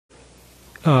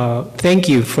thank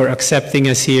you for accepting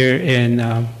us here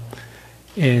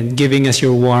and giving us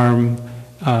your warm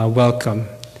welcome.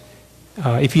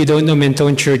 If you don't know,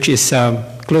 Mentone Church is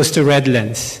close to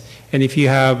Redlands, and if you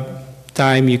have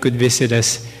time, you could visit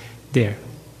us there.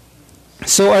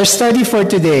 So our study for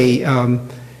today,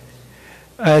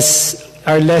 as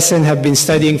our lesson have been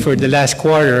studying for the last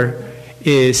quarter,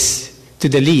 is to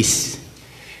the least.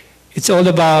 It's all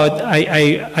about,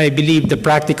 I believe, the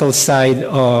practical side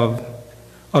of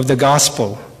the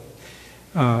gospel,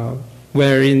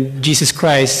 wherein Jesus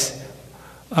Christ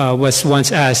was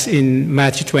once asked in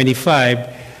Matthew 25,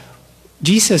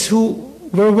 Jesus,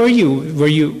 where were you?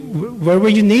 Where were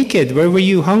you naked? Where were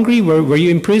you hungry? Were you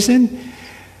in prison?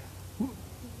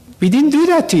 We didn't do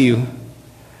that to you.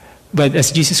 But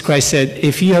as Jesus Christ said,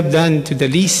 if you have done to the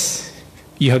least,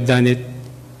 you have done it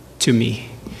to me.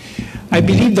 I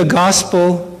believe the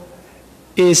gospel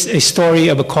is a story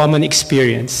of a common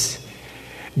experience.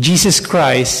 Jesus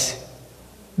Christ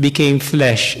became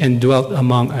flesh and dwelt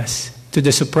among us, to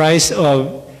the surprise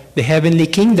of the heavenly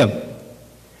kingdom.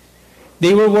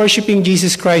 They were worshiping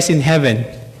Jesus Christ in heaven,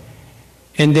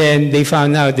 and then they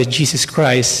found out that Jesus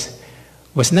Christ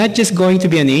was not just going to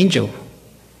be an angel.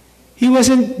 He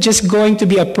wasn't just going to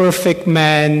be a perfect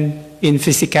man in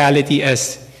physicality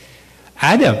as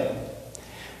Adam,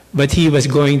 but he was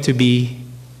going to be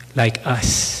like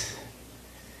us.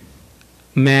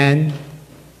 Man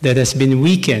that has been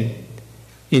weakened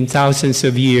in thousands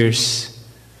of years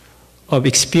of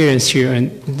experience here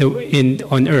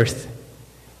on earth.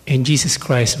 And Jesus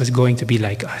Christ was going to be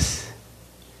like us.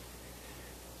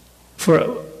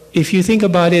 For if you think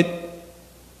about it,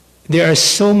 there are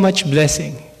so much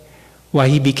blessing why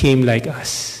he became like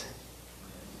us.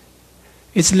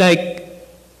 It's like,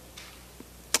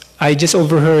 I just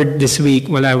overheard this week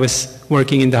while I was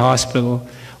working in the hospital,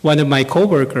 one of my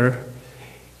coworker,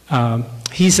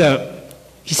 he's a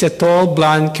tall,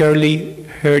 blonde,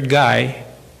 curly-haired guy,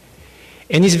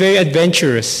 and he's very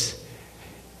adventurous.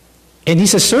 And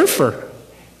he's a surfer.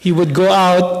 He would go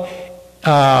out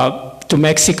to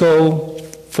Mexico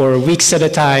for weeks at a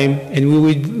time, and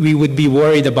we would be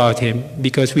worried about him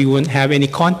because we wouldn't have any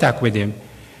contact with him.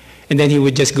 And then he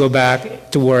would just go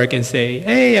back to work and say,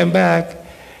 hey, I'm back.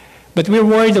 But we're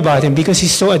worried about him because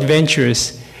he's so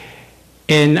adventurous.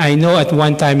 And I know at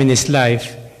one time in his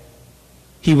life,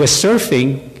 he was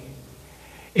surfing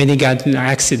and he got in an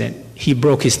accident. He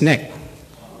broke his neck.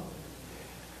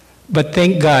 But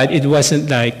thank God it wasn't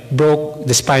like broke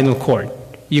the spinal cord.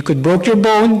 You could broke your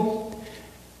bone,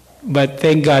 but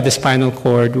thank God the spinal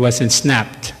cord wasn't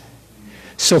snapped.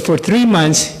 So for 3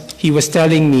 months, he was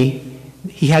telling me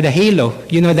he had a halo.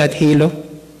 You know that halo?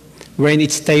 Wherein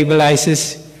it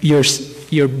stabilizes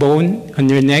your bone on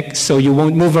your neck so you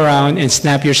won't move around and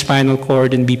snap your spinal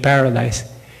cord and be paralyzed.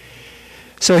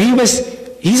 So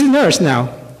he's a nurse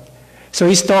now. So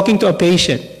he's talking to a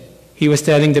patient. He was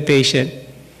telling the patient,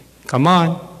 come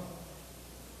on,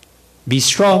 be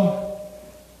strong.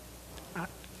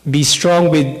 Be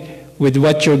strong with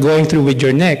what you're going through with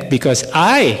your neck, because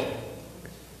I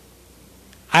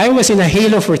was in a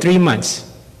halo for 3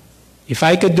 months. If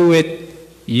I could do it,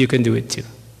 you can do it too.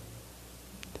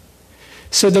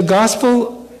 So the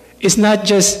gospel is not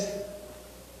just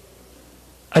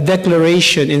a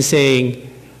declaration in saying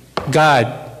God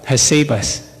has saved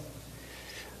us,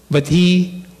 but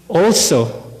he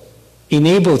also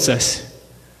enables us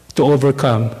to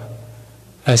overcome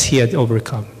as he had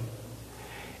overcome.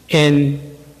 And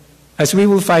as we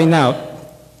will find out,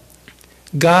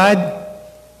 God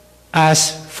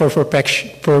asks for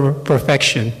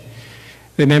perfection.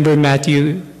 Remember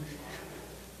Matthew,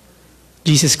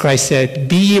 Jesus Christ said,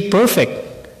 be ye perfect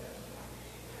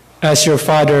as your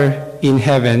Father in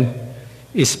heaven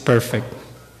is perfect.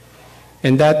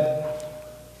 And that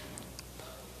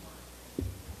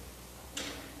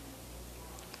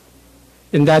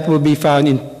will be found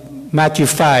in Matthew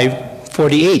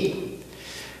 5:48.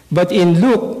 But in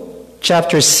Luke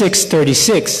chapter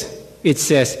 6:36, it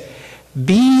says,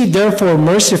 be therefore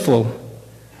merciful,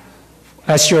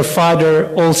 as your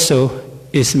Father also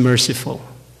is merciful.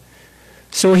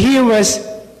 So here was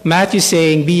Matthew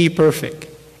saying, be ye perfect.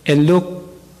 And Luke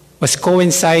was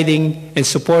coinciding and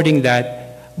supporting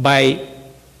that by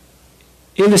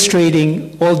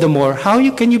illustrating all the more, how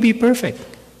can you be perfect?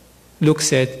 Luke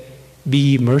said, be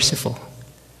ye merciful,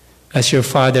 as your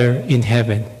Father in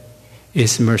heaven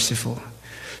is merciful.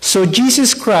 So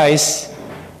Jesus Christ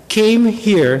came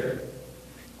here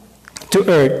to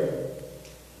earth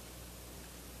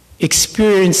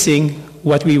experiencing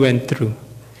what we went through.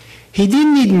 He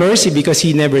didn't need mercy because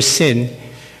he never sinned,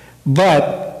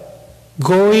 but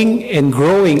going and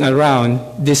growing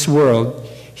around this world,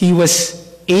 he was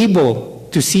able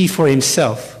to see for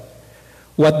himself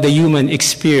what the human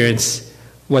experience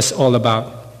was all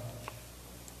about.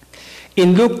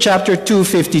 In Luke chapter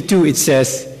 2:52, it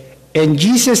says, "And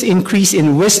Jesus increased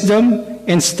in wisdom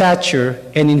and stature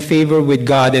and in favor with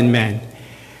God and man."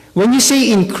 When you say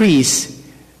increase,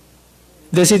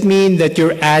 does it mean that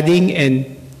you're adding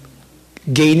and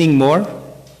gaining more?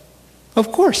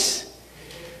 Of course.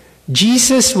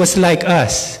 Jesus was like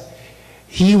us.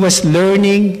 He was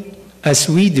learning as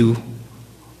we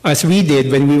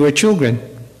did when we were children.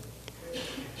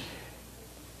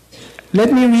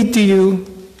 Let me read to you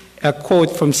a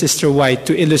quote from Sister White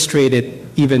to illustrate it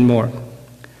even more.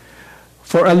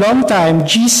 "For a long time,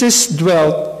 Jesus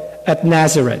dwelt at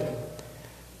Nazareth,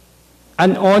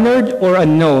 unhonored or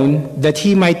unknown, that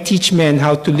he might teach men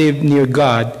how to live near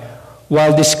God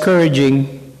while discharging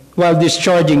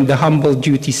the humble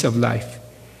duties of life.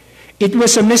 It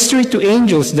was a mystery to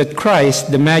angels that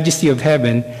Christ, the majesty of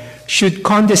heaven, should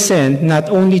condescend not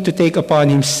only to take upon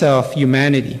himself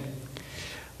humanity,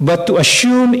 but to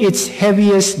assume its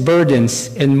heaviest burdens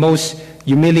and most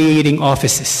humiliating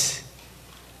offices."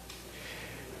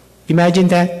 Imagine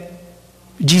that.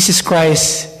 Jesus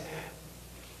Christ,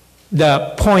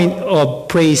 the point of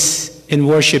praise and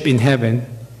worship in heaven,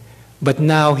 but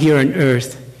now here on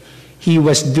earth, he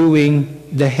was doing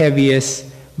the heaviest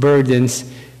burdens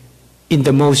in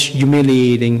the most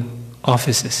humiliating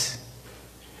offices.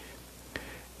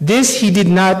 This he did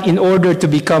not in order to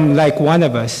become like one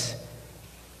of us.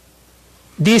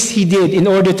 This he did in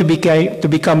order to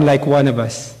become like one of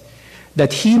us,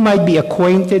 that he might be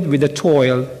acquainted with the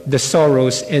toil, the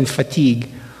sorrows, and fatigue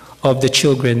of the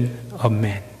children of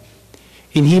men.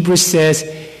 In Hebrews says,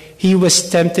 he was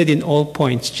tempted in all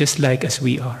points, just like as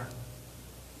we are.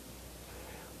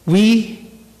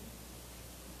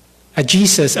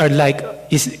 Jesus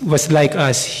was like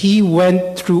us. He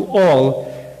went through all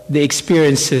the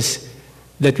experiences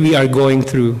that we are going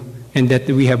through and that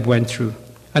we have went through.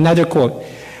 Another quote,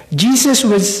 "Jesus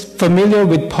was familiar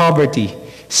with poverty,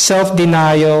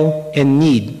 self-denial, and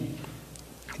need.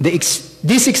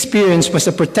 This experience was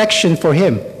a protection for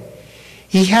him.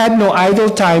 He had no idle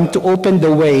time to open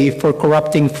the way for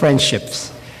corrupting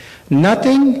friendships.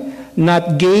 Nothing,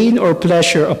 not gain or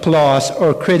pleasure, applause,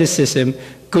 or criticism,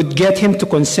 could get him to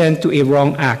consent to a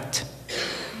wrong act.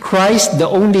 Christ, the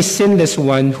only sinless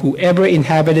one who ever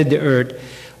inhabited the earth,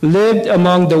 lived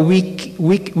among the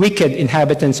wicked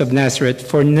inhabitants of Nazareth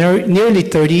for nearly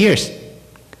 30 years.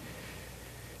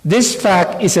 This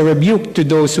fact is a rebuke to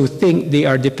those who think they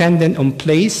are dependent on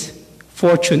place,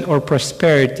 fortune, or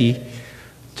prosperity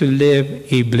to live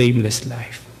a blameless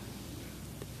life."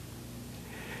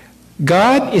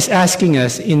 God is asking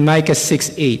us in Micah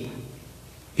 6:8.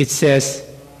 It says,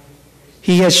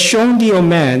 "He has shown thee, O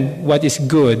man, what is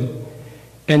good,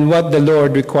 and what the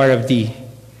Lord requires of thee,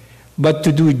 but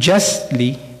to do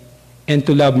justly, and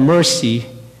to love mercy,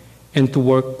 and to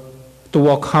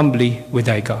walk humbly with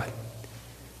thy God."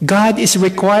 God is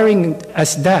requiring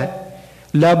us that.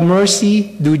 Love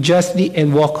mercy, do justly,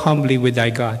 and walk humbly with thy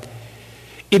God.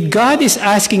 If God is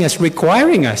asking us,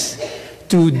 requiring us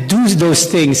to do those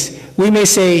things, we may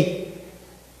say,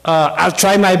 "I'll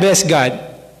try my best, God.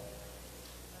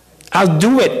 I'll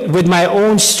do it with my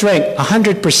own strength,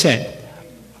 100%.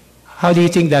 How do you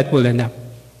think that will end up?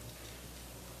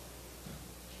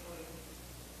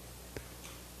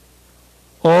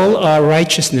 All our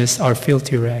righteousness are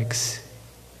filthy rags.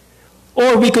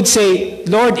 Or we could say,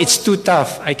 "Lord, it's too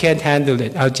tough. I can't handle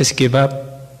it. I'll just give up.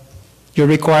 You're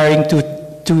requiring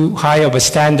too high of a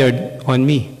standard on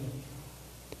me."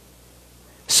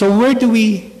 So where do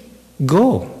we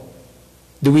go?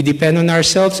 Do we depend on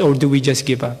ourselves, or do we just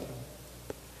give up?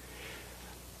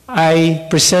 I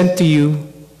present to you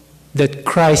that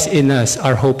Christ in us,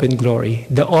 our hope and glory,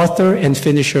 the author and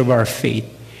finisher of our faith.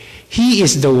 He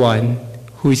is the one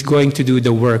who is going to do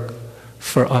the work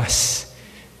for us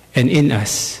and in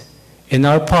us. And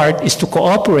our part is to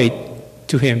cooperate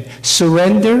to him,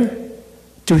 surrender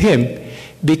to him,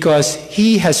 because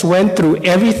he has went through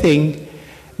everything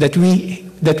that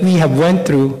we have went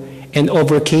through and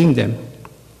overcame them.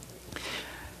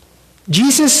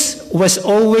 Jesus was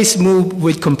always moved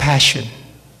with compassion.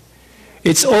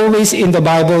 It's always in the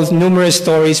Bible, numerous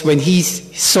stories when he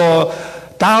saw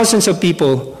thousands of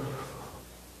people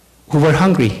who were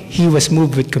hungry. He was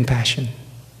moved with compassion.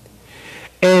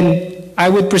 And I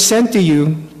would present to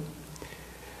you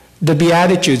the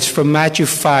Beatitudes from Matthew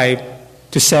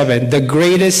 5-7, the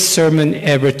greatest sermon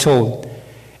ever told,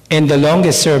 and the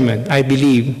longest sermon, I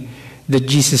believe, that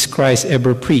Jesus Christ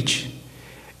ever preached.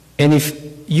 And if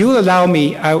you allow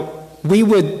me, we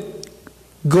would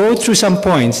go through some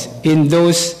points in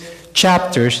those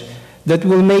chapters that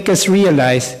will make us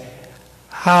realize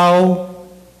how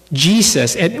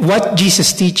Jesus, and what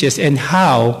Jesus teaches, and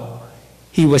how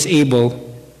he was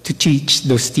able to teach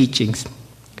those teachings.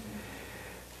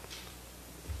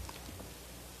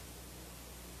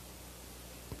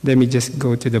 Let me just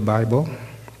go to the Bible.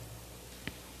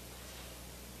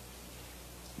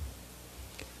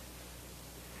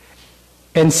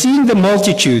 And seeing the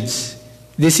multitudes,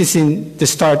 this is in the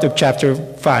start of chapter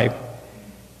 5.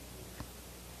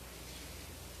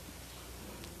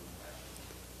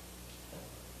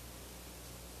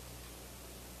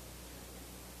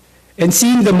 And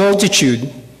seeing the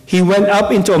multitude, he went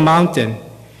up into a mountain,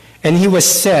 and he was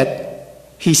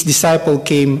set, his disciple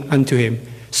came unto him.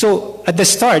 So at the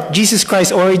start, Jesus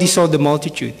Christ already saw the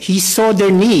multitude. He saw their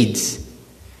needs.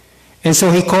 And so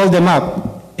he called them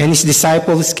up, and his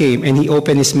disciples came, and he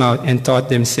opened his mouth and taught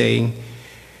them, saying,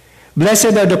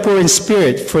 Blessed are the poor in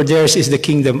spirit, for theirs is the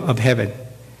kingdom of heaven.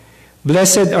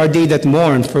 Blessed are they that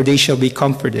mourn, for they shall be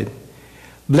comforted.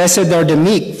 Blessed are the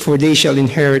meek, for they shall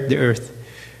inherit the earth.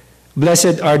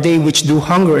 Blessed are they which do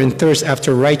hunger and thirst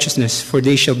after righteousness, for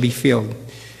they shall be filled.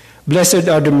 Blessed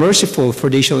are the merciful, for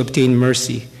they shall obtain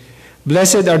mercy.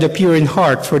 Blessed are the pure in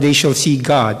heart, for they shall see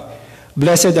God.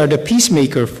 Blessed are the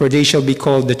peacemaker, for they shall be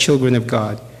called the children of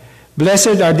God.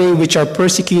 Blessed are they which are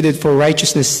persecuted for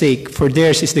righteousness' sake, for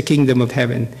theirs is the kingdom of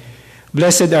heaven.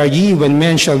 Blessed are ye when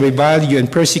men shall revile you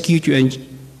and persecute you,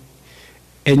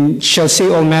 and shall say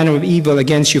all manner of evil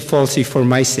against you falsely for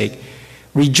my sake.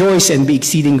 Rejoice and be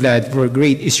exceeding glad, for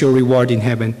great is your reward in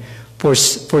heaven. For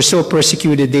so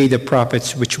persecuted they the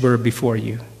prophets which were before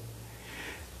you.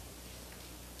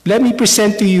 Let me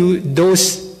present to you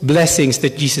those blessings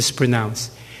that Jesus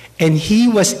pronounced. And he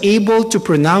was able to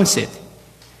pronounce it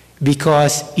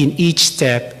because in each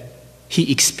step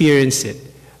he experienced it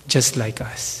just like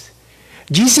us.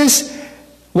 Jesus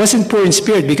wasn't poor in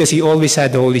spirit because he always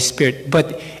had the Holy Spirit.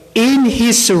 But in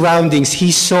his surroundings,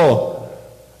 he saw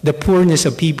the poorness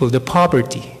of people, the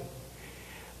poverty.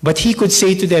 But he could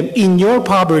say to them, in your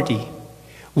poverty,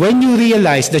 when you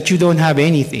realize that you don't have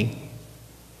anything,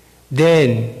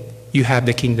 then you have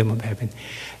the kingdom of heaven.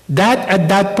 That at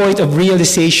that point of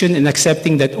realization and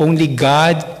accepting that only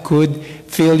God could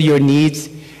fill your needs,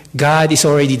 God is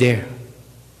already there.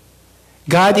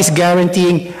 God is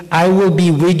guaranteeing, I will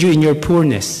be with you in your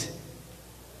poorness.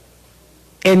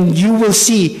 And you will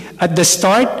see at the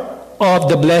start of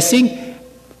the blessing,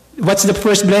 what's the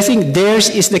first blessing? Theirs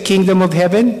is the kingdom of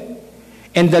heaven.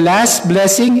 And the last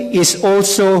blessing is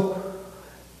also,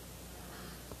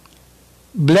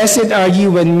 blessed are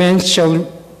you when men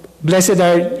shall, blessed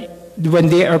are when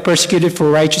they are persecuted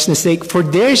for righteousness' sake, for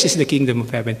theirs is the kingdom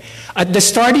of heaven. At the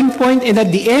starting point and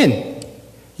at the end,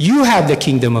 you have the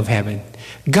kingdom of heaven.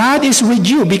 God is with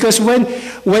you, because when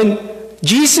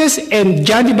Jesus and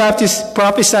John the Baptist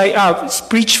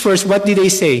preached first, what did they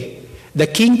say? The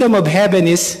kingdom of heaven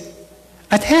is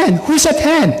at hand. Who's at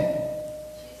hand?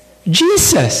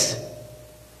 Jesus.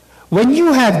 When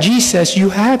you have Jesus,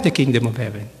 you have the kingdom of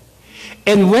heaven.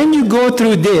 And when you go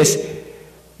through this,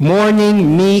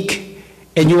 mourning, meek,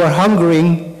 and you are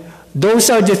hungering,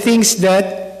 those are the things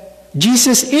that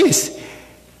Jesus is.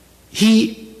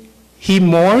 He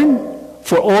mourned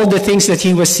for all the things that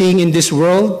he was seeing in this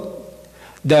world,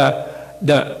 the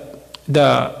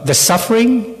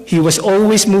suffering. He was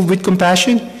always moved with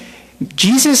compassion.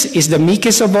 Jesus is the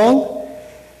meekest of all.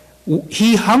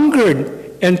 He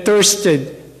hungered and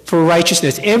thirsted for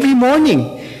righteousness. Every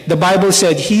morning, the Bible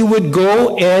said he would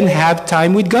go and have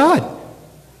time with God.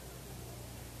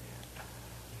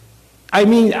 I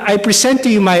mean, I present to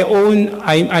you my own,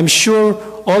 I'm sure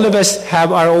all of us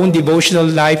have our own devotional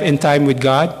life and time with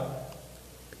God.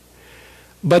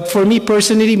 But for me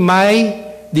personally,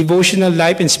 my devotional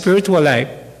life and spiritual life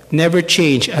never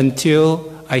changed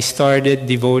until I started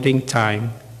devoting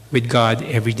time with God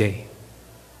every day.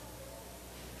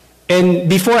 And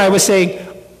before I was saying,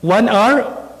 1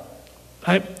 hour,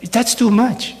 that's too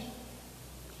much.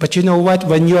 But you know what?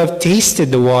 When you have tasted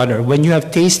the water, when you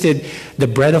have tasted the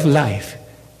bread of life,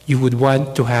 you would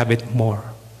want to have it more.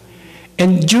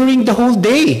 And during the whole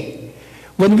day,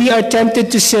 when we are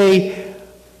tempted to say,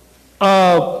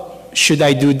 should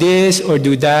I do this or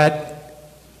do that?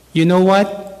 You know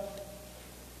what?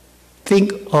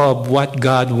 Think of what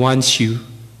God wants you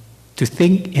to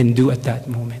think and do at that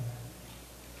moment.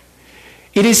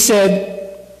 It is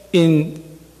said in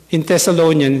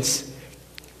Thessalonians,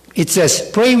 it says,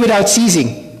 pray without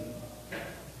ceasing.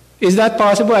 Is that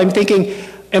possible? I'm thinking,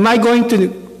 am I going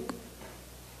to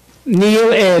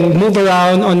kneel and move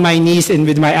around on my knees and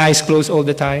with my eyes closed all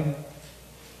the time?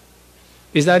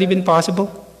 Is that even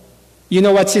possible? You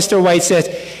know what Sister White says?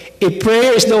 If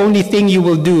prayer is the only thing you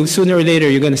will do, sooner or later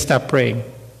you're going to stop praying.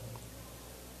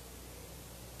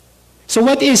 So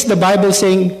what is the Bible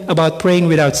saying about praying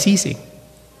without ceasing?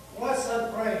 Watch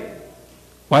and pray.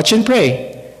 Watch and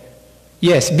pray.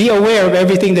 Yes, be aware of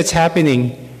everything that's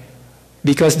happening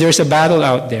because there's a battle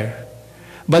out there.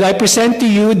 But I present to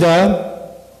you the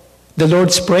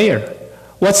Lord's Prayer.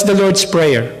 What's the Lord's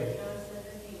Prayer?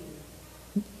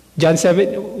 John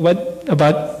 7. What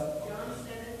about?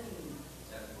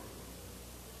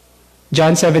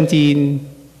 John 17.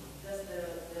 That's the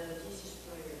Jesus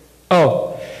prayer.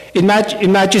 Oh, in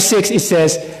Matthew 6 it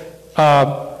says,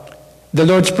 the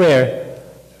Lord's Prayer,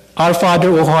 Our Father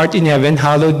who art in heaven,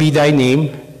 hallowed be thy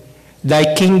name.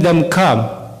 Thy kingdom come,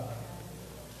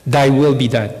 thy will be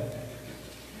done.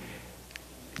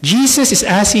 Jesus is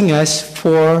asking us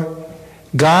for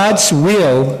God's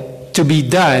will to be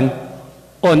done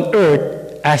on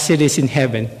earth as it is in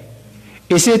heaven.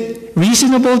 Is it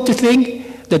reasonable to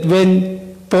think that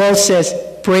when Paul says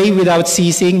pray without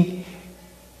ceasing,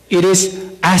 it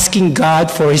is asking God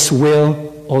for his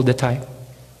will all the time?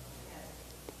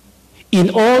 In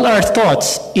all our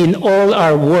thoughts, in all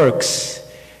our works,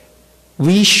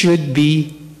 we should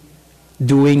be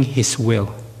doing his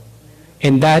will.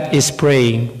 And that is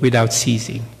praying without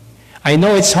ceasing. I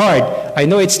know it's hard. I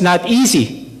know it's not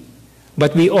easy.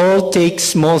 But we all take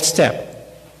small steps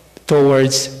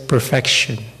towards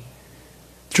perfection.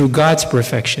 Through God's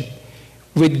perfection.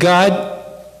 With God,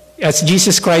 as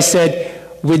Jesus Christ said,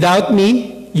 without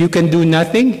me, you can do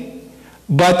nothing.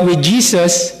 But with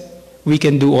Jesus, we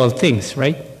can do all things,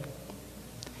 right?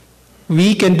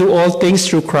 We can do all things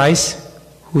through Christ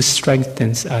who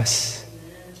strengthens us.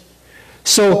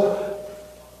 So,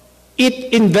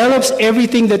 it envelops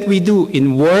everything that we do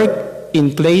in work,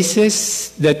 in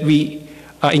places that we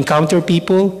encounter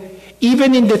people,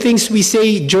 even in the things we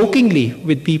say jokingly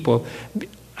with people.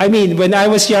 I mean, when I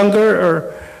was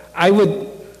younger,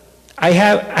 I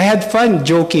had fun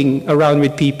joking around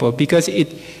with people because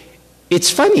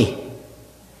it's funny.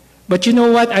 But you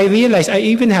know what? I realized I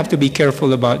even have to be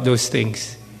careful about those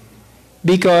things.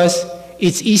 Because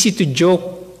it's easy to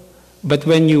joke, but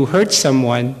when you hurt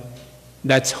someone,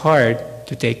 that's hard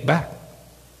to take back.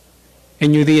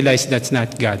 And you realize that's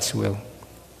not God's will.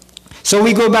 So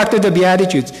we go back to the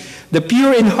Beatitudes. The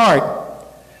pure in heart,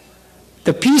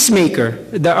 the peacemaker,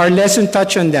 our lesson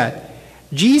touched on that.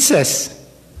 Jesus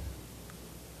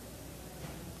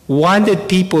wanted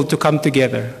people to come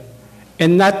together.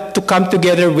 And not to come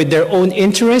together with their own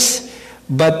interests,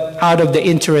 but out of the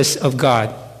interests of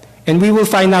God. And we will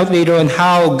find out later on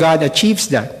how God achieves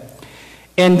that.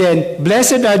 And then,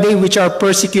 blessed are they which are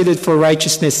persecuted for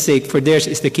righteousness' sake, for theirs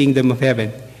is the kingdom of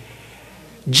heaven.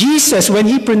 Jesus, when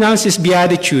he pronounced his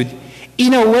beatitude,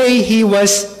 in a way he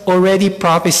was already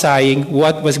prophesying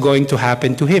what was going to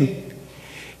happen to him.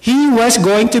 He was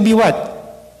going to be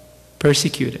what?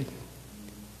 Persecuted.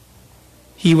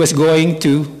 He was going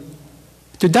to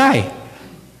die.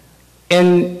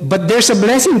 But there's a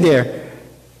blessing there.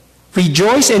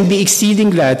 Rejoice and be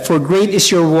exceeding glad, for great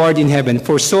is your reward in heaven,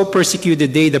 for so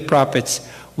persecuted they the prophets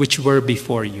which were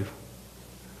before you.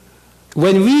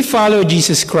 When we follow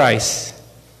Jesus Christ,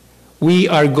 we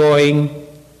are going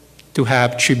to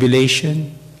have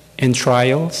tribulation and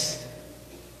trials.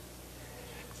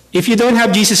 If you don't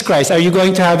have Jesus Christ, are you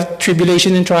going to have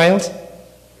tribulation and trials?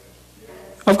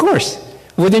 Of course.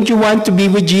 Wouldn't you want to be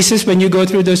with Jesus when you go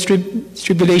through those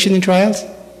tribulation and trials?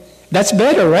 That's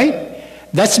better, right?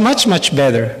 That's much, much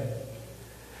better.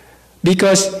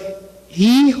 Because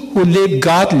he who lived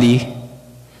godly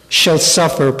shall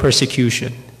suffer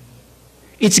persecution.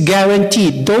 It's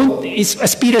guaranteed.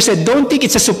 As Peter said, don't think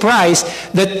it's a surprise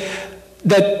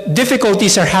that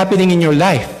difficulties are happening in your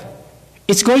life.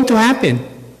 It's going to happen.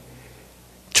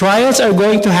 Trials are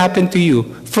going to happen to you.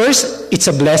 First, it's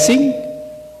a blessing.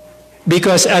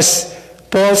 Because as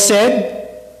Paul said,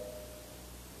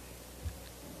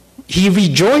 he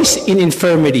rejoiced in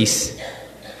infirmities.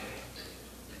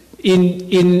 In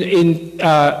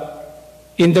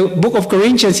the book of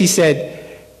Corinthians, he said,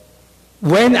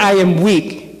 when I am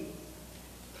weak,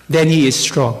 then he is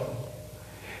strong.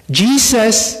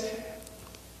 Jesus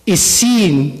is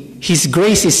seen, his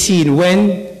grace is seen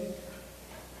when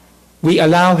we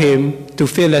allow him to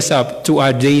fill us up to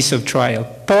our days of trial.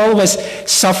 Paul was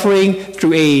suffering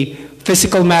through a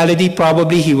physical malady.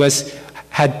 Probably he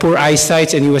had poor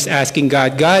eyesight and he was asking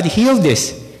God, God, heal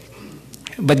this.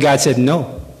 But God said,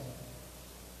 no.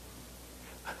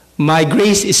 My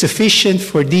grace is sufficient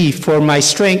for thee, for my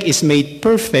strength is made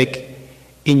perfect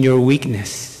in your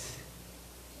weakness.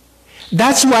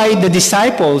 That's why the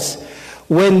disciples,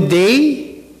 when they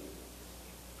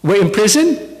were in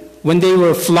prison, when they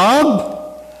were flogged,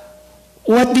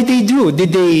 what did they do?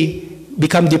 Did they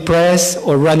become depressed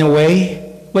or run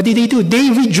away? What did they do? They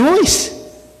rejoice.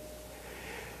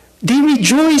 They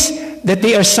rejoice that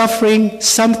they are suffering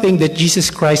something that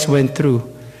Jesus Christ went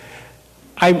through.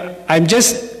 I'm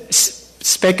just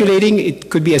speculating, it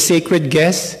could be a sacred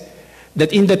guess,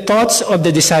 that in the thoughts of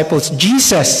the disciples,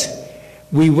 Jesus,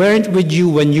 we weren't with you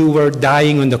when you were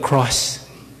dying on the cross.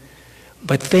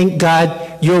 But thank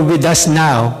God you're with us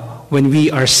now when we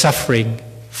are suffering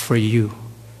for you.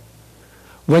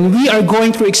 When we are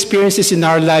going through experiences in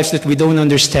our lives that we don't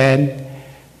understand,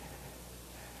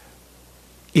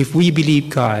 if we believe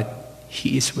God,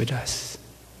 He is with us.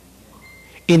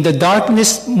 In the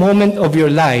darkness moment of your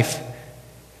life,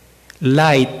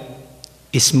 light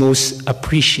is most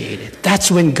appreciated.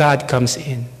 That's when God comes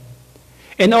in.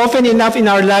 And often enough in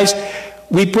our lives,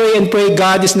 we pray and pray,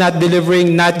 God is not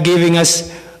delivering, not giving us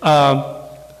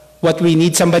what we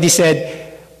need. Somebody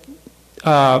said,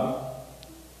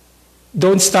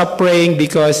 don't stop praying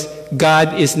because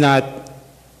God is not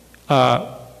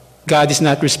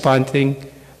responding.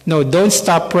 No, don't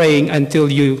stop praying until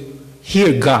you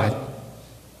hear God.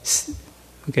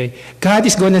 Okay? God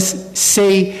is going to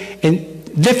say and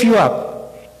lift you up.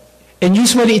 And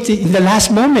usually it's in the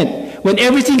last moment when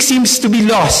everything seems to be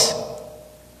lost.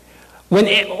 When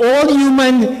all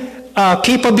human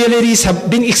capabilities have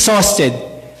been exhausted.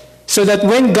 So that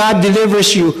when God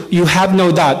delivers you, you have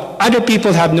no doubt. Other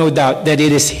people have no doubt that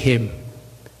it is Him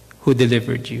who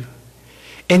delivered you.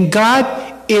 And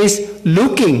God is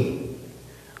looking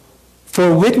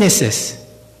for witnesses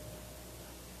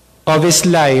of His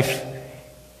life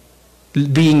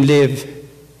being lived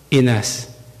in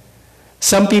us.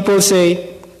 Some people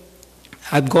say,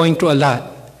 I'm going through a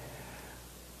lot.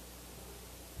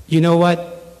 You know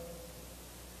what?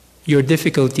 Your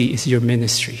difficulty is your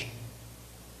ministry.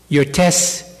 Your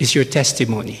test is your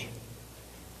testimony.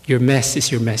 Your mess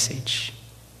is your message.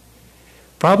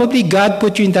 Probably God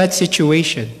put you in that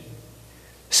situation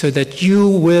so that you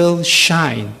will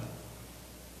shine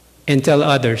and tell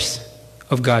others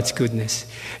of God's goodness.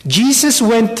 Jesus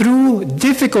went through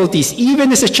difficulties,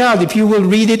 even as a child. If you will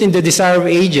read it in the Desire of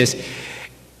Ages,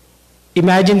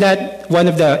 imagine that one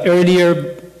of the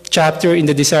earlier chapter in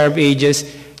the Desire of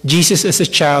Ages, Jesus as a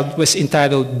child was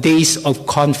entitled Days of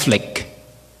Conflict.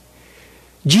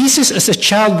 Jesus as a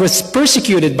child was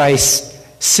persecuted by his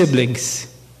siblings.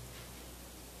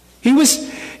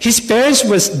 His parents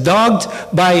was dogged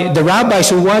by the rabbis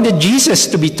who wanted Jesus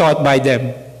to be taught by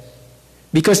them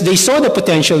because they saw the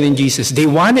potential in Jesus. They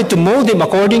wanted to mold him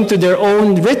according to their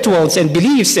own rituals and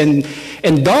beliefs and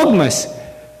dogmas.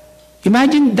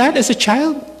 Imagine that as a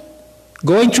child,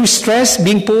 going through stress,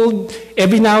 being pulled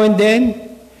every now and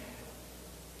then.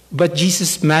 But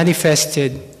Jesus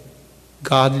manifested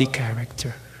godly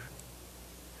character.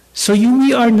 So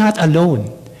we are not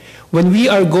alone. When we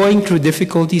are going through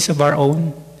difficulties of our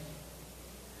own,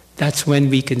 that's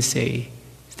when we can say,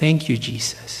 thank you,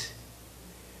 Jesus.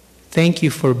 Thank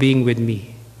you for being with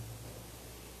me.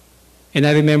 And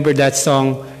I remember that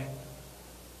song,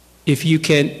 if you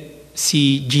can't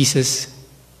see Jesus,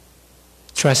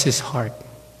 trust His heart.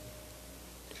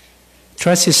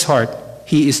 Trust His heart.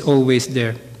 He is always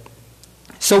there.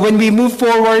 So when we move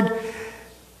forward,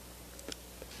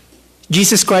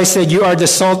 Jesus Christ said, you are the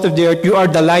salt of the earth, you are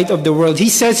the light of the world. He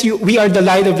says we are the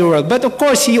light of the world. But of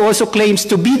course, He also claims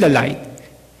to be the light.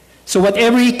 So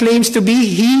whatever He claims to be,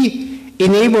 He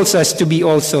enables us to be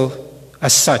also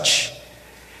as such.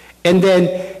 And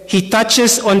then He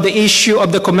touches on the issue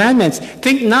of the commandments.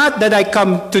 Think not that I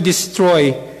come to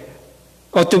destroy,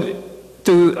 or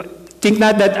think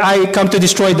not that I come to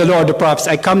destroy the law or the prophets.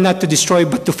 I come not to destroy,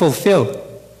 but to fulfill.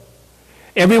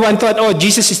 Everyone thought, oh,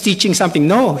 Jesus is teaching something.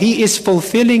 No, He is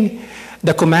fulfilling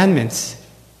the commandments.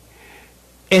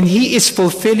 And He is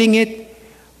fulfilling it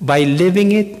by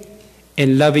living it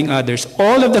and loving others.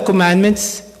 All of the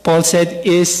commandments, Paul said,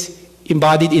 is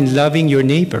embodied in loving your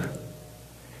neighbor.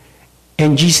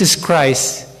 And Jesus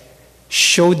Christ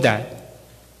showed that.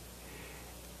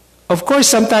 Of course,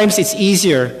 sometimes it's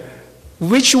easier.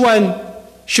 Which one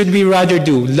should we rather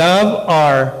do? Love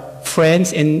our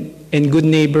friends and good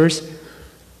neighbors,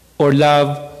 or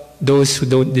love those who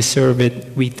don't deserve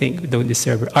it, we think don't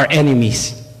deserve it, our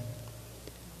enemies?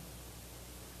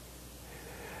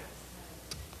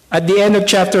 At the end of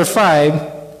chapter 5,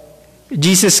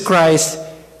 Jesus Christ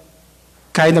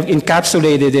kind of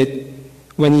encapsulated it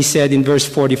when He said in verse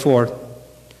 44,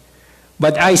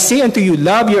 but I say unto you,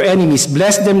 love your enemies,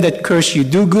 bless them that curse you,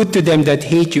 do good to them that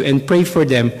hate you, and pray for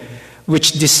them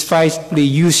which despitefully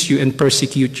use you and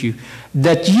persecute you,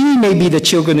 that ye may be the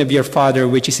children of your Father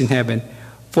which is in heaven.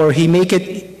 For he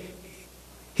maketh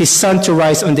his sun to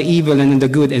rise on the evil and on the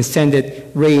good, and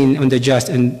sendeth rain on the just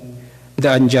and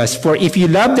the unjust. For if you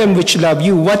love them which love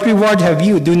you, what reward have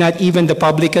you? Do not even the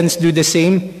publicans do the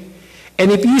same?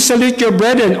 And if you salute your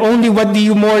brethren, only what do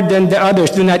you more than the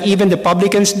others? Do not even the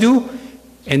publicans do?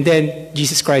 And then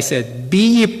Jesus Christ said,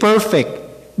 Be ye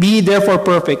perfect, be ye therefore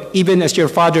perfect, even as your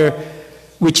Father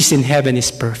which is in heaven is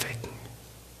perfect.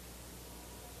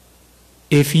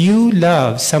 If you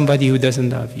love somebody who doesn't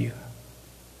love you,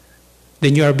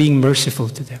 then you are being merciful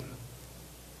to them.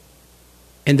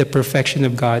 And the perfection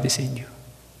of God is in you.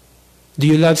 Do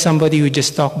you love somebody who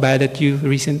just talked bad at you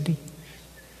recently?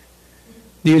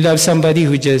 Do you love somebody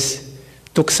who just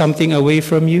took something away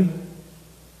from you?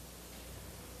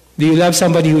 Do you love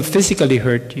somebody who physically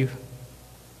hurt you?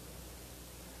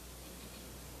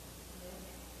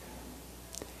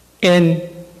 And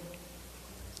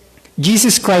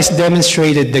Jesus Christ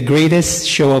demonstrated the greatest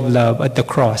show of love at the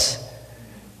cross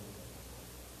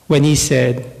when he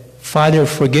said, Father,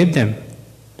 forgive them,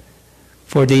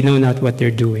 for they know not what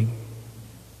they're doing.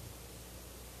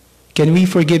 Can we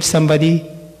forgive somebody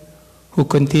who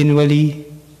continually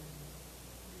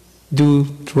do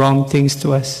wrong things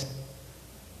to us?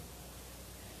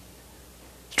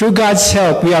 Through God's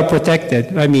help, we are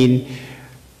protected. I mean,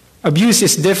 abuse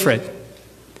is different.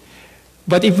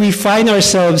 But if we find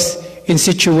ourselves in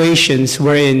situations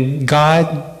wherein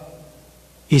God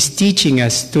is teaching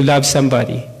us to love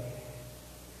somebody,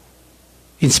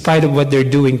 in spite of what they're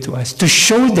doing to us, to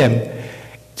show them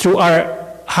through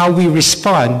how we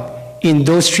respond in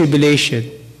those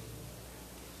tribulations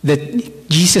that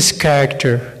Jesus'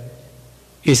 character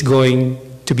is going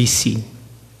to be seen.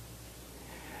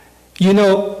 You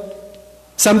know,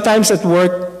 sometimes at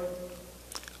work,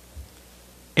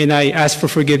 and I ask for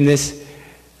forgiveness,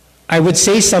 I would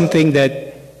say something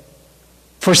that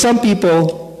for some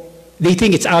people, they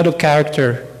think it's out of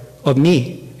character of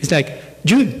me. It's like,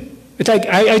 Jude, it's like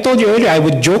I told you earlier, I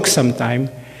would joke sometime,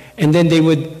 and then they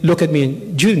would look at me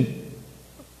and, Jude,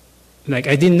 like,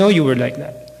 I didn't know you were like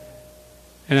that.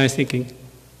 And I was thinking,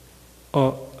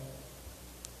 oh,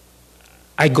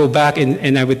 I go back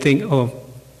and I would think, oh,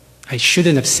 I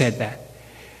shouldn't have said that.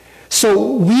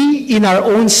 So we, in our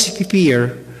own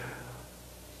sphere,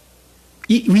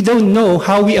 we don't know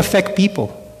how we affect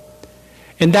people.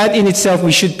 And that in itself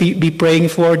we should be praying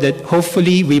for, that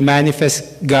hopefully we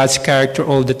manifest God's character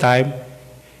all the time.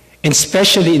 And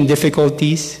especially in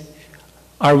difficulties.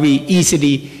 Are we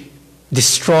easily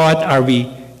distraught? Are we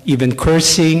even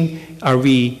cursing? Are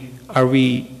we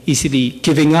easily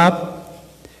giving up?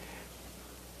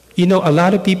 You know, a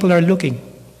lot of people are looking.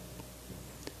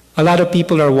 A lot of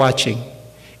people are watching.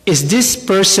 Is this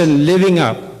person living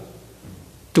up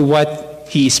to what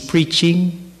he is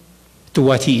preaching, to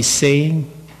what he is saying?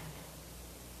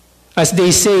 As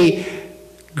they say,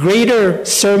 greater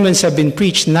sermons have been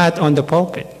preached not on the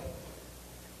pulpit,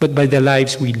 but by the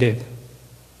lives we live.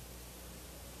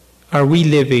 Are we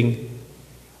living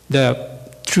the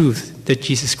truth that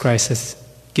Jesus Christ has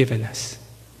given us?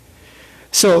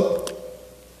 So,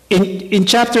 in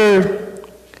chapter,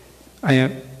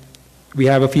 we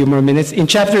have a few more minutes. In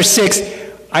chapter 6,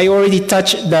 I already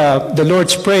touched the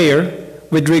Lord's Prayer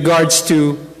with regards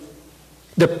to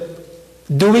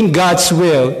doing God's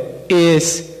will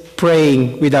is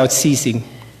praying without ceasing.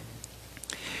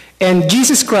 And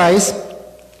Jesus Christ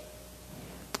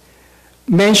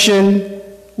mentioned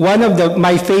one of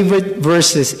my favorite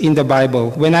verses in the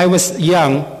Bible. When I was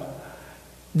young,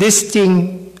 these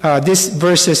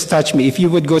verses touched me. If you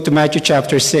would go to Matthew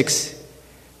chapter 6,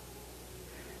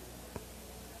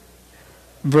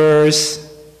 verse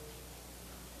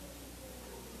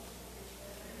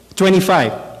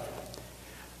 25.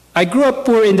 I grew up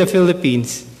poor in the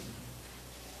Philippines.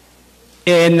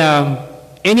 And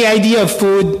any idea of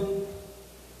food,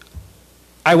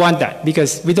 I want that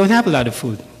because we don't have a lot of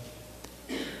food.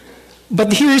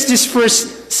 But here's this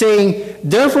verse saying,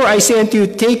 Therefore I say unto you,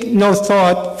 take no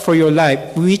thought for your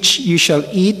life, which you shall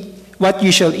eat, what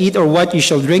you shall eat or what you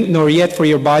shall drink, nor yet for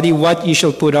your body what you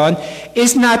shall put on.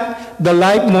 Is not the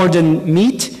life more than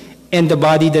meat, and the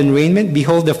body than raiment?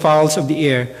 Behold the fowls of the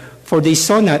air, for they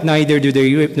sow not, neither do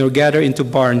they reap, nor gather into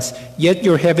barns, yet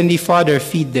your heavenly Father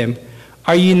feed them.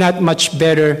 Are you not much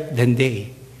better than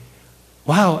they?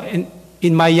 Wow, and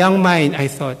in my young mind I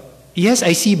thought, yes,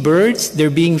 I see birds, they're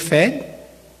being fed,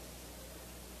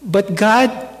 but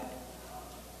God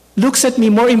looks at me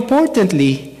more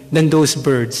importantly than those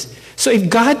birds. So if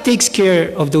God takes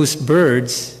care of those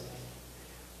birds,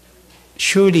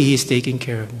 surely He's taking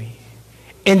care of me.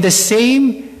 And the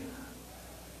same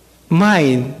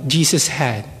mind Jesus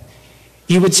had.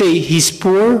 He would say, he's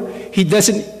poor, he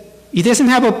doesn't He doesn't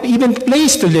have an even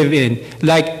place to live in,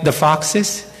 like the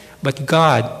foxes, but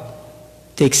God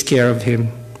takes care of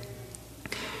him.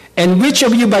 And which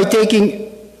of you by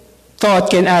taking thought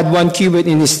can add 1 cubit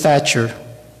in his stature?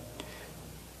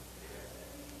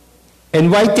 And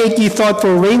why take ye thought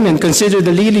for raiment? Consider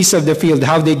the lilies of the field,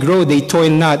 how they grow, they toil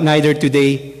not, neither do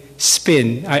they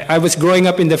spin. I was growing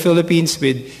up in the Philippines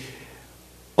with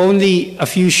only a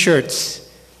few shirts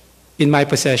in my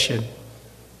possession.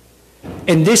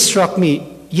 And this struck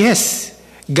me, yes,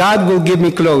 God will give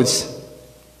me clothes.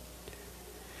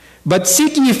 But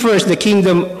seek ye first the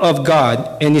kingdom of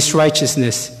God and his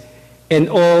righteousness, and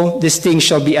all these things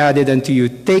shall be added unto you.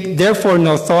 Take therefore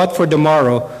no thought for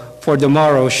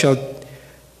tomorrow shall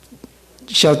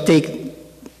take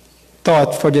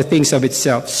thought for the things of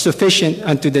itself. Sufficient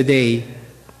unto the day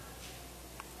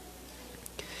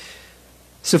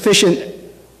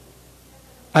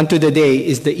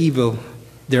is the evil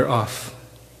thereof.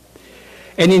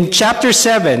 And in chapter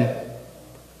 7,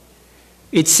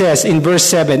 it says in verse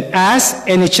 7, ask,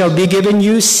 and it shall be given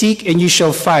you, seek, and you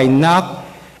shall find, knock,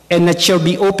 and it shall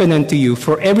be open unto you.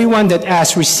 For everyone that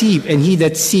asks, receive, and he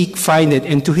that seek, find it,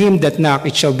 and to him that knock,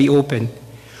 it shall be open.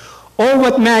 Or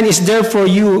what man is there for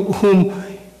you whom,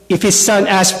 if his son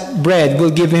asks bread,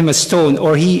 will give him a stone,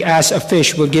 or he asks a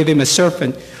fish, will give him a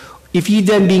serpent? If ye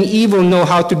then, being evil, know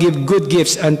how to give good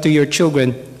gifts unto your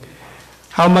children,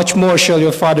 how much more shall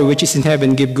your Father which is in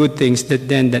heaven give good things to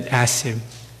them that ask him?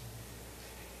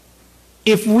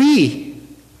 If we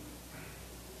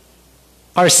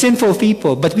are sinful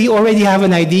people, but we already have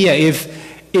an idea,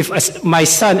 if my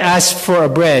son asks for a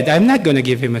bread, I'm not going to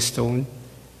give him a stone.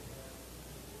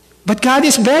 But God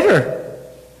is better.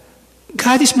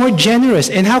 God is more generous.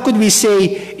 And how could we say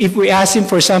if we ask him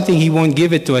for something, he won't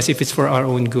give it to us if it's for our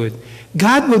own good?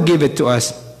 God will give it to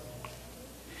us.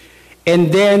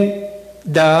 And then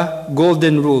the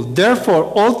golden rule. Therefore,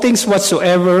 all things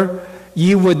whatsoever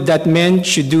ye would that men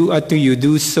should do unto you,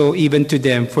 do so even to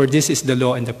them, for this is the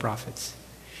law and the prophets.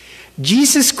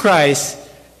 Jesus Christ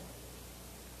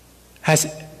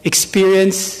has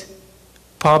experienced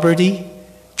poverty,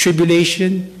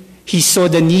 tribulation. He saw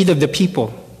the need of the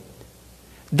people.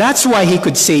 That's why he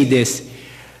could say this.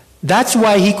 That's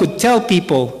why he could tell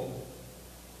people,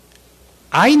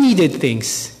 I needed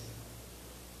things,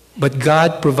 but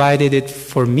God provided it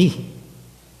for me.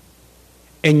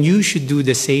 And you should do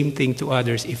the same thing to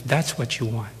others if that's what you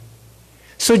want.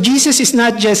 So Jesus is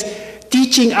not just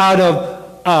teaching out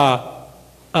of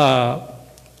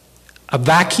a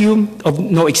vacuum of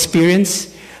no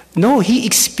experience. No, he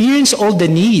experienced all the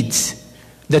needs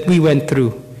that we went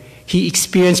through. He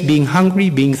experienced being hungry,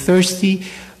 being thirsty,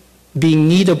 being in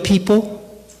need of people.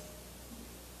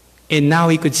 And now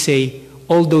he could say,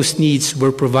 all those needs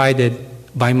were provided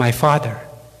by my Father.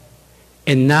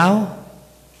 And now,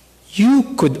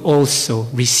 you could also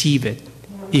receive it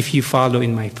if you follow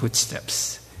in my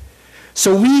footsteps.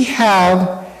 So we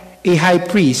have a high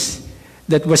priest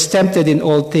that was tempted in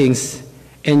all things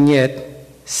and yet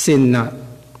sinned not.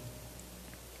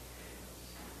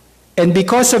 And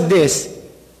because of this,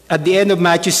 at the end of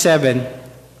Matthew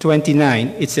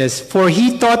 7:29, it says, for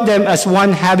he taught them as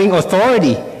one having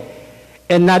authority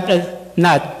and not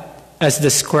as the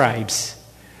scribes.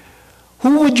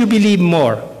 Who would you believe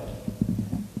more?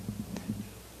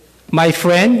 My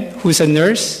friend who's a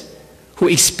nurse, who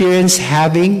experienced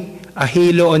having a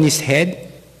halo on his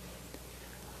head?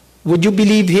 Would you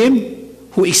believe him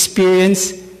who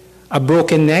experienced a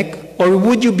broken neck? Or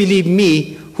would you believe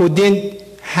me who didn't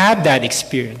have that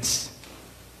experience?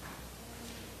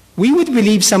 We would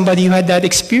believe somebody who had that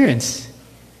experience.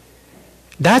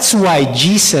 That's why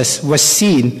Jesus was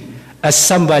seen as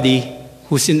somebody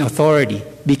who's in authority,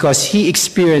 because he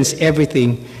experienced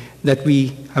everything that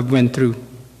we have went through.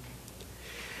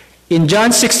 In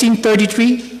John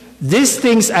 16:33, these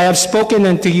things I have spoken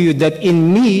unto you, that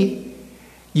in me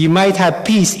you might have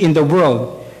peace in the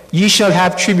world. You shall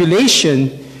have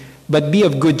tribulation, but be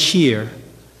of good cheer.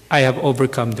 I have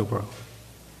overcome the world.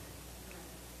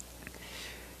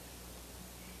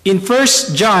 In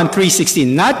 1 John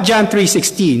 3:16, not John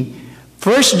 3:16,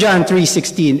 1 John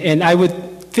 3:16, and I would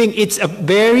think it's a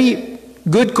very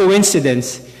good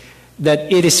coincidence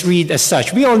that it is read as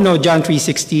such. We all know John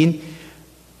 3:16.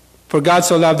 For God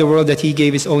so loved the world that he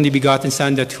gave his only begotten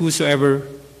Son, that whosoever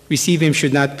receive him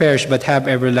should not perish, but have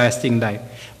everlasting life.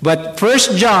 But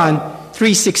 1 John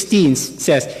 3:16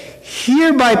 says,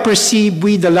 hereby perceive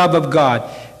we the love of God,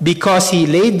 because he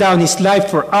laid down his life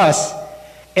for us,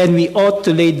 and we ought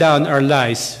to lay down our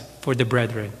lives for the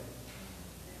brethren.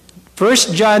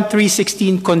 1 John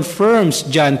 3:16 confirms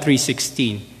John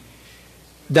 3:16.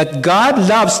 that God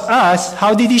loves us.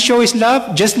 How did he show his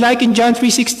love? Just like in John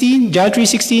 3:16. John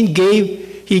 3:16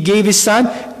 he gave his son.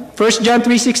 1 John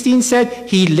 3:16 said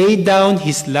he laid down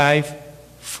his life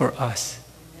for us.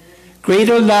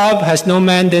 Greater love has no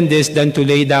man than this, than to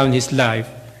lay down his life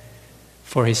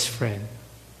for his friend.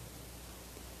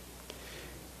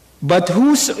 But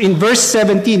in verse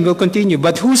 17, we'll continue.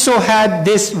 But whoso had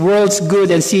this world's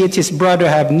good and seeth his brother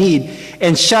have need,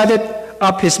 and shutteth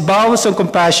up his bowels of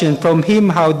compassion, from him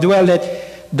how dwelleth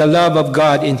the love of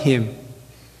God in him.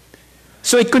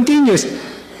 So it continues.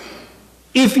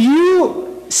 If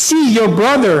you see your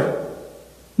brother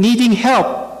needing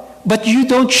help, but you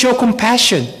don't show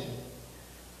compassion,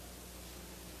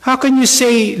 how can you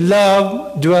say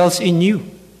love dwells in you?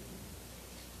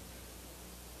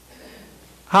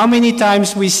 How many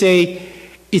times we say,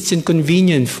 it's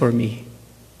inconvenient for me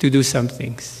to do some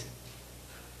things.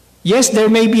 Yes, there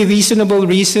may be reasonable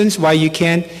reasons why you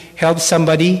can't help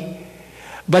somebody,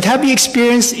 but have you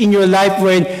experienced in your life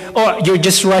when you're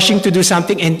just rushing to do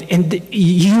something and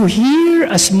you hear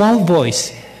a small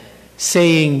voice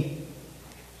saying,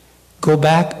 go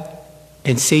back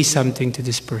and say something to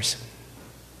this person?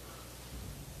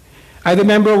 I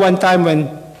remember one time when,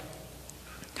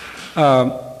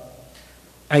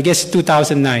 I guess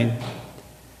 2009,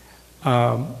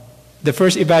 the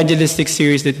first evangelistic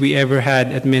series that we ever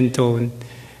had at Mentone,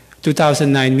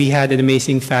 2009, we had an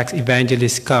Amazing Facts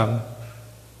evangelist come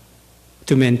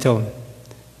to Mentone.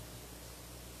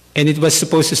 And it was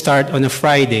supposed to start on a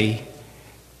Friday.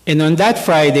 And on that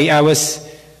Friday, I was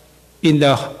in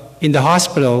the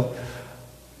hospital,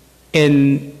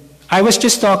 and I was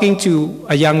just talking to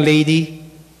a young lady.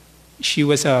 She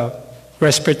was a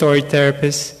respiratory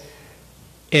therapist.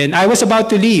 And I was about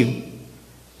to leave.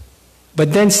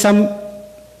 But then some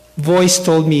voice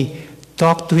told me,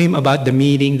 talk to him about the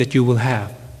meeting that you will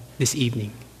have this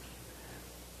evening.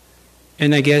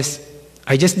 And I guess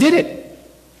I just did it.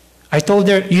 I told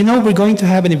her, we're going to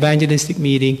have an evangelistic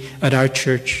meeting at our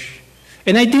church.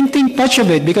 And I didn't think much of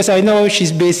it because I know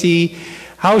she's busy.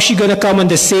 How is she going to come on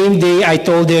the same day I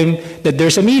told him that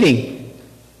there's a meeting?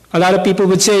 A lot of people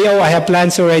would say, I have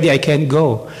plans already, I can't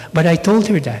go. But I told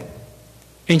her that.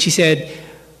 And she said,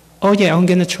 oh yeah, I'm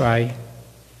going to try.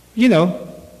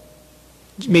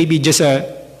 Maybe just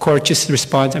a courteous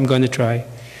response, I'm going to try.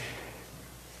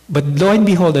 But lo and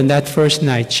behold, on that first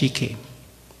night, she came.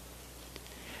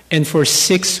 And for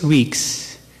 6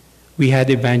 weeks, we had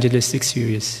evangelistic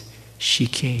series. She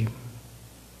came.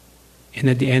 And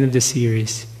at the end of the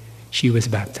series, she was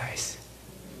baptized.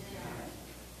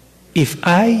 If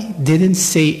I didn't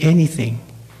say anything,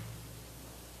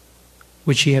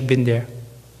 would she have been there?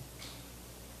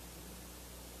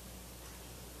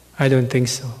 I don't think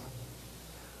so.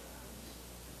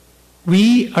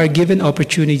 We are given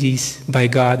opportunities by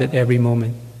God at every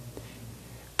moment.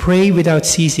 Pray without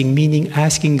ceasing, meaning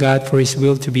asking God for His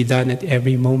will to be done at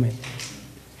every moment.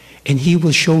 And He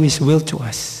will show His will to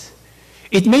us.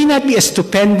 It may not be a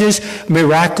stupendous,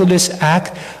 miraculous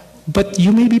act, but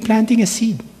you may be planting a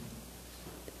seed.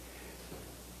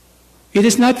 It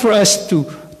is not for us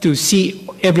to see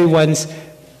everyone's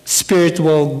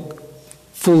spiritual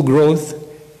full growth.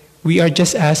 We are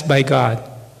just asked by God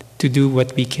to do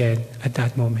what we can at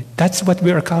that moment. That's what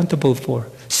we're accountable for.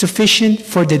 Sufficient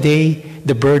for the day,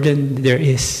 the burden there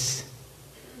is.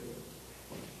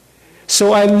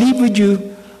 So I'll leave with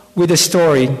you with a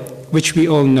story which we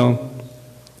all know.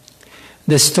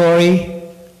 The story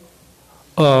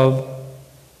of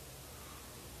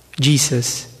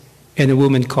Jesus and a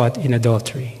woman caught in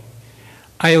adultery.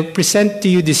 I'll present to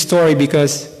you this story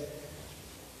because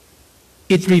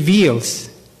it reveals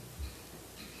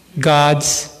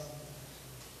God's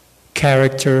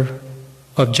character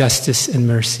of justice and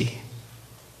mercy.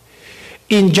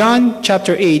 In John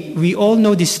chapter 8, we all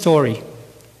know this story.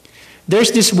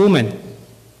 There's this woman.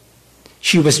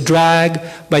 She was dragged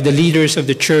by the leaders of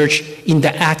the church in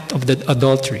the act of the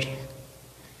adultery.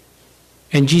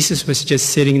 And Jesus was just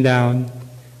sitting down,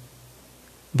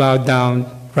 bowed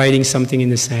down, writing something in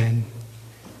the sand.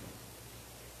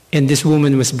 And this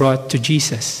woman was brought to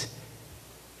Jesus.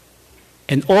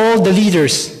 And all the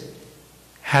leaders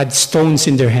had stones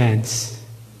in their hands.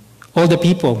 All the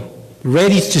people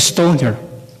ready to stone her.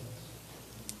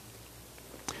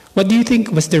 What do you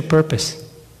think was their purpose?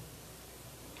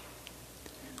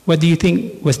 What do you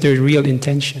think was their real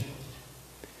intention?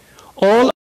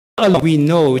 All along we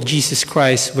know Jesus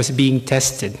Christ was being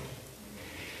tested.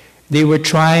 They were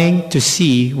trying to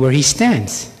see where He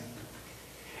stands.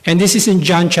 And this is in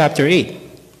John chapter 8.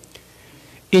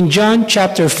 In John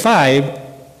chapter 5,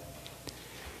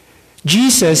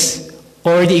 Jesus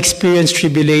already experienced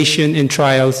tribulation and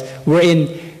trials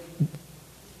wherein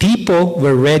people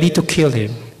were ready to kill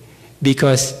him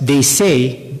because they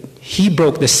say he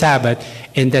broke the Sabbath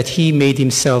and that he made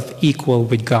himself equal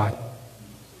with God.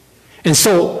 And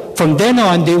so, from then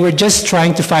on, they were just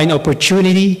trying to find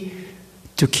opportunity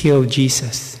to kill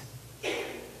Jesus.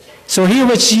 So here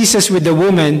was Jesus with the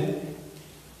woman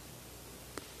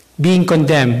being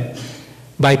condemned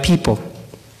by people.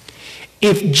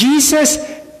 If Jesus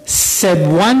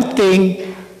said one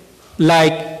thing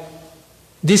like,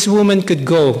 this woman could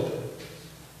go,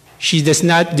 she does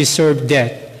not deserve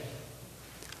death,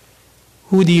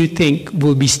 who do you think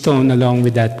will be stoned along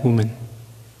with that woman?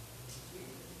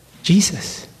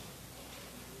 Jesus.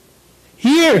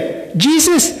 Here,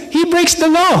 Jesus, he breaks the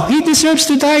law. He deserves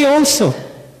to die also.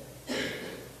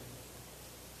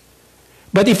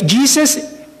 But if Jesus,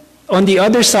 on the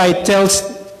other side, tells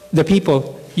the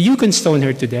people, you can stone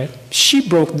her to death, she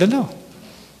broke the law.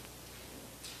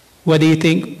 What do you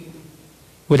think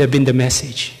would have been the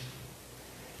message?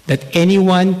 That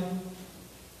anyone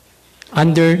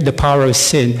under the power of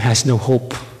sin has no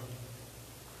hope.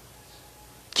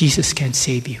 Jesus can't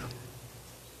save you.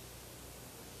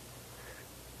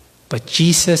 But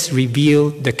Jesus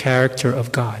revealed the character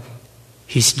of God.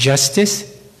 His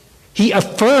justice. He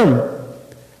affirmed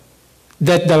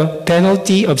that the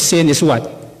penalty of sin is what?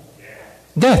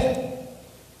 Death.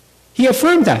 He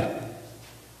affirmed that.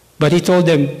 But he told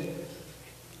them,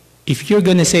 if you're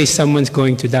going to say someone's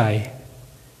going to die,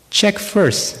 check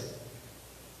first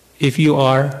if you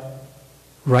are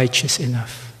righteous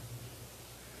enough.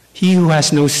 He who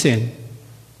has no sin,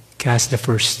 cast the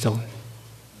first stone.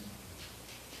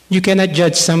 You cannot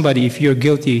judge somebody if you're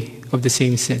guilty of the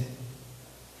same sin.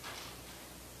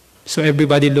 So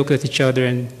everybody looked at each other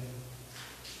and,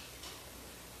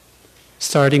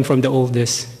 starting from the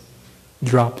oldest,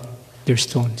 dropped their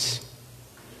stones.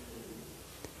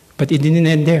 But it didn't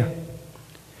end there.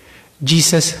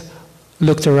 Jesus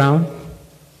looked around.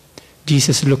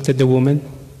 Jesus looked at the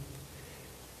woman.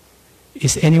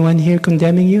 Is anyone here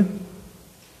condemning you?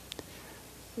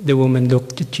 The woman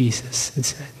looked at Jesus and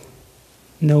said,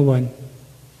 no one.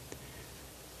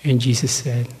 And Jesus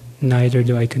said, neither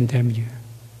do I condemn you.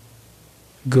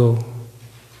 Go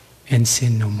and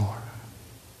sin no more.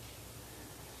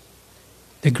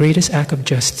 The greatest act of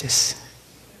justice,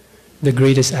 the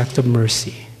greatest act of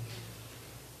mercy,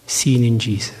 seen in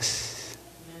Jesus.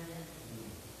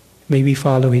 May we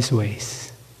follow his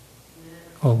ways,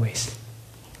 always.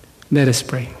 Let us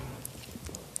pray.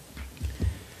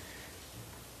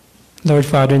 Lord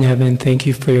Father in heaven, thank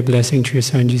you for your blessing through your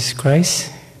Son, Jesus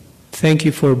Christ. Thank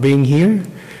you for being here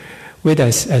with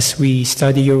us as we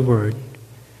study your word,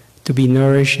 to be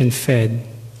nourished and fed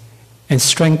and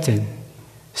strengthened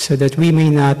so that we may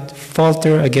not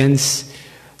falter against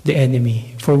the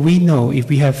enemy. For we know if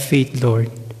we have faith,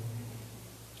 Lord,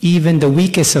 even the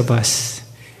weakest of us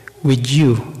with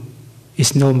you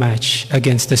is no match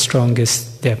against the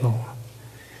strongest devil.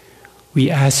 We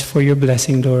ask for your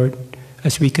blessing, Lord,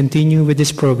 as we continue with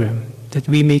this program, that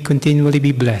we may continually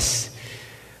be blessed.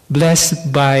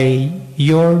 Blessed by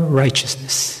your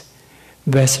righteousness,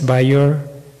 blessed by your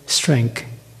strength,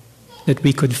 that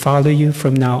we could follow you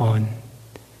from now on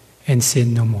and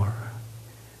sin no more.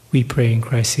 We pray in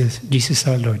Christ Jesus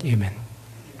our Lord. Amen.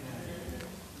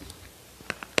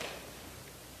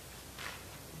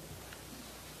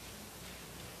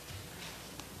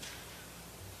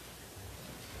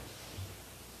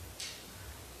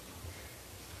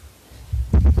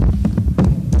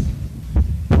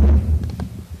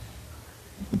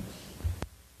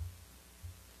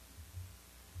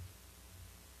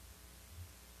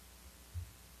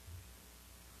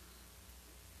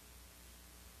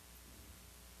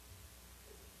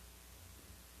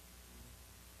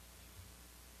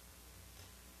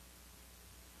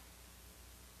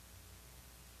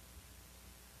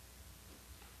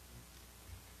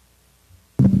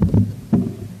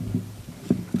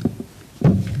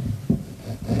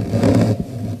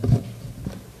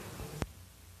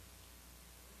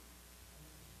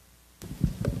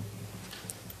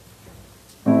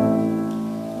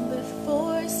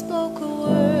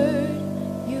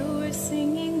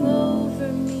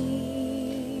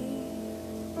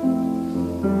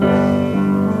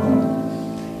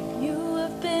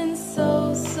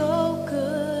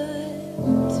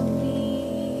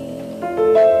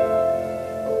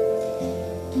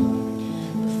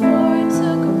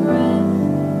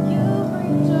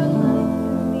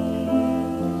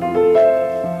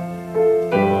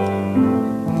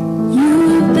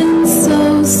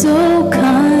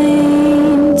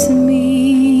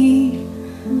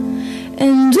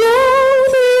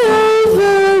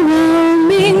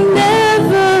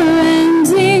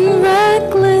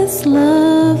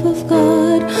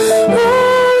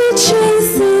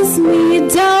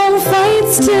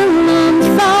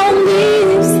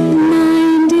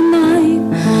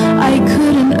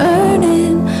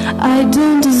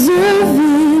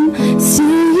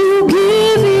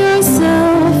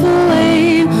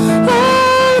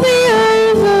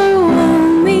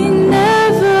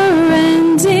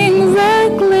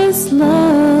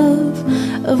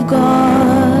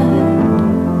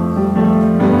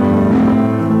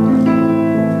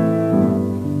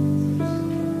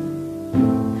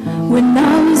 When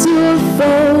I was your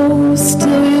foe,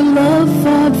 still your love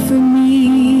fought for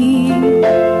me.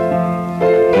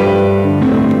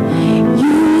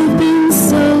 You've been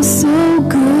so, so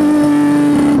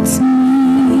good to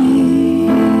me.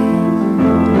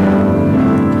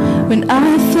 When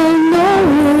I felt no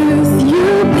worth, you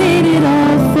paid it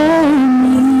all for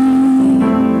me.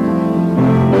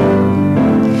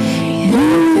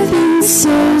 You've been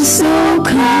so, so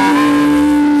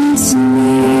kind to me.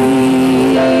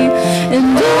 And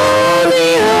all the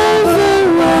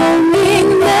overwhelming,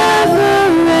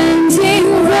 never-ending,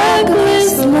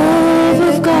 reckless love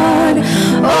of God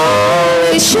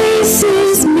always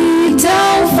chases me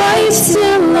down, fights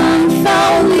till I'm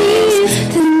found, leaves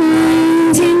the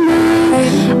 99.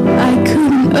 I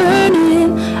couldn't earn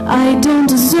it, I don't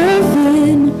deserve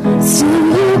it, still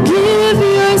you give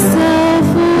yourself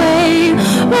away.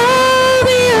 All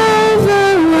the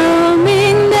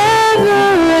overwhelming,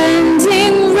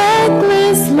 never-ending,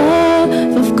 reckless love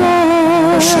of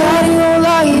God. Shadow won't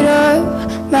light up,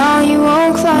 mountain you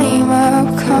won't climb up,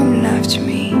 coming after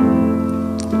me.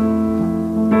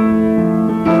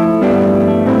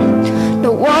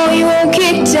 The wall you won't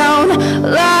kick down,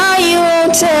 lie you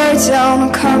won't tear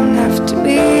down, coming after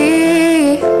me.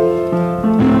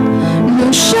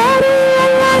 No shadow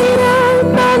will light up,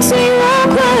 mountain you won't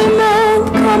climb up,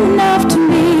 coming after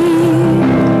me.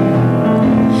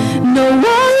 No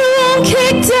wall you won't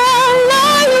kick down,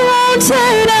 lie you won't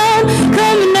tear down,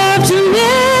 coming after me.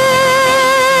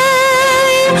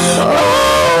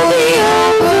 Oh, the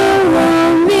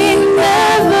overwhelming,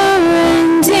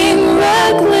 never-ending,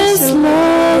 reckless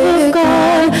love of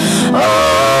God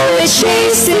always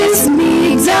chases me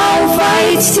down,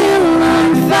 fights till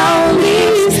I'm found,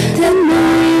 leaves the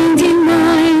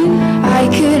 99. I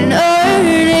couldn't earn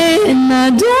it, And I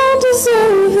don't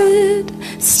deserve it,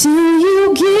 still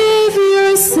you give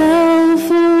yourself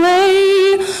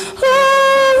away.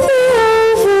 Oh, the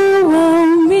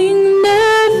overwhelming,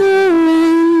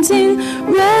 never-ending,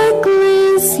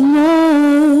 reckless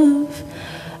love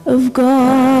of God.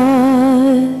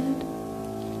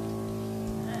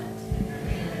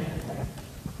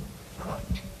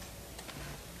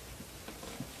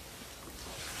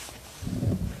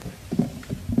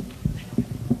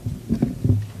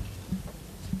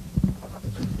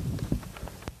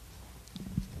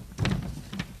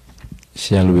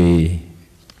 Shall we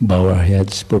bow our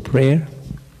heads for prayer?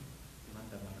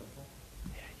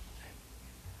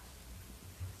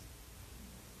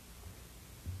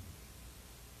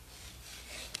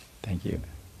 Thank you,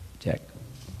 Jack.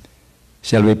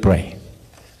 Shall we pray?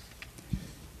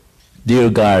 Dear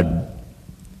God,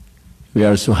 we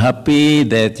are so happy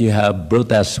that you have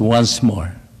brought us once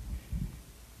more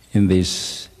in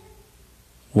this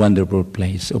wonderful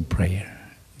place of prayer,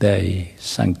 the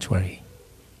sanctuary.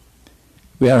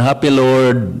 We are happy,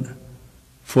 Lord,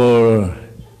 for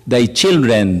thy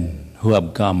children who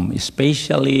have come,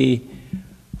 especially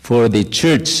for the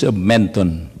Church of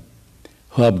Menton,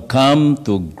 who have come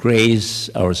to grace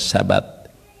our Sabbath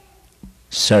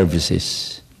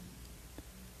services.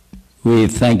 We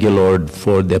thank you, Lord,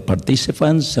 for the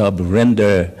participants who have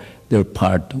rendered their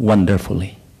part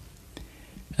wonderfully.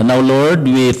 And now, Lord,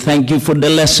 we thank you for the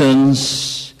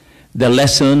lessons, the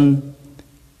lesson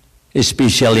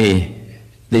especially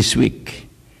this week,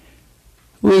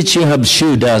 which you have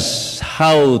showed us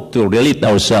how to relate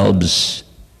ourselves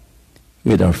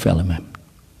with our fellow men,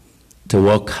 to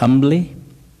walk humbly,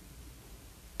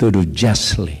 to do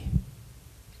justly,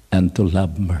 and to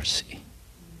love mercy.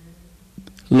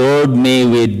 Lord, may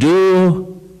we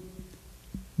do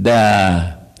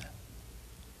the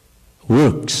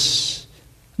works,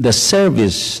 the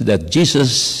service that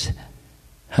Jesus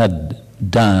had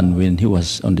done when he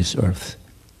was on this earth.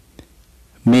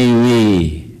 May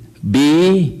we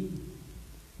be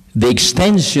the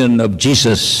extension of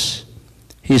Jesus,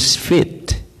 his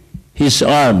feet, his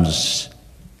arms,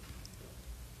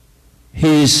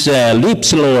 his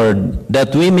lips, Lord,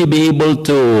 that we may be able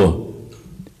to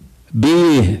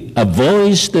be a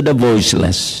voice to the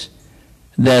voiceless,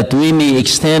 that we may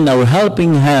extend our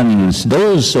helping hands,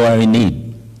 those who are in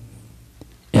need.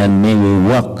 And may we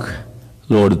walk,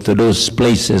 Lord, to those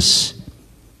places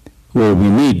where we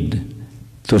need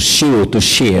to share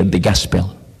the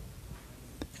gospel.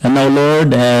 And now,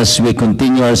 Lord, as we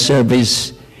continue our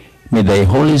service, may thy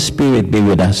Holy Spirit be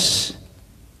with us,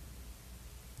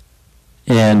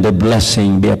 and the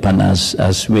blessing be upon us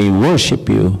as we worship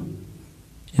you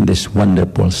in this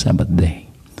wonderful Sabbath day.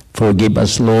 Forgive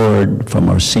us, Lord, from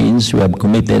our sins we have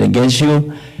committed against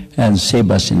you, and save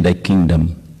us in thy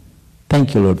kingdom.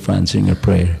 Thank you, Lord, for answering our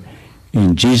prayer.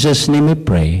 In Jesus' name we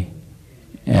pray.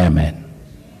 Amen.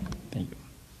 Thank you.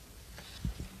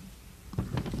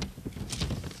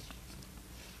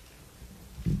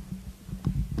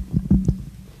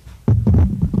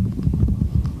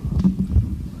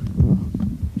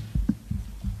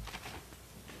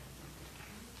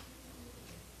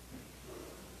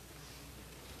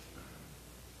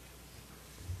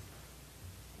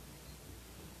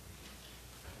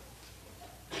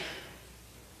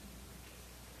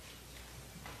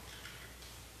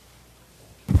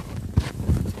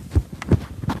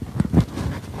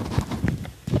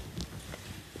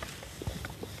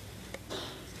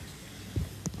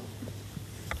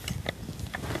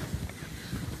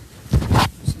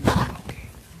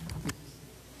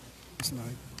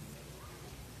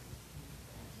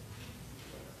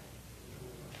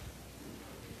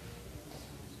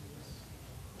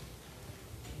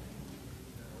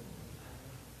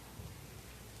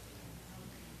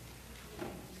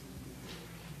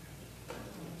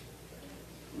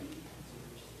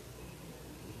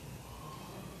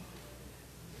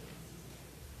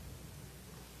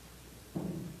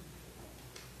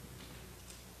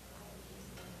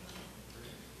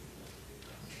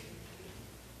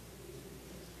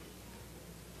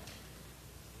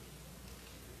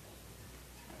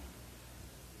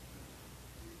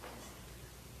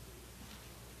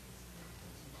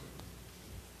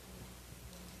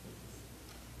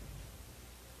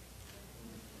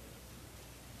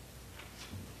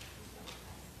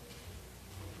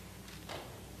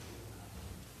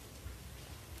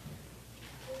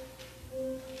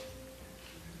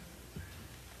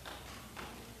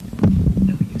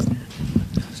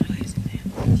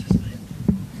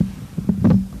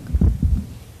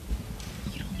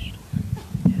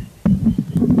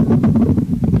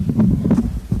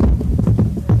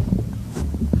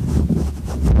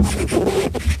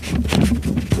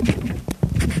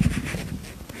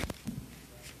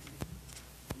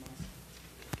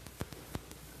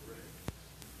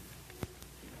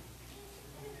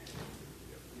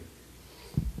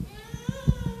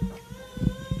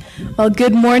 Well,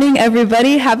 good morning,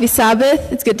 everybody. Happy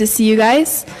Sabbath. It's good to see you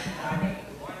guys.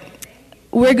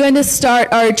 We're going to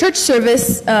start our church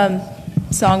service,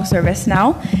 song service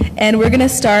now, and we're going to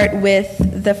start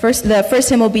with the first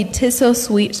hymn will be "'Tis So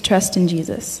Sweet to Trust in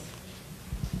Jesus."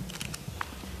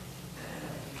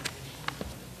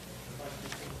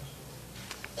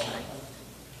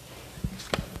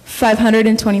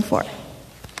 524.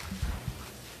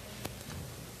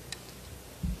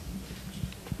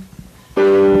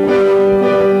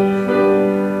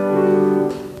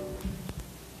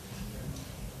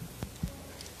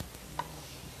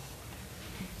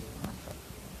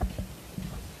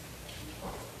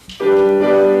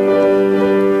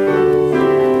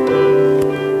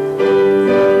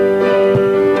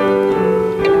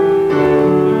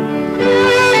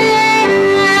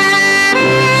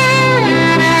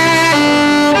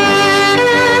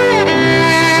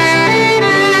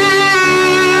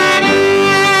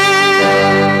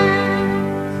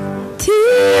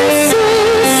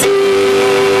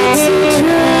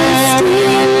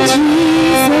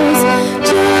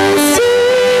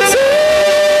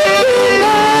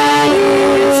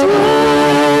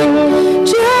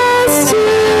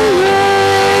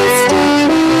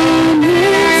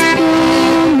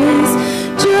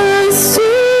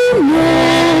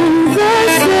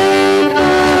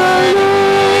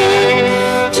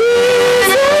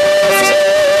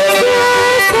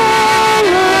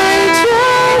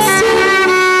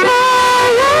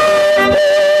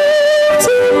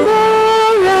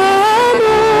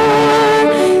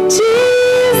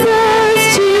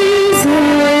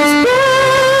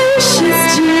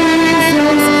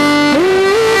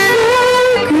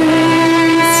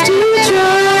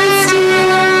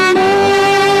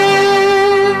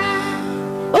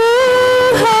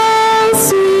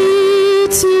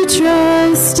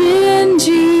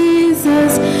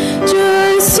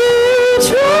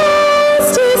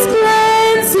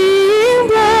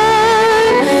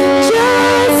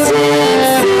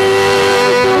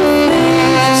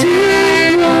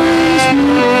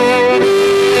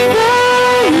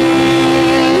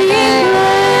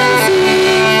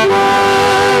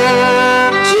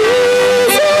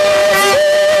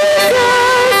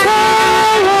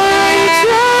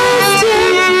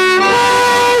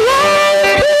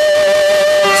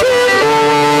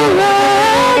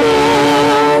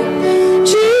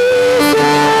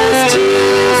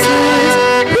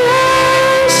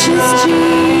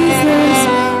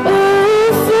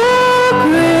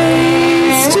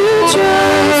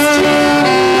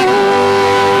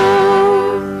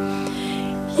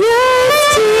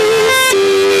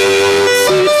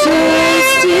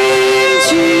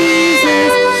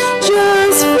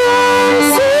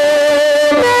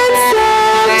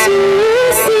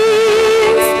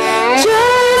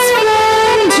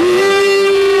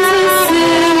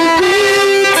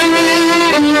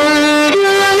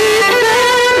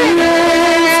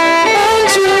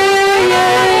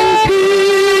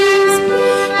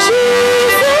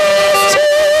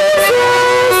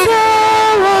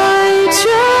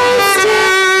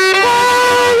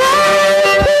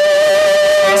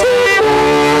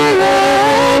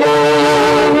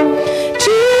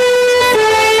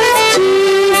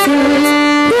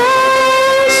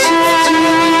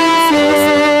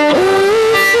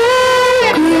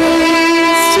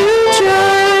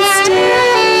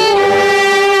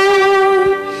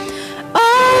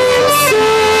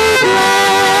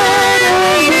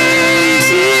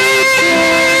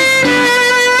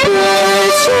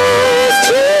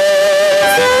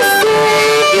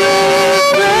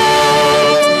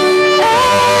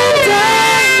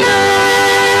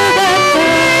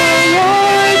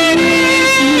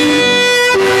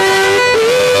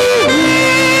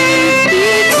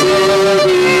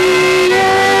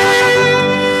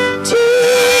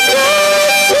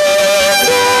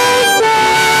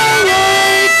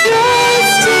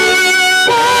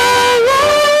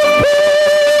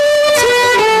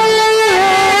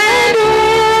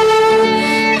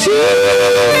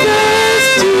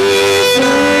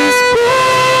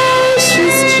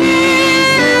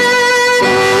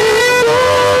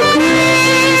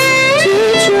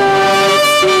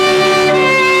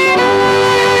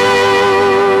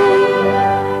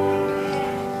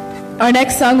 Our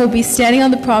next song will be "Standing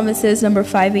on the Promises," number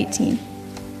 518.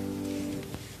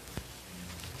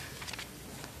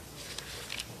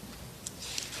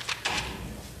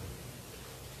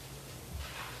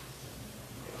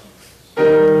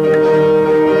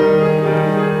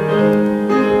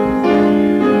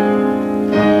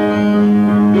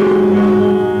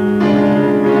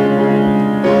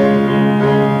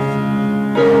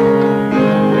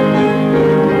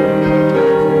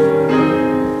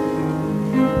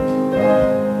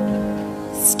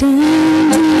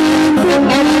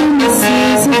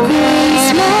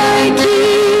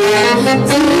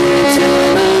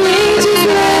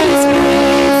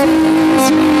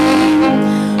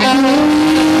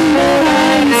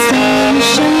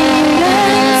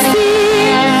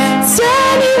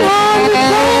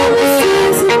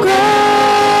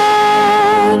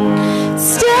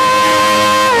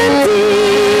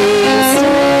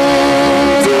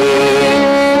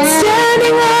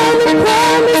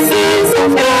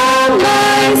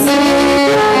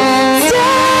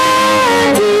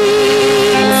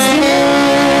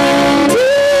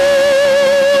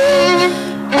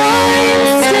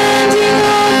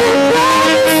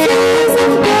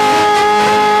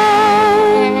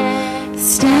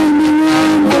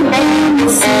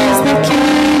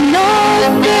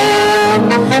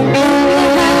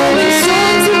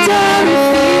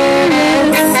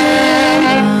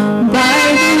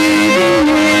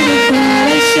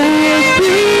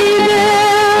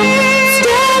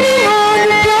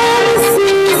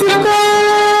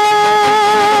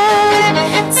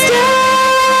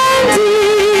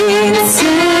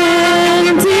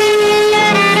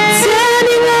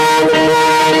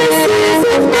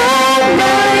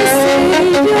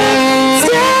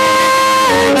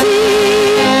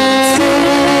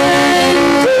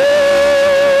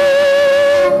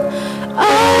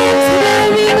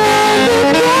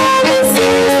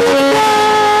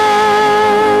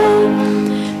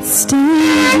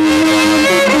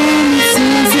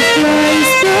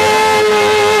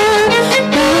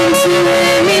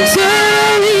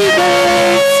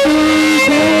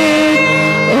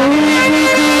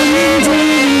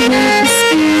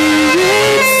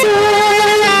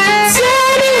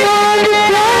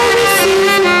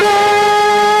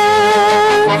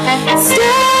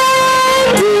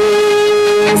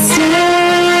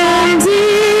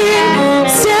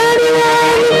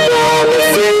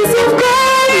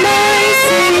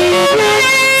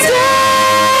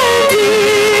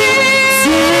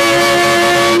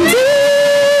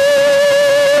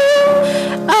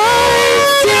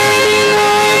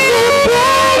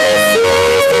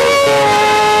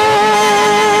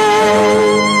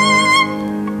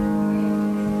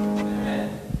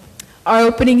 Our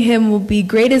opening hymn will be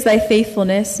Great is Thy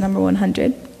Faithfulness, number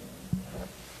 100.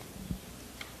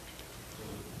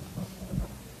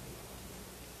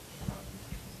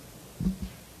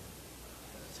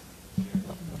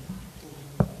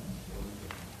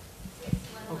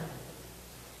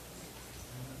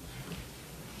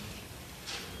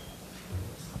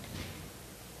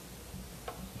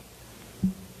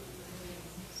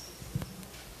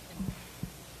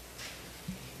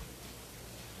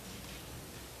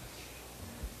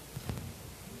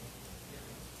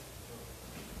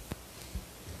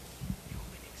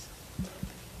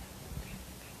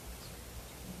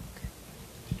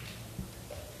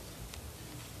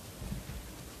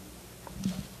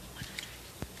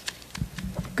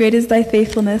 Great is Thy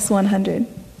Faithfulness, 100.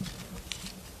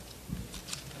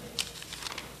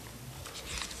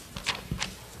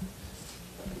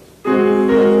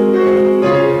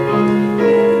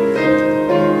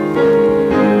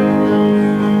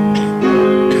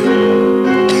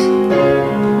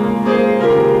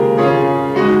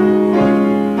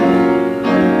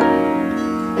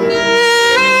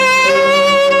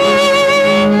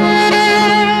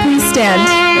 Please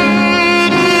stand.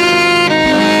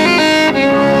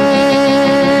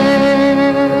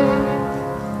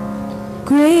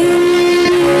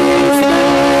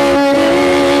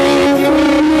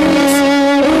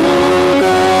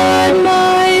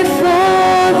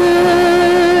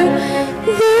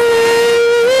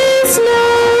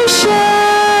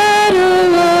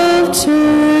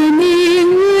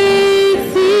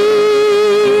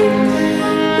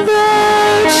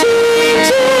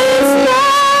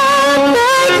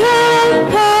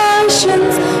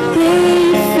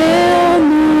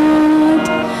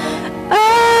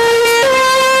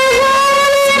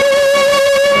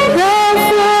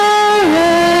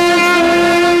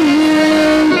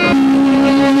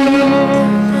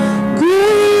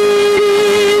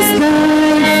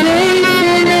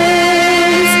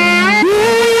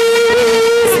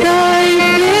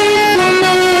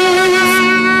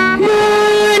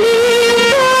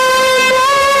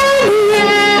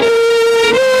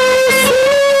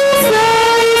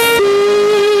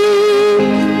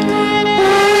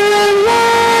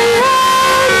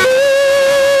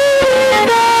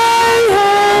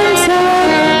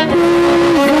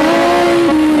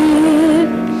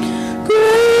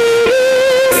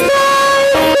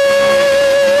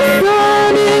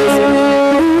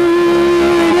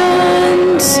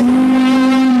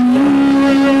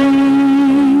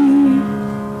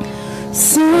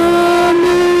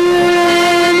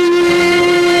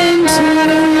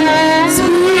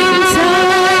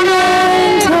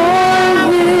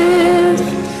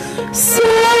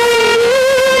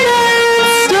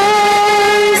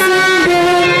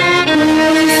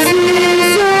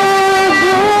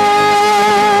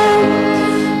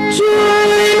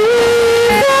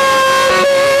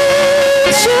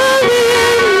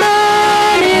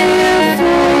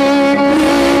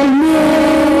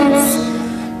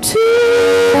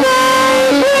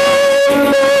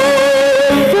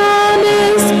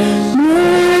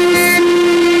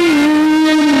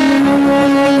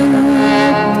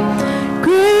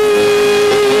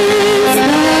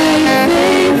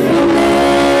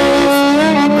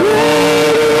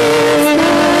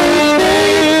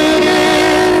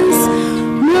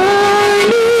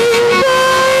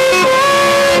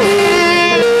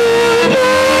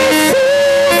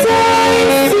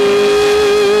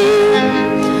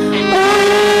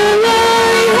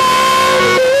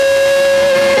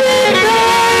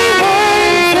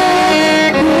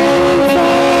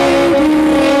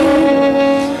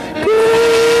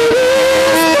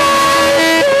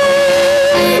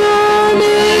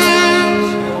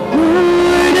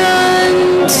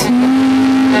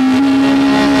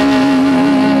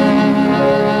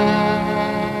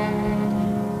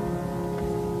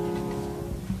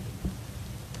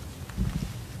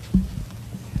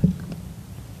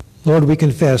 Lord, we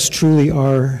confess truly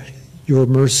are your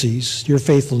mercies, your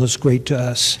faithfulness great to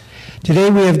us. Today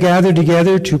we have gathered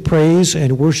together to praise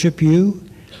and worship you.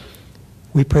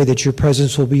 We pray that your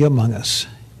presence will be among us.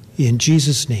 In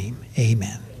Jesus' name,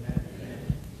 amen.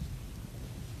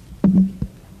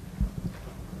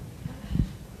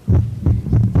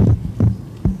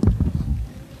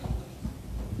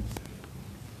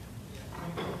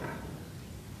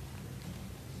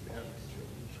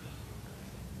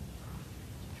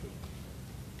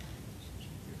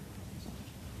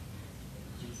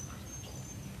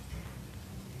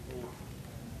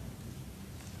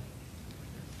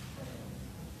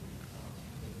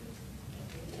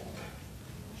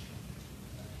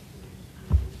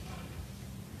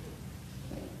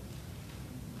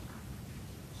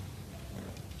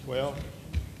 Well,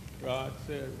 God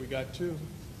said we got two,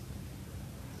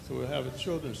 so we'll have a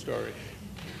children's story.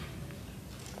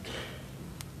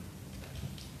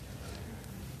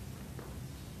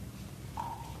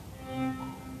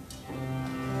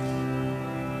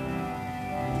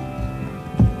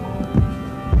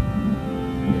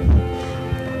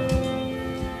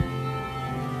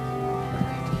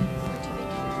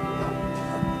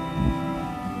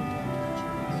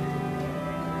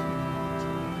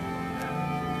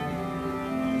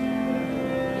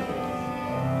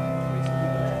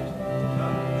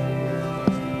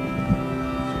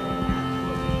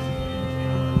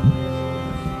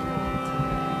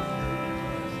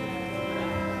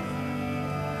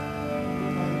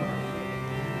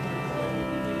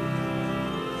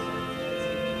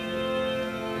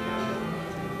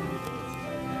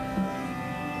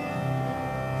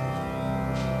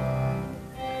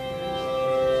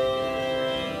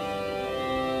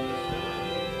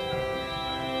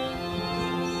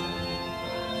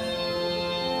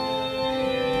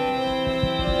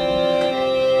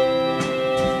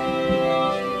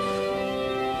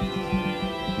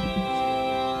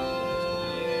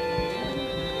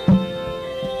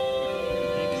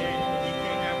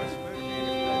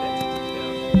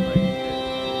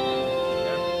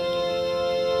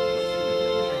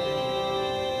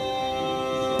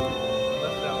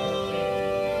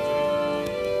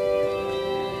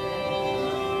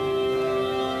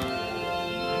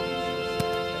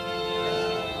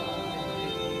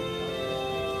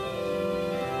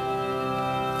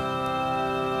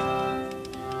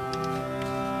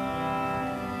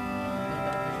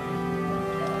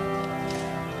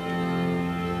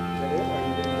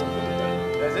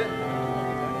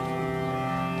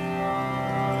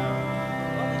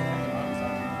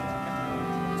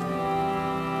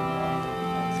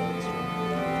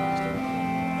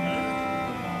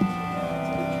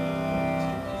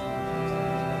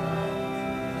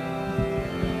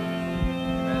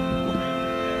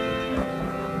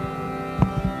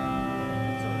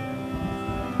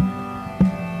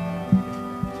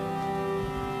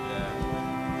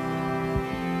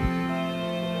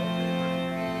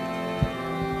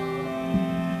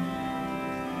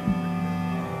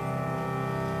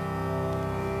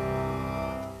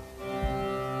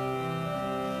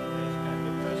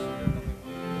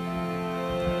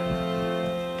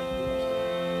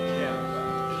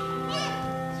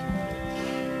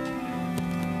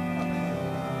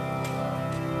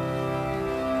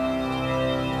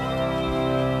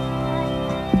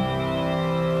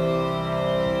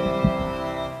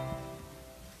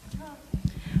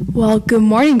 Well, good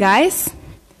morning, guys.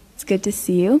 It's good to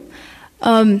see you.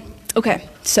 Okay,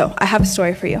 so I have a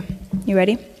story for you. You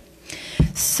ready?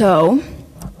 So,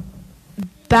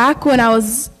 back when I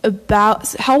was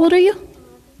about, how old are you?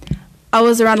 I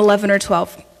was around 11 or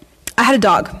 12. I had a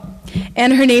dog,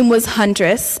 and her name was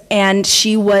Huntress, and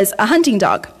she was a hunting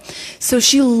dog. So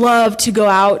she loved to go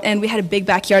out, and we had a big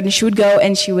backyard, and she would go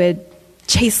and she would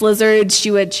chase lizards,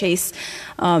 she would chase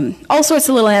all sorts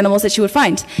of little animals that she would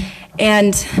find.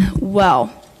 And, well,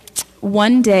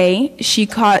 one day she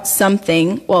caught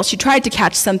something, well, she tried to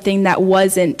catch something that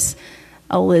wasn't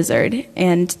a lizard,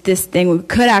 and this thing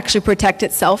could actually protect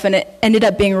itself, and it ended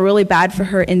up being really bad for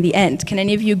her in the end. Can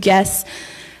any of you guess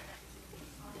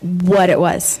what it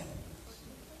was?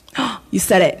 You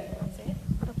said it.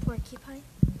 A porcupine?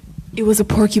 It was a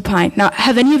porcupine. Now,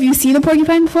 have any of you seen a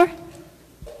porcupine before?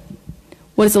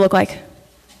 What does it look like?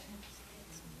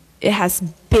 It has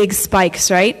big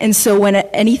spikes, right? And so when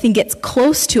anything gets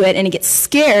close to it and it gets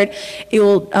scared, it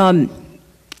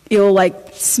will like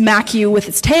smack you with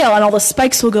its tail, and all the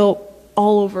spikes will go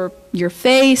all over your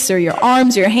face or your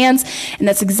arms or your hands, and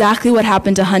that's exactly what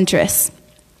happened to Huntress.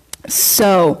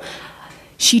 So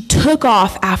she took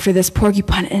off after this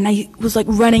porcupine, and I was like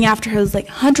running after her. I was like,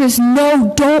 Huntress,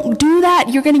 no, don't do that.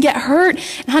 You're going to get hurt.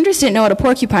 And Huntress didn't know what a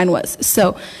porcupine was.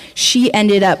 So she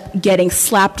ended up getting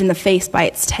slapped in the face by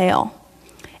its tail.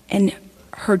 And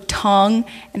her tongue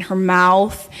and her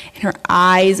mouth and her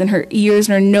eyes and her ears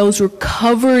and her nose were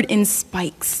covered in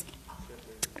spikes.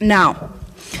 Now,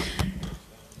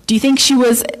 do you think she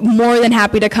was more than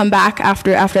happy to come back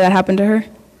after that happened to her?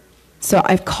 So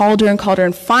I've called her,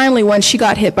 and finally, when she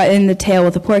got hit in the tail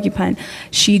with a porcupine,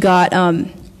 she got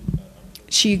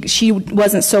she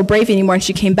wasn't so brave anymore, and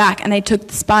she came back, and I took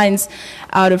the spines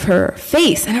out of her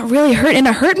face, and it really hurt, and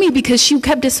it hurt me because she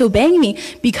kept disobeying me.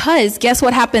 Because guess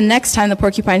what happened next time the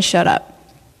porcupine showed up?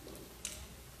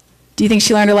 Do you think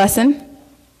she learned her lesson?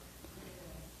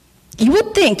 You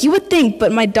would think,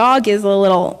 but my dog is a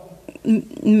little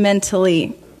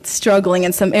mentally struggling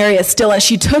in some areas still, and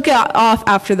she took it off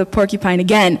after the porcupine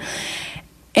again,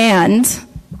 and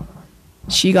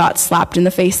she got slapped in the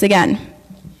face again.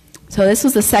 So this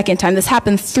was the second time. This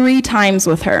happened 3 times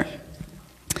with her.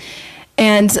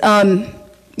 And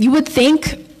you would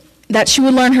think that she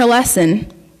would learn her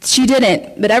lesson. She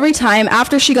didn't. But every time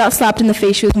after she got slapped in the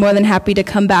face, she was more than happy to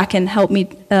come back and help me,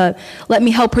 let me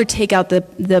help her take out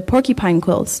the porcupine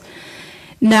quills.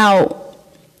 Now,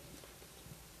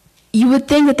 you would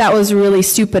think that was really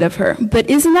stupid of her, but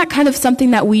isn't that kind of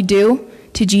something that we do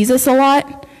to Jesus a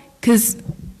lot? Because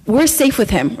we're safe with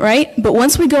him, right? But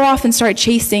once we go off and start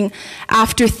chasing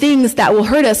after things that will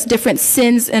hurt us, different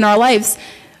sins in our lives,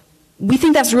 we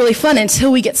think that's really fun until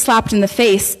we get slapped in the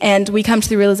face and we come to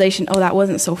the realization, oh, that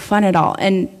wasn't so fun at all,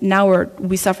 and now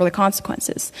we suffer the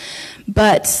consequences.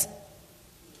 But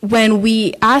when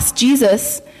we ask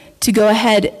Jesus to go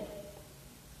ahead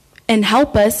and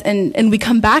help us, and we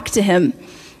come back to him,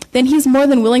 then he's more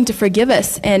than willing to forgive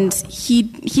us, and he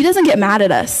doesn't get mad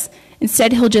at us.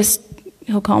 Instead,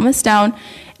 he'll calm us down,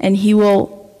 and he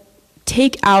will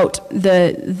take out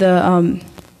the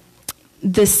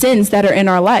sins that are in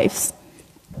our lives.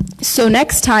 So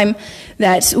next time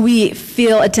that we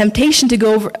feel a temptation to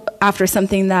go after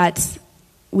something that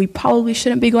we probably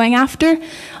shouldn't be going after,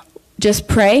 just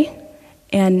pray,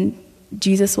 and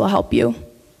Jesus will help you.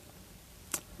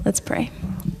 Let's pray.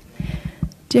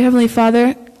 Dear Heavenly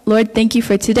Father, Lord, thank you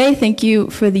for today. Thank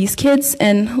you for these kids.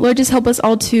 And Lord, just help us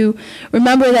all to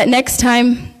remember that next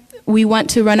time we want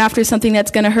to run after something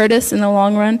that's going to hurt us in the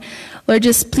long run, Lord,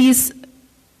 just please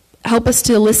help us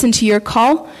to listen to your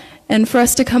call and for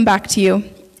us to come back to you.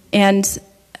 And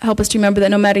help us to remember that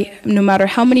no matter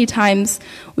how many times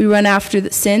we run after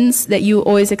the sins, that you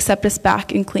always accept us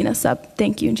back and clean us up.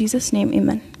 Thank you. In Jesus' name,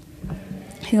 amen.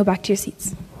 You can go back to your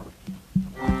seats.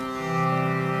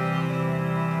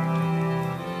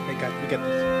 We got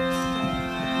this.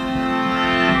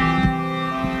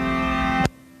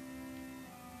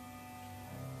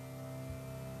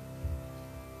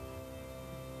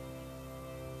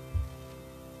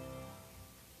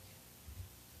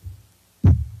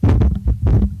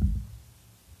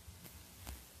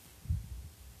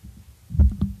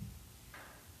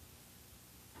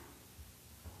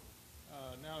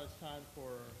 Now it's time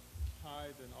for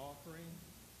tithe and offering.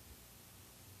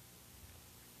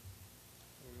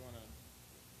 We want to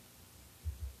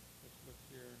let's look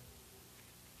here.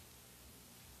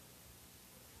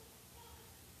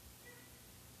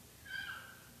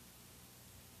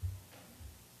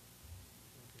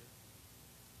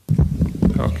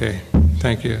 Okay,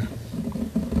 thank you.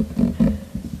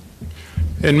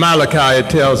 In Malachi, it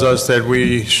tells us that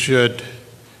we should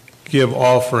give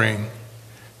offering.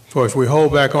 For if we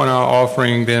hold back on our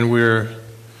offering, then we're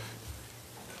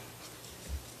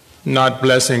not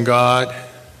blessing God.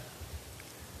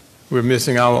 We're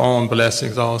missing our own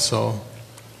blessings also.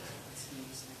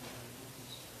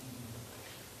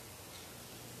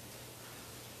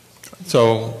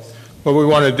 So what we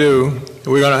want to do,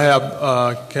 we're going to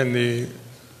have, can the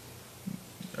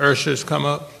ushers come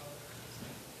up?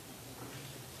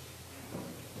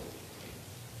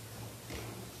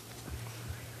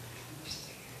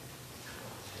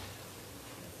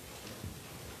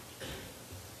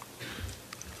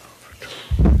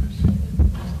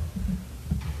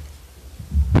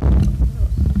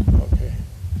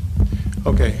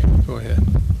 Okay, go ahead.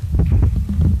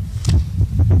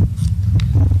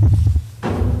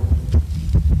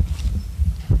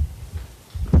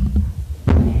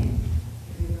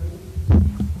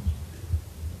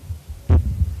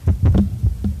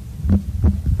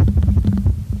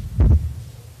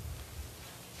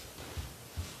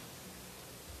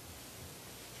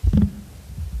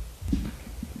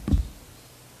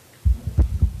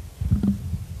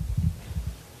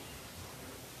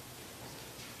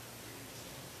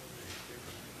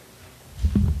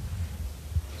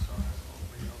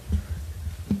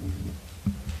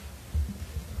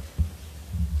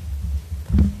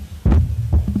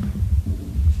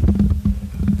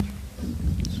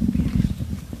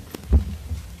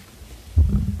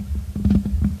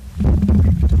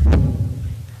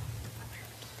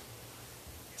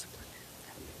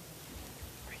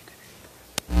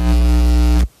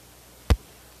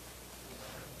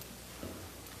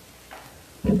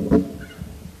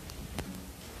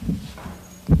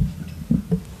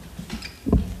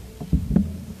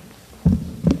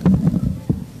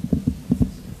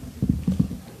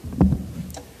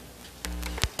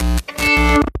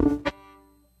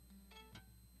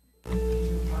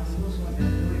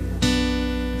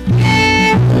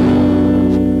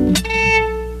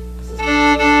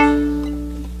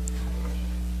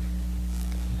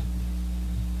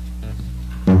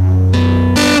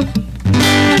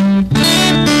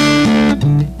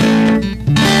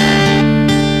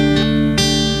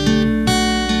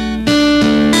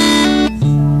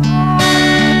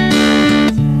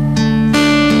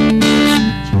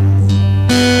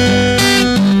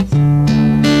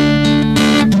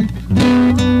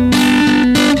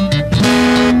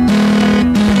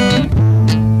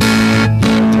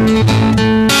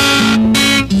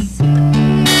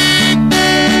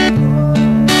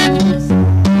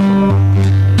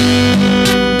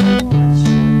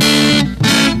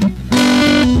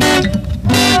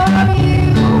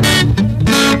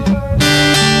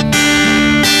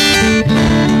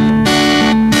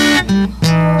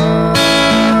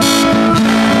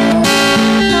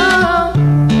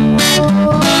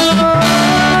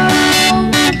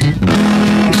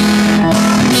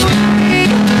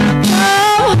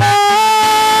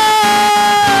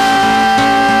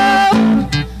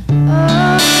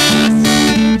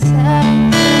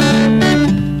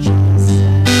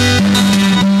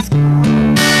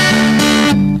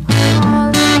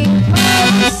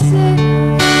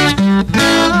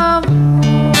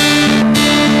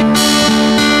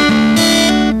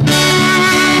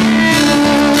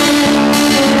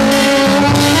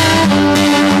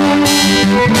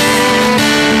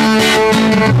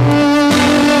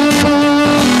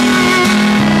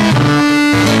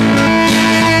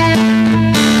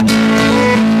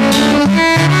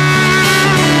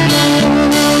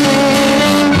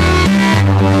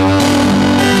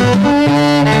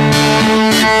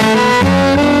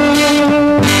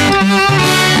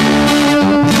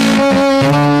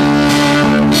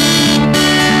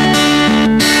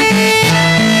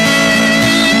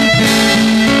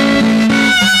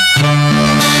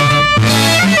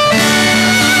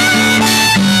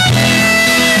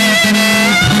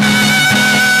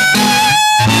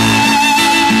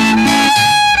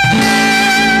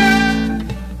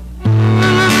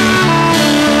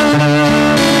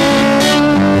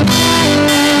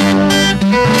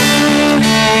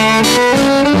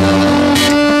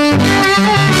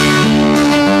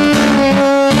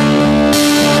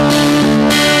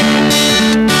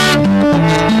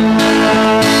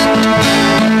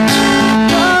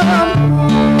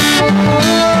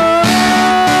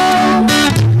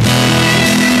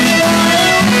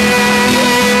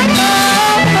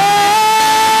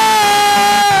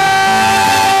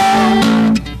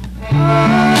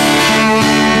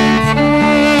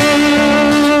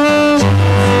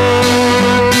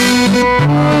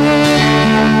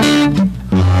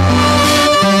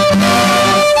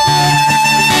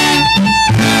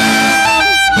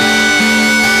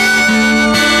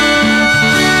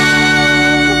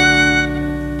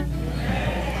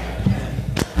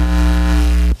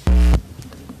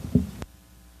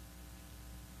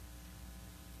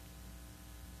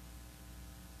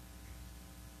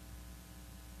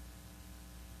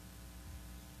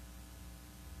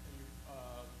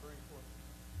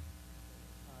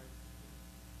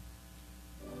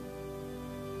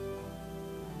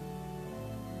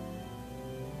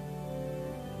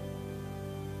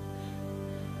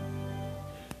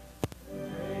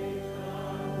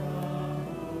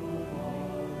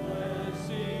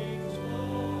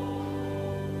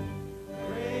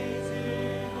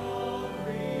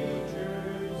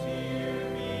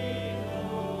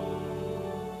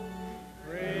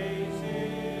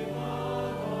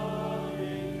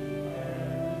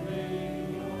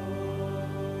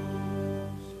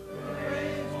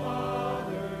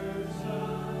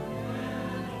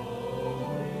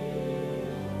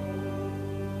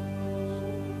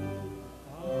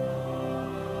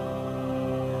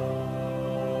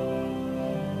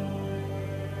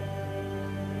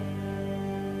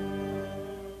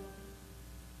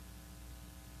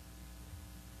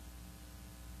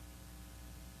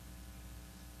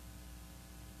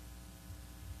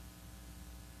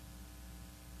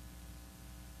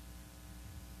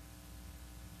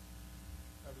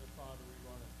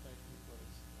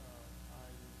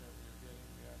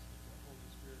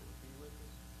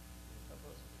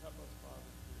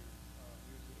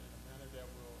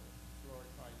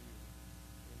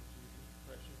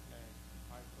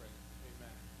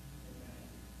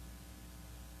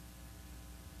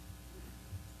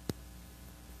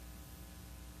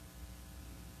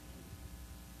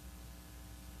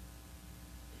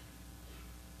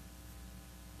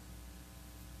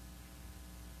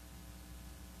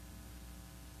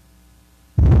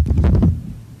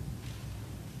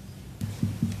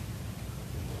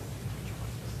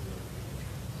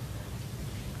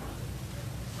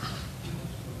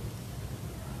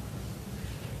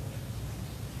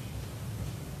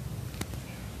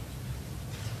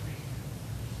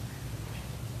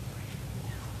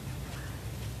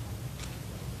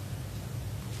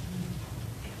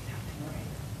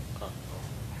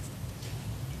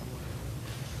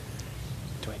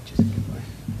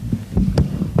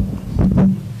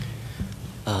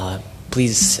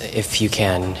 Please, if you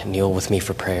can, kneel with me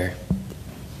for prayer.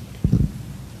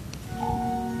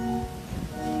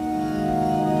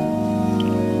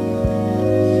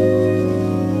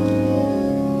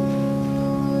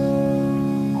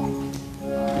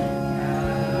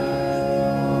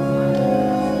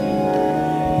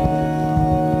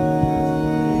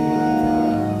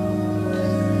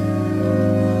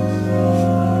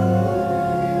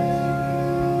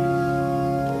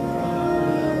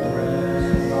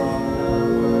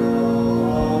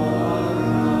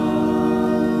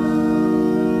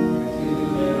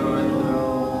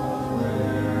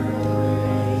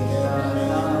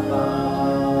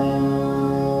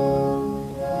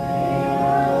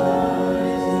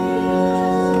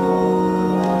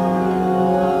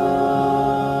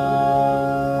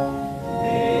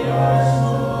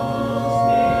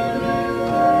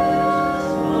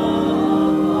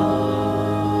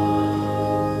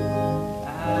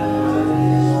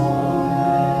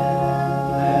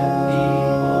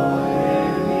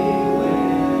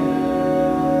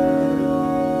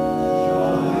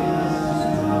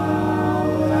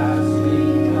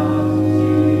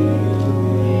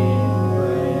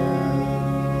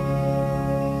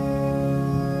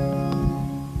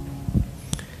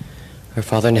 Our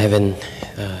Father in heaven,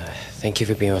 thank you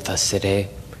for being with us today.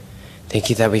 Thank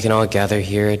you that we can all gather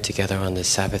here together on this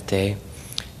Sabbath day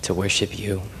to worship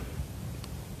you.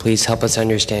 Please help us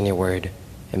understand your word,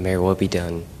 and may your will be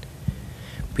done.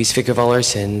 Please forgive all our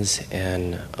sins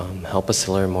and help us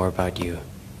to learn more about you.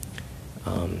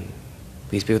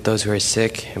 Please be with those who are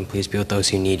sick, and please be with those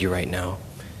who need you right now.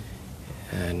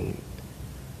 And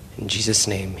in Jesus'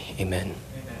 name, amen.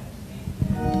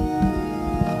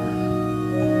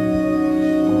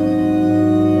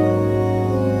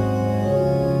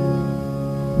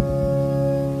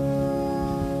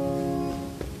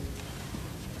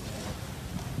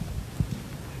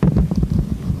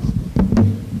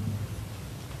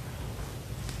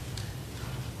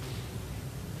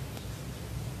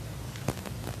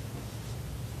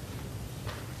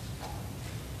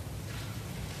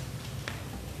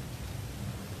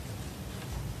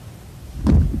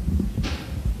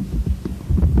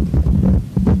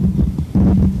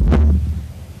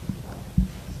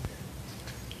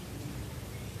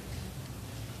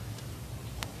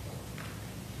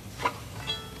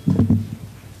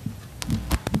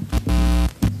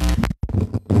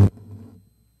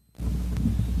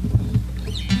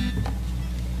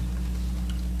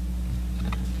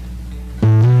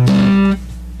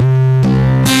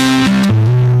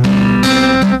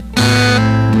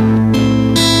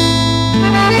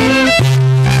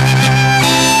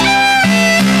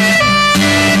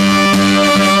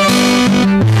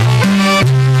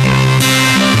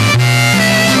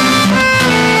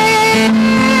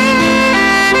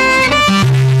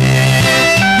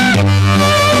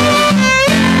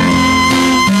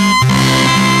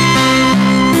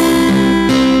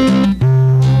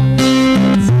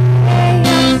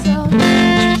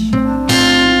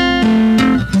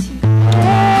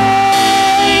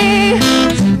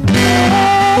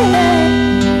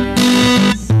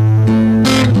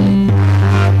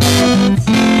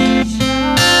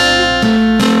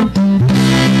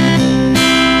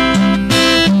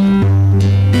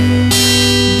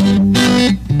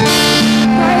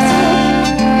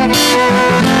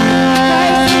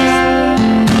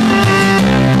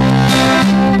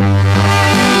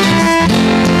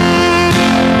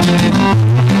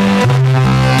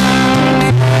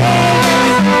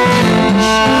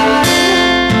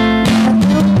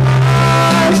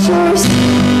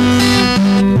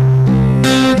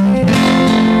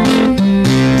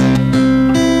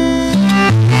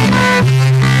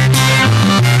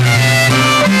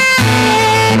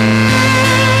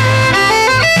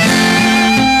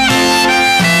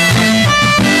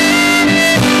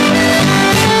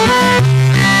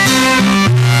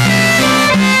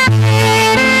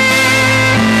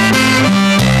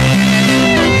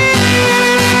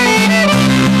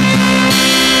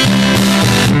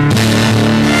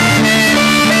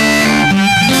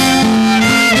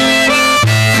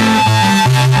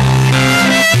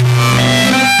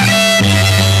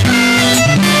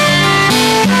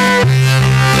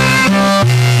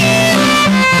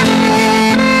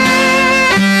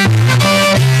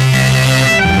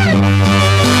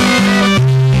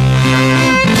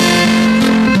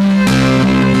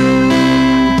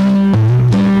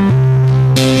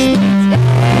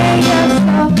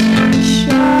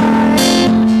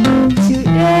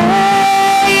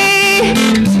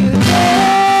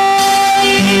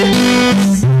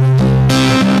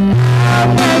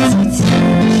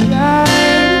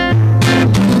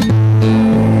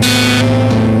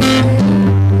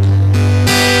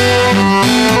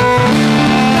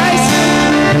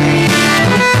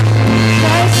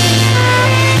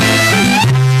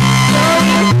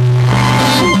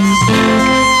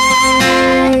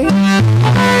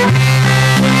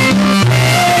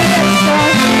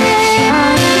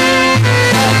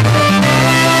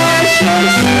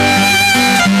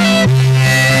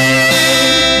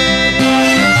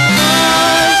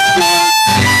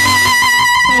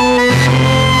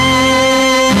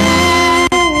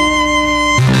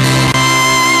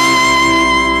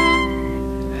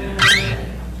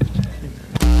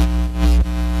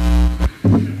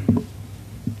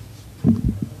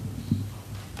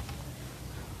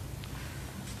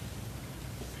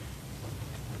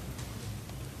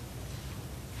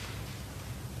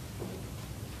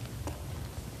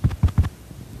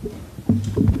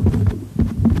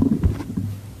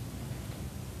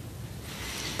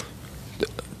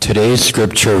 Today's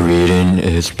scripture reading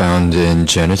is found in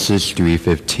Genesis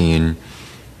 3:15.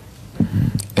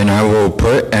 And I will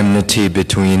put enmity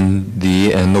between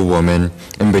thee and the woman,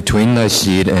 and between thy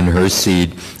seed and her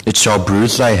seed. It shall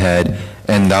bruise thy head,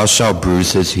 and thou shalt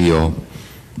bruise his heel.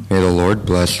 May the Lord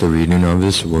bless the reading of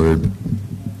his word.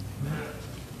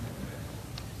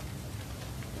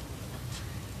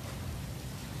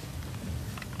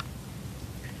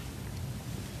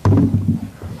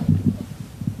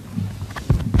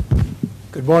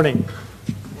 Good morning.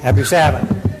 Happy Sabbath.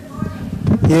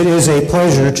 It is a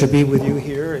pleasure to be with you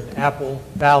here in Apple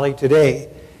Valley today.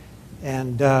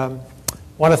 And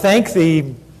want to thank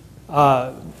the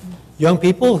young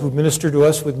people who minister to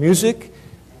us with music.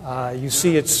 You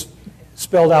see it's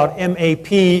spelled out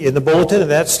MAP in the bulletin,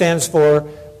 and that stands for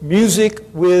Music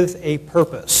with a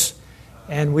Purpose.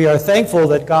 And we are thankful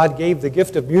that God gave the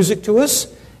gift of music to us,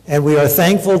 and we are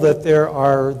thankful that there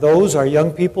are those, our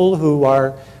young people, who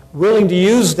are willing to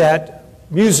use that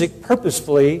music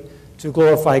purposefully to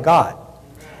glorify God.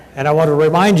 And I want to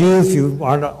remind you, if you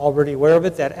aren't already aware of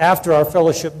it, that after our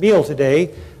fellowship meal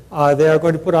today, they are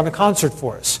going to put on a concert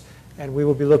for us. And we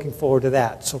will be looking forward to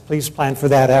that. So please plan for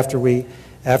that after we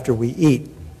eat.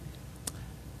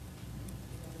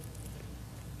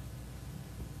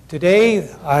 Today,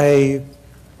 I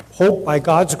hope by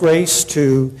God's grace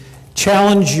to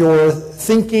challenge your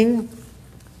thinking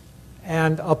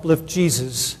and uplift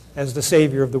Jesus as the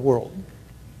Savior of the world.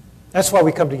 That's why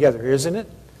we come together, isn't it?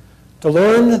 To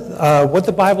learn what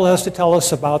the Bible has to tell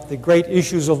us about the great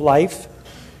issues of life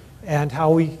and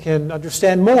how we can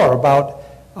understand more about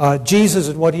Jesus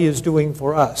and what he is doing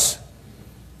for us.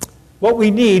 What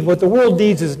the world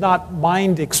needs is not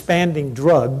mind-expanding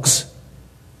drugs.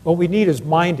 What we need is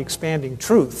mind-expanding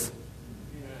truth.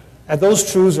 And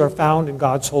those truths are found in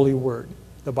God's holy word,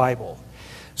 the Bible.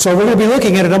 So we're going to be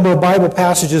looking at a number of Bible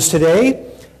passages today.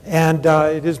 And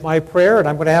it is my prayer, and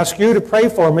I'm going to ask you to pray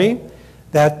for me,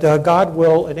 that God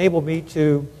will enable me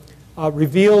to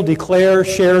reveal, declare,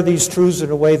 share these truths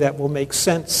in a way that will make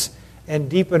sense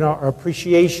and deepen our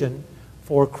appreciation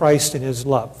for Christ and his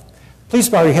love. Please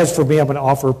bow your heads for me. I'm going to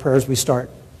offer a prayer as we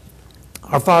start.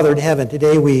 Our Father in heaven,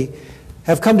 today we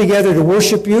have come together to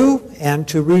worship you and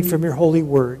to read from your holy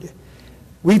word.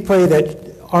 We pray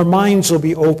that our minds will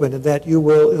be open and that you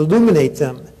will illuminate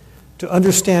them to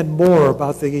understand more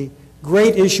about the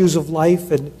great issues of life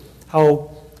and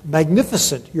how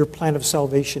magnificent your plan of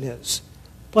salvation is.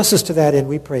 Bless us to that end,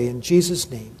 we pray in Jesus'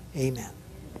 name. Amen.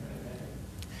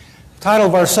 The title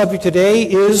of our subject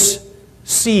today is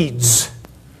Seeds.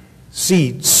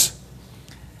 Seeds.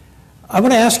 I'm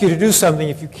going to ask you to do something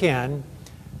if you can,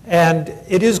 and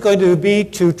it is going to be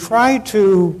to try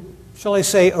to, shall I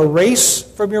say, erase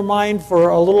from your mind for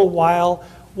a little while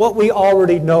what we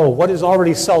already know, what is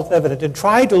already self-evident, and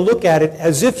try to look at it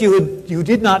as if you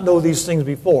did not know these things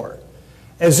before,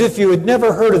 as if you had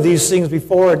never heard of these things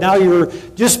before, and now you're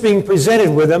just being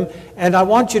presented with them. And I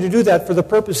want you to do that for the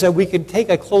purpose that we can take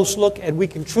a close look and we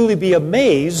can truly be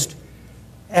amazed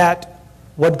at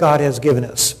what God has given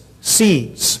us.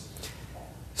 Seeds.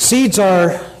 Seeds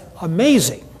are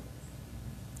amazing.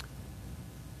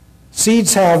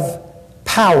 Seeds have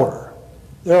power.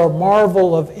 They're a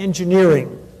marvel of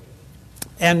engineering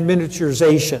and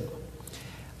miniaturization.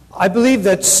 I believe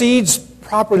that seeds,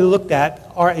 properly looked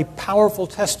at, are a powerful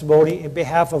testimony in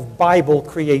behalf of Bible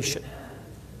creation.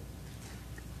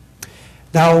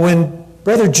 Now, when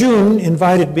Brother June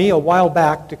invited me a while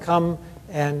back to come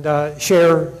and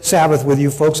share Sabbath with you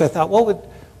folks, I thought,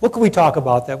 what can we talk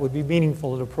about that would be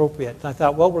meaningful and appropriate? And I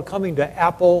thought, well, we're coming to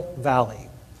Apple Valley.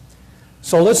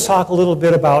 So let's talk a little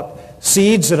bit about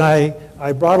seeds, and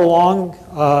I brought along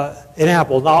an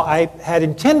apple. Now, I had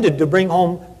intended to bring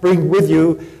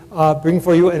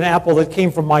for you an apple that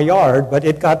came from my yard, but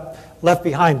it got left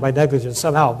behind by negligence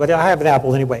somehow. But I have an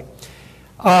apple anyway.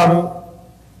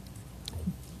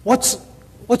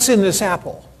 What's in this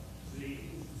apple?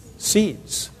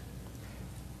 Seeds.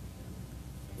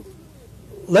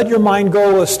 Let your mind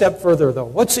go a step further, though.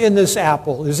 What's in this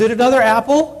apple? Is it another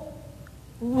apple?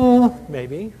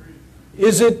 Maybe.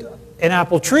 Is it an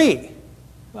apple tree?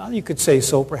 Well, you could say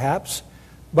so, perhaps.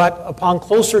 But upon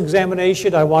closer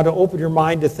examination, I want to open your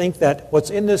mind to think that what's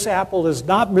in this apple is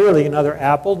not merely another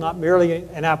apple, not merely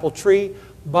an apple tree,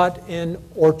 but an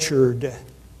orchard.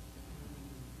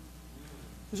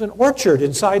 There's an orchard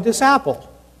inside this apple.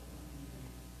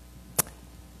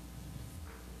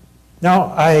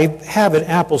 Now, I have an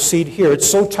apple seed here. It's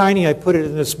so tiny I put it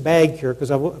in this bag here,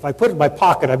 because if I put it in my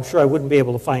pocket, I'm sure I wouldn't be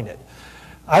able to find it.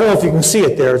 I don't know if you can see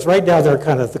it there. It's right down there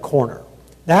kind of at the corner.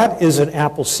 That is an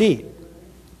apple seed.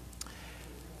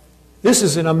 This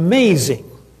is an amazing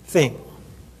thing.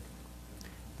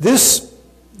 This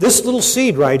little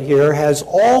seed right here has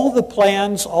all the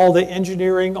plans, all the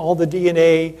engineering, all the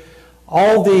DNA,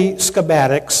 all the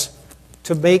schematics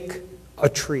to make a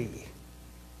tree.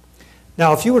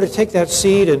 Now, if you were to take that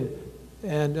seed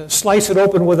and slice it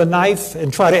open with a knife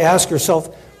and try to ask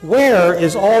yourself, where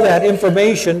is all that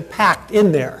information packed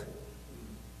in there?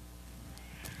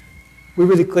 We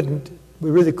really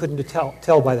couldn't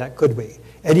tell by that, could we?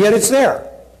 And yet it's there.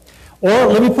 Or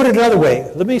let me put it another way.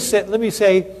 Let me say,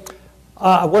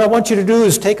 what I want you to do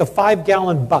is take a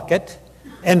 5-gallon bucket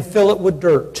and fill it with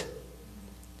dirt.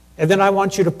 And then I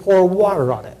want you to pour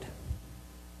water on it.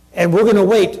 And we're going to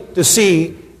wait to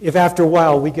see if after a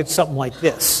while we get something like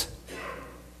this.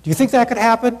 Do you think that could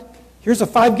happen? Here's a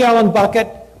 5-gallon bucket.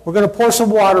 We're going to pour some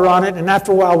water on it, and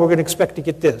after a while we're going to expect to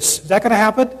get this. Is that going to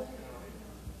happen?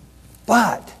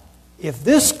 But if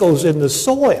this goes in the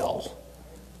soil,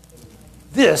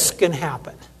 this can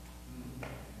happen.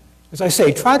 As I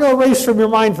say, try to erase from your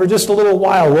mind for just a little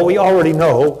while what we already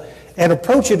know and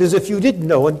approach it as if you didn't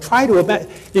know, and try to imagine.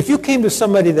 If you came to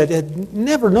somebody that had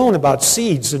never known about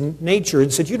seeds and nature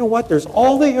and said, you know what, there's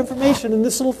all the information in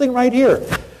this little thing right here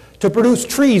to produce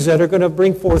trees that are going to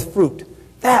bring forth fruit.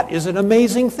 That is an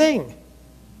amazing thing.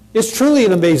 It's truly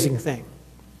an amazing thing.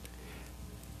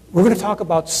 We're going to talk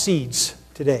about seeds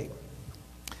today.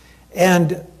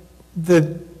 And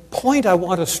the point I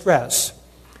want to stress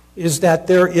is that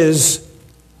there is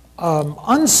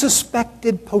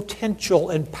unsuspected potential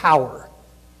and power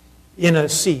in a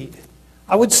seed.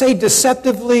 I would say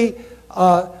deceptively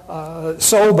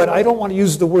so, but I don't want to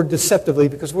use the word deceptively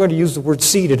because we're going to use the word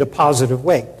seed in a positive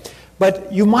way.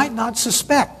 But you might not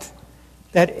suspect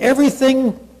that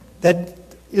everything that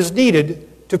is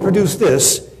needed to produce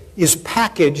this is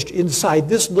packaged inside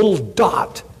this little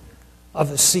dot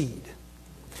of a seed.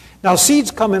 Now,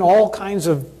 seeds come in all kinds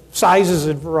of sizes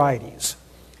and varieties.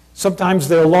 Sometimes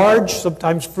they're large,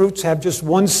 sometimes fruits have just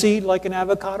one seed like an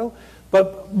avocado,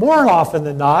 but more often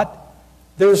than not,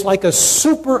 there's like a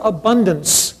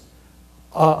superabundance,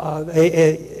 more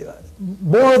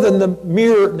than the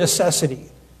mere necessity.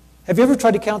 Have you ever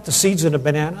tried to count the seeds in a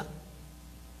banana?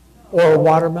 Or a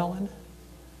watermelon?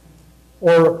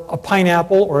 Or a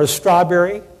pineapple or a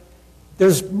strawberry?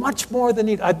 There's much more than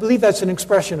need. I believe that's an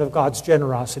expression of God's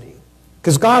generosity.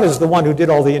 Because God is the one who did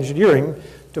all the engineering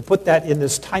to put that in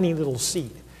this tiny little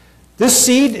seed. This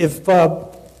seed, if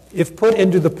put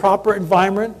into the proper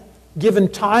environment,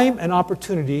 given time and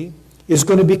opportunity, is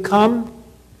going to become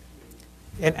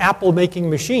an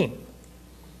apple-making machine.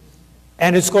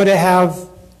 And it's going to have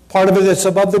part of it that's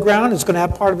above the ground, it's going to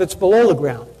have part of it's below the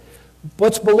ground.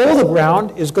 What's below the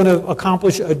ground is going to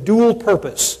accomplish a dual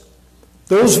purpose.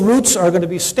 Those roots are going to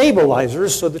be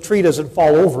stabilizers so the tree doesn't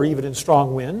fall over even in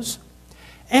strong winds.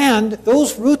 And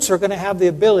those roots are going to have the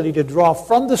ability to draw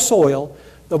from the soil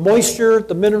the moisture,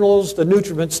 the minerals, the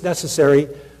nutrients necessary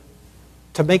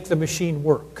to make the machine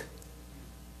work.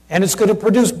 And it's going to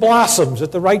produce blossoms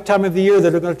at the right time of the year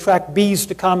that are going to attract bees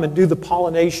to come and do the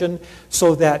pollination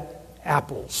so that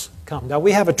apples come. Now,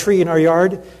 we have a tree in our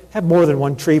yard. Have more than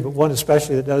one tree, but one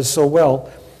especially that does so well.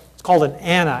 It's called an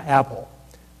Anna apple.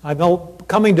 I know,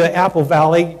 coming to Apple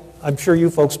Valley, I'm sure you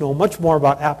folks know much more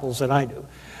about apples than I do.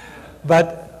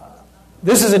 But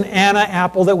this is an Anna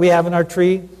apple that we have in our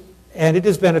tree, and it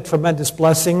has been a tremendous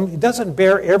blessing. It doesn't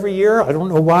bear every year. I don't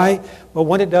know why, but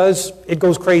when it does, it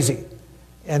goes crazy.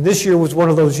 And this year was one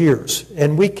of those years.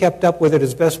 And we kept up with it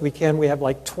as best we can. We have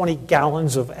like 20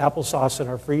 gallons of applesauce in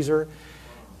our freezer.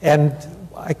 And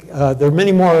there are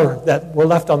many more that were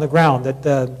left on the ground that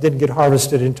didn't get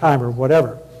harvested in time or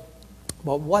whatever.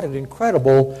 But what an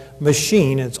incredible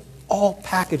machine. It's all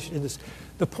packaged in this.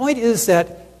 The point is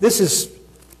that this is,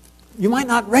 you might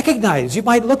not recognize, you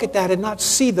might look at that and not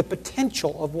see the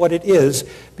potential of what it is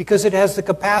because it has the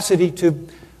capacity to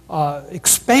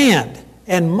expand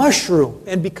and mushroom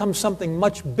and become something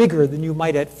much bigger than you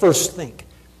might at first think.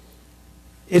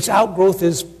 Its outgrowth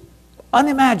is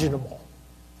unimaginable.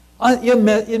 Not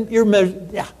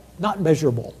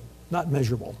measurable. Not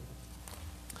measurable.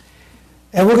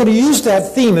 And we're going to use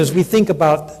that theme as we think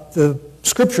about the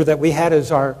scripture that we had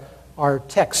as our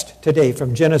text today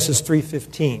from Genesis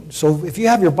 3:15. So if you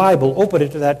have your Bible, open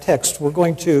it to that text. We're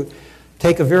going to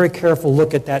take a very careful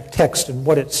look at that text and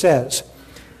what it says.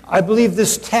 I believe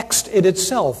this text in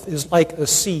itself is like a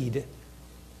seed.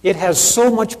 It has so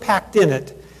much packed in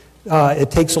it, it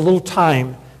takes a little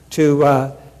time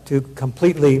to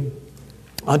completely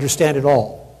understand it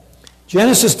all.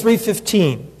 Genesis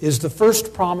 3:15 is the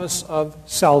first promise of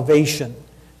salvation.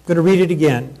 I'm going to read it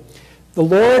again. The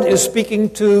Lord is speaking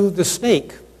to the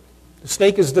snake. The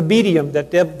snake is the medium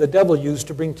that the devil used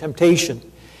to bring temptation.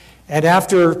 And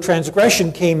after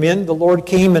transgression came in, the Lord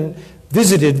came and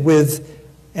visited with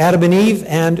Adam and Eve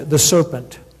and the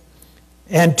serpent.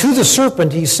 And to the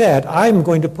serpent he said, I'm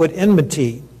going to put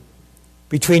enmity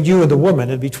between you and the woman,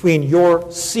 and between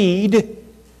your seed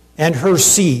and her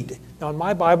seed. Now in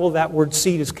my Bible, that word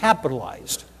seed is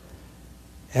capitalized.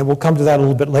 And we'll come to that a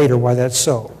little bit later, why that's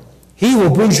so. He will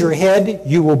bruise your head,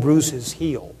 you will bruise his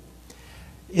heel.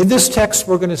 In this text,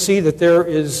 we're going to see that there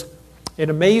is an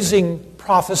amazing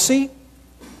prophecy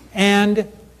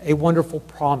and a wonderful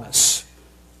promise.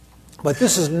 But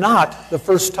this is not the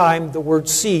first time the word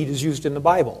seed is used in the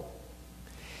Bible.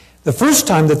 The first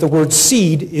time that the word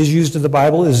seed is used in the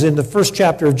Bible is in the first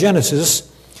chapter of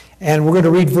Genesis, and we're going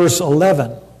to read verse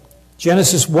 11.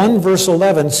 Genesis 1 verse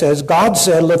 11 says, God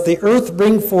said, let the earth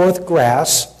bring forth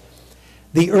grass,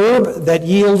 the herb that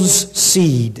yields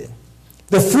seed,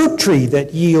 the fruit tree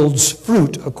that yields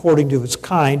fruit according to its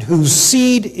kind, whose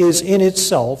seed is in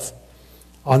itself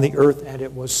on the earth, and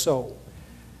it was so.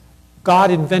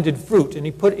 God invented fruit, and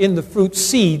he put in the fruit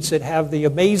seeds that have the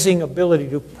amazing ability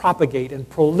to propagate and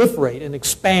proliferate and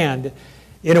expand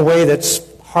in a way that's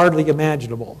hardly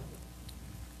imaginable.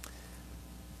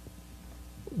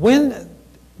 When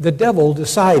the devil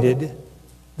decided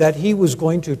that he was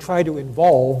going to try to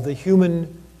involve the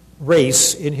human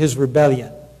race in his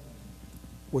rebellion,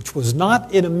 which was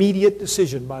not an immediate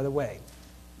decision, by the way,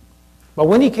 but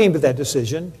when he came to that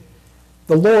decision,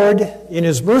 the Lord, in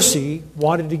his mercy,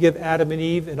 wanted to give Adam and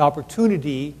Eve an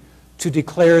opportunity to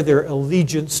declare their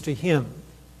allegiance to him.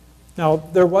 Now,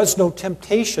 there was no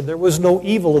temptation. There was no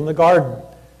evil in the garden.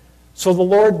 So the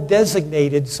Lord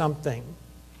designated something.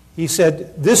 He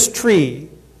said, this tree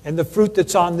and the fruit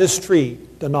that's on this tree,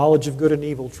 the knowledge of good and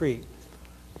evil tree,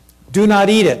 do not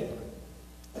eat it.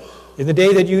 In the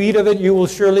day that you eat of it, you will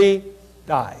surely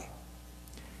die.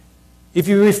 If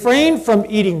you refrain from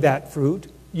eating that fruit,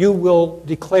 you will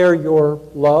declare your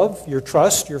love, your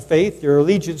trust, your faith, your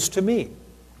allegiance to me.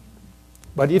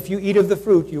 But if you eat of the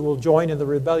fruit, you will join in the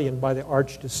rebellion by the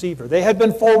arch deceiver. They had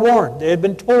been forewarned. They had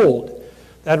been told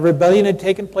that rebellion had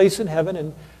taken place in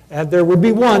heaven, and there would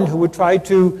be one who would try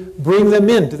to bring them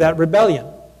into that rebellion.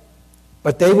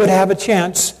 But they would have a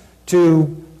chance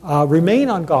to remain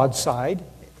on God's side,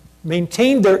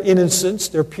 maintain their innocence,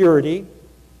 their purity,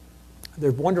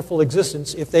 their wonderful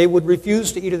existence. If they would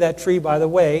refuse to eat of that tree, by the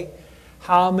way,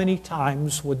 how many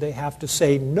times would they have to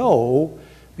say no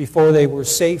before they were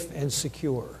safe and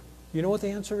secure? You know what the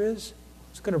answer is?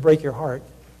 It's going to break your heart.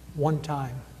 One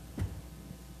time.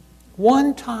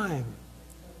 One time.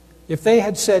 If they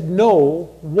had said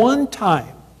no one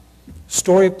time, the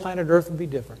story of planet Earth would be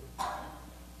different.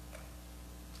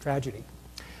 Tragedy.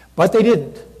 But they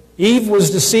didn't. Eve was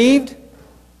deceived.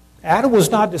 Adam was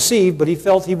not deceived, but he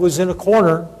felt he was in a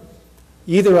corner.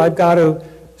 Either I've got to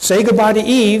say goodbye to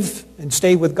Eve and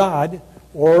stay with God,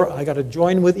 or I've got to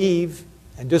join with Eve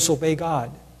and disobey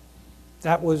God.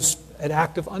 That was an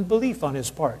act of unbelief on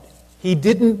his part. He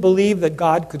didn't believe that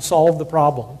God could solve the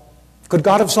problem. Could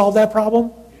God have solved that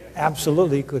problem?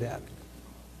 Absolutely he could have.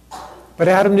 But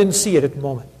Adam didn't see it at the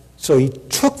moment. So he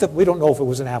took the, we don't know if it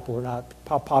was an apple or not,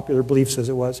 popular belief says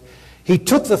it was. He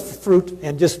took the fruit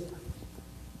and just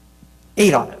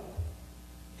ate on it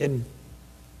in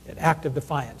an act of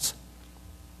defiance.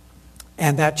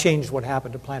 And that changed what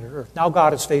happened to planet Earth. Now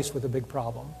God is faced with a big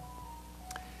problem.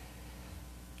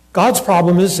 God's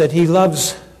problem is that he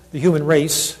loves the human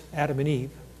race, Adam and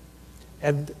Eve.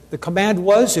 And the command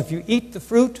was, if you eat the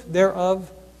fruit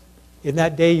thereof, in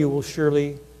that day you will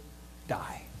surely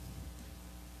die.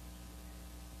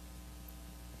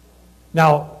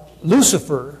 Now,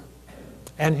 Lucifer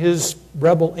and his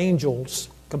rebel angels,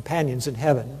 companions in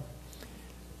heaven,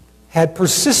 had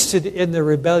persisted in their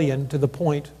rebellion to the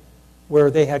point where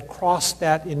they had crossed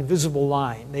that invisible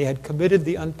line. They had committed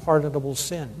the unpardonable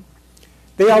sin.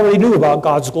 They already knew about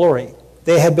God's glory.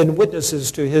 They had been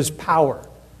witnesses to his power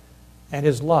and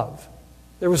his love.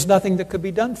 There was nothing that could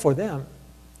be done for them.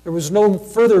 There was no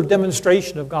further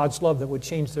demonstration of God's love that would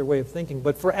change their way of thinking.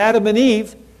 But for Adam and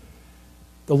Eve,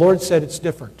 the Lord said it's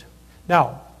different.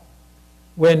 Now,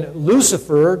 when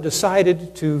Lucifer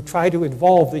decided to try to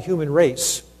involve the human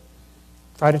race,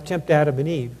 try to tempt Adam and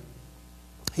Eve,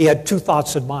 he had two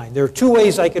thoughts in mind. There are two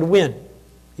ways I could win,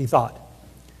 he thought.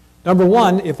 Number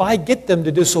one, if I get them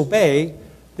to disobey,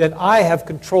 then I have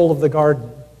control of the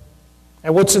garden.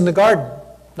 And what's in the garden?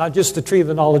 Not just the tree of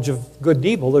the knowledge of good and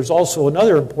evil. There's also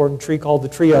another important tree called the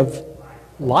tree of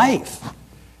life.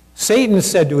 Satan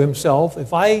said to himself,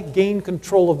 if I gain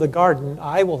control of the garden,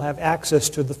 I will have access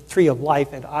to the tree of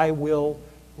life and I will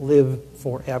live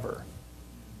forever.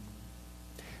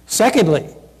 Secondly,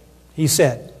 he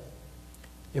said,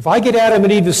 if I get Adam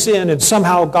and Eve to sin and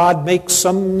somehow God makes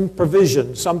some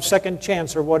provision, some second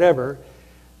chance or whatever,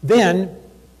 then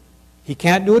he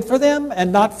can't do it for them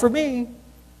and not for me.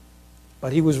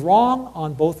 But he was wrong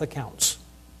on both accounts.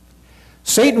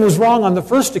 Satan was wrong on the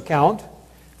first account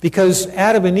because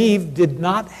Adam and Eve did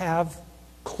not have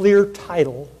clear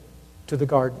title to the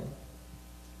garden.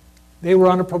 They were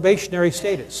on a probationary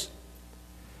status.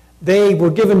 They were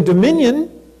given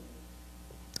dominion,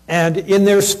 and in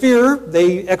their sphere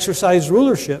they exercised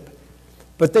rulership,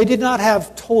 but they did not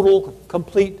have total,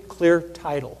 complete, clear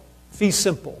title. Fee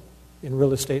simple in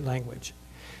real estate language.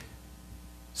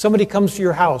 Somebody comes to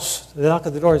your house, they knock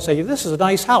at the door and say, this is a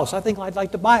nice house, I think I'd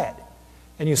like to buy it.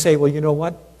 And you say, well, you know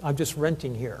what? I'm just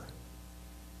renting here.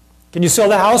 Can you sell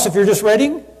the house if you're just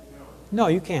renting? No,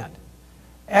 you can't.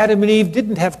 Adam and Eve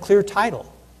didn't have clear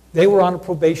title. They were on a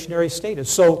probationary status.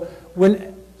 So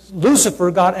when Lucifer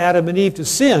got Adam and Eve to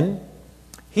sin,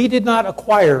 he did not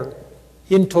acquire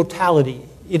in totality,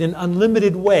 in an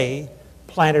unlimited way,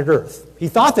 planet Earth. He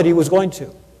thought that he was going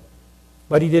to,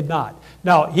 but he did not.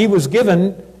 Now, he was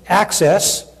given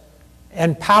access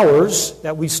and powers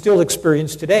that we still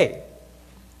experience today.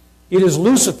 It is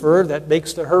Lucifer that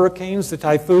makes the hurricanes, the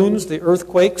typhoons, the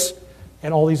earthquakes,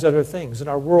 and all these other things. And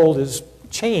our world is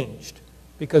changed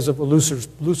because of what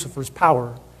Lucifer's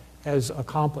power has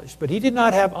accomplished. But he did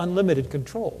not have unlimited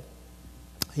control.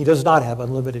 He does not have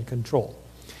unlimited control.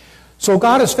 So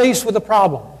God is faced with a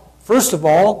problem. First of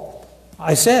all,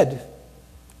 I said,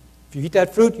 if you eat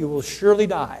that fruit, you will surely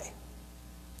die.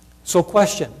 So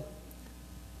question,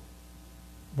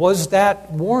 was that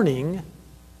warning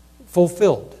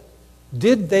fulfilled?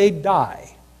 Did they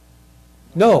die?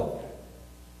 No.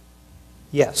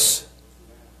 Yes.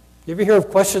 You ever hear of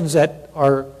questions that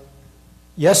are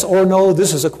yes or no?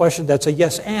 This is a question that's a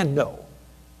yes and no.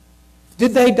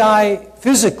 Did they die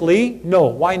physically? No.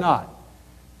 Why not?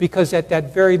 Because at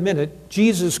that very minute,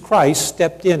 Jesus Christ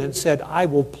stepped in and said, I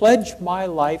will pledge my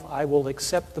life, I will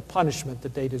accept the punishment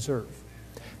that they deserve.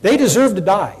 They deserve to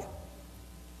die.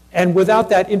 And without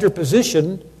that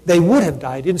interposition, they would have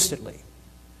died instantly.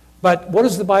 But what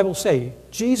does the Bible say?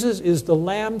 Jesus is the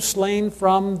Lamb slain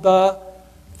from the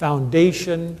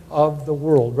foundation of the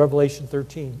world. Revelation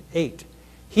 13:8.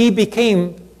 He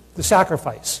became the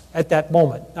sacrifice at that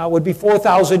moment. Now, it would be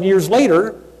 4,000 years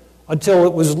later until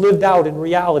it was lived out in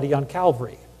reality on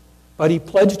Calvary. But he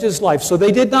pledged his life. So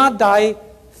they did not die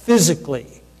physically,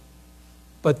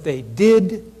 but they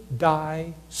did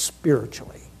die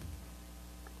spiritually.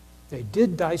 They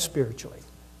did die spiritually.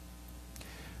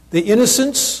 The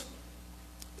innocence,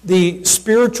 the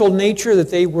spiritual nature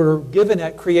that they were given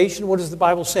at creation, what does the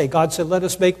Bible say? God said, let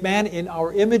us make man in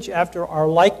our image after our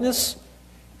likeness.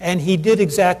 And he did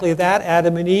exactly that.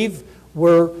 Adam and Eve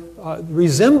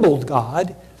resembled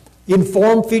God in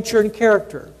form, feature, and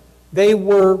character. They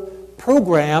were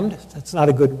programmed, that's not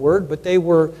a good word, but they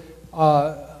were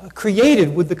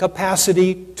created with the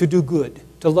capacity to do good,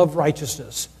 to love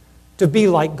righteousness, to be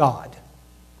like God.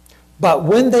 But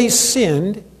when they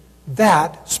sinned,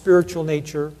 that spiritual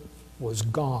nature was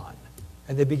gone.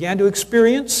 And they began to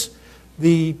experience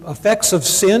the effects of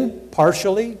sin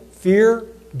partially, fear,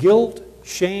 guilt,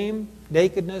 shame,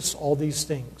 nakedness, all these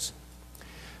things.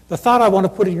 The thought I want to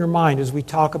put in your mind as we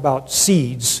talk about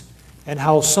seeds and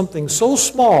how something so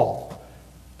small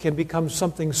can become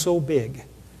something so big.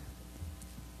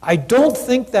 I don't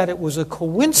think that it was a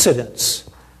coincidence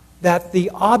that the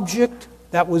object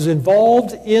that was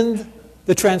involved in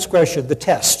the transgression, the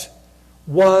test,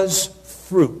 was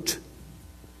fruit.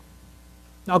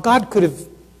 Now, God could have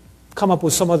come up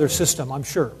with some other system, I'm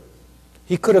sure.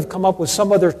 He could have come up with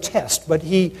some other test, but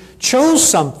he chose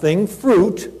something,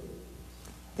 fruit,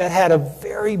 that had a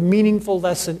very meaningful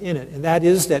lesson in it, and that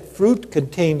is that fruit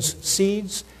contains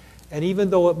seeds, and even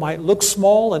though it might look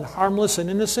small and harmless and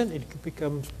innocent, it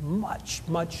becomes much,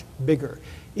 much bigger.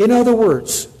 In other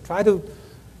words, try to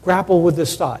grapple with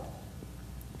this thought.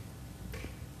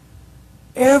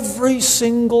 Every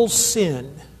single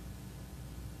sin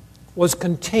was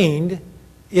contained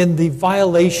in the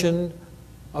violation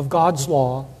of God's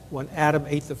law when Adam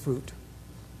ate the fruit.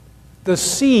 The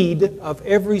seed of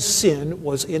every sin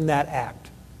was in that act.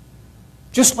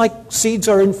 Just like seeds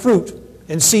are in fruit,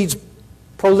 and seeds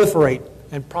proliferate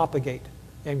and propagate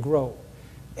and grow.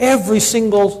 Every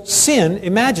single sin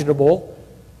imaginable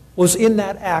was in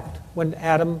that act when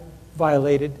Adam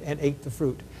violated and ate the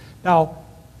fruit. Now,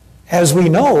 as we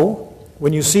know,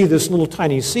 when you see this little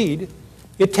tiny seed,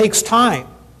 it takes time,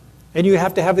 and you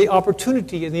have to have the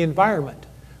opportunity in the environment.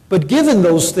 But given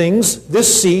those things,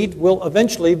 this seed will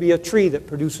eventually be a tree that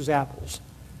produces apples.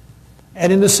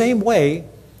 And in the same way,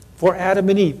 for Adam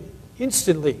and Eve,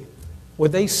 instantly,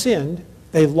 when they sinned,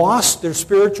 they lost their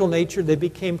spiritual nature. They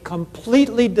became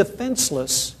completely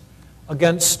defenseless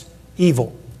against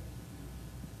evil.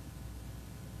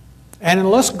 And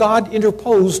unless God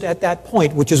interposed at that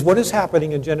point, which is what is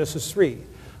happening in Genesis 3,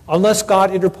 unless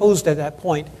God interposed at that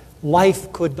point,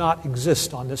 life could not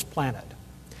exist on this planet.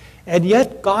 And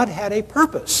yet, God had a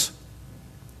purpose.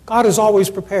 God is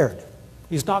always prepared.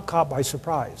 He's not caught by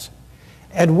surprise.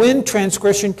 And when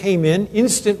transgression came in,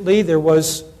 instantly there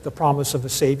was the promise of a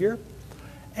Savior.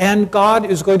 And God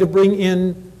is going to bring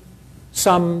in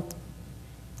some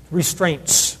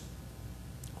restraints.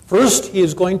 First, He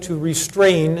is going to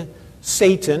restrain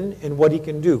Satan in what he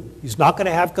can do. He's not going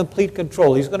to have complete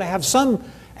control. He's going to have some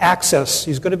access.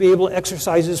 He's going to be able to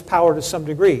exercise his power to some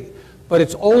degree. But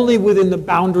it's only within the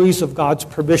boundaries of God's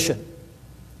permission.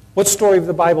 What story of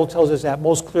the Bible tells us that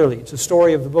most clearly? It's a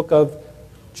story of the book of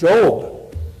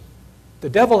Job. The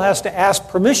devil has to ask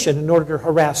permission in order to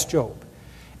harass Job.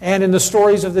 And in the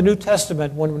stories of the New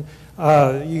Testament, when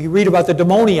you read about the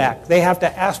demoniac, they have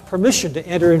to ask permission to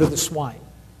enter into the swine.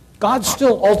 God's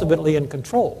still ultimately in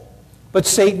control. But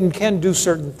Satan can do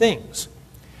certain things.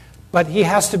 But he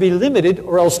has to be limited,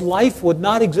 or else life would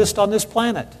not exist on this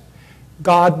planet.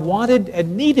 God wanted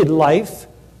and needed life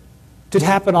to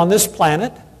happen on this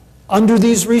planet under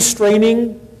these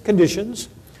restraining conditions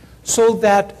so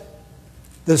that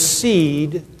the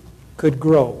seed could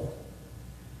grow.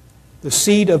 The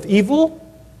seed of evil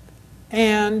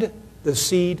and the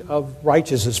seed of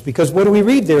righteousness. Because what do we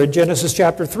read there in Genesis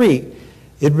chapter 3?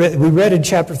 We read in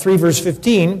chapter 3, verse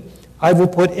 15, I will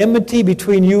put enmity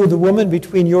between you and the woman,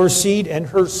 between your seed and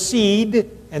her seed,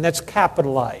 and that's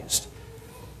capitalized.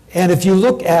 And if you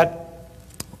look at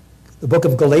the book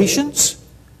of Galatians,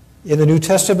 in the New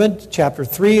Testament, chapter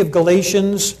 3 of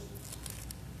Galatians,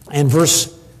 and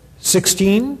verse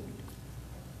 16,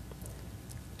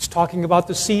 it's talking about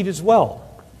the seed as well.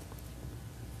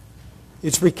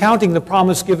 It's recounting the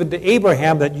promise given to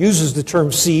Abraham that uses the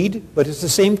term seed, but it's the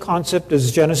same concept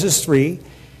as Genesis 3.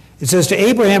 It says, to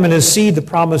Abraham and his seed the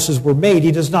promises were made.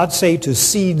 He does not say to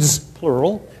seeds,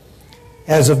 plural,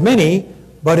 as of many,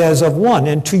 but as of one.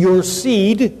 And to your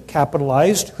seed,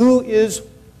 capitalized, who is,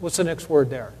 what's the next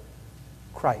word there?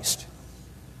 Christ.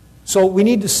 So we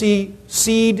need to see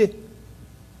seed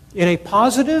in a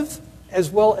positive as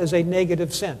well as a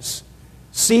negative sense.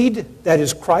 Seed that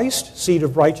is Christ, seed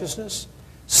of righteousness,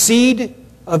 seed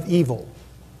of evil,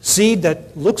 seed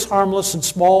that looks harmless and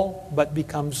small but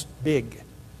becomes big.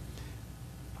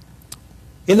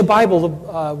 In the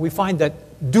Bible, we find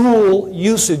that dual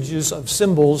usages of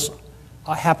symbols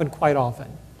happen quite often.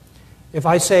 If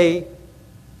I say,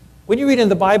 when you read in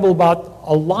the Bible about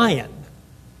a lion,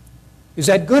 is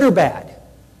that good or bad?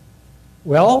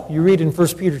 Well, you read in 1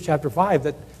 Peter chapter 5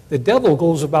 that the devil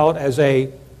goes about as a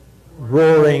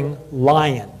roaring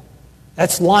lion.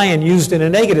 That's lion used in a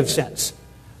negative sense.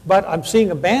 But I'm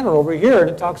seeing a banner over here and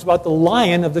it talks about the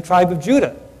lion of the tribe of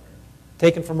Judah,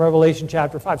 taken from Revelation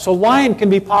chapter 5. So lion can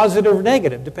be positive or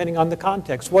negative depending on the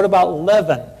context. What about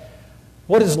leaven?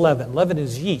 What is leaven? Leaven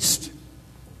is yeast.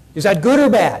 Is that good or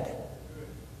bad?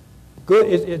 Good.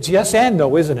 It's yes and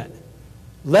no, isn't it?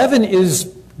 Leaven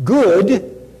is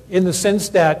good in the sense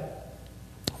that,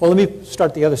 well, let me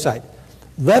start the other side.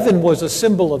 Leaven was a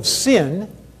symbol of sin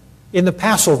in the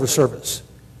Passover service.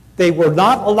 They were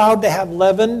not allowed to have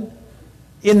leaven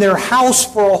in their house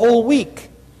for a whole week.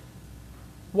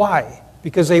 Why?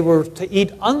 Because they were to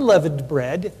eat unleavened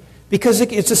bread, because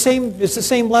it's the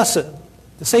same lesson.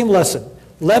 The same lesson.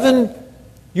 Leaven,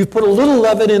 you put a little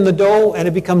leaven in the dough and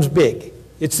it becomes big.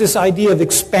 It's this idea of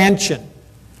expansion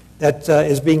that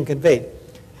is being conveyed.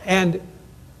 And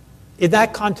in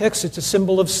that context, it's a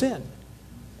symbol of sin.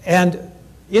 And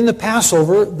in the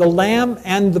Passover, the lamb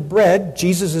and the bread,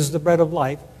 Jesus is the bread of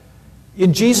life.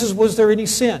 In Jesus, was there any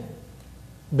sin?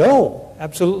 No,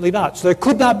 absolutely not. So there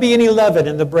could not be any leaven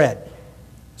in the bread.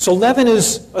 So leaven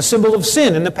is a symbol of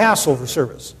sin in the Passover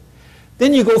service.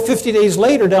 Then you go 50 days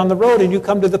later down the road and you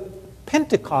come to the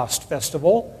Pentecost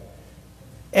festival.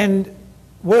 And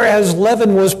whereas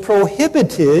leaven was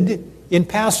prohibited in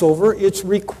Passover, it's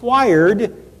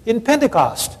required in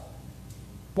Pentecost.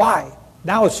 Why?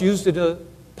 Now it's used in a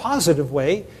positive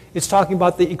way. It's talking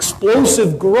about the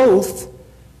explosive growth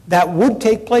that would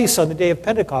take place on the day of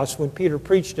Pentecost when Peter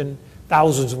preached and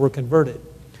thousands were converted.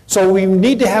 So we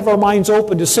need to have our minds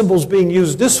open to symbols being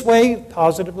used this way,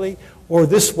 positively, or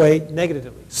this way,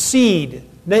 negatively. Seed,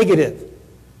 negative.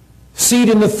 Seed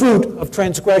in the fruit of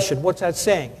transgression. What's that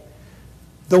saying?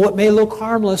 Though it may look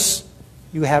harmless,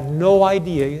 You have no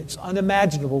idea. It's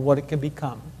unimaginable what it can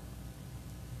become.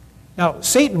 Now,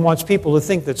 Satan wants people to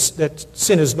think that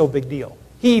sin is no big deal.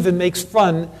 He even makes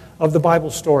fun of the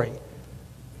Bible story.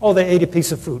 Oh, they ate a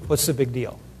piece of fruit. What's the big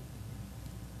deal?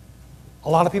 A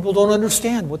lot of people don't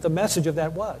understand what the message of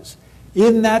that was.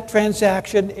 In that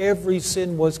transaction, every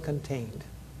sin was contained,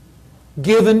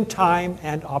 given time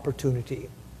and opportunity.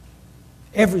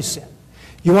 Every sin.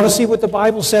 You want to see what the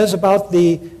Bible says about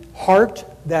the heart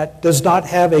that does not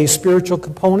have a spiritual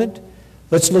component?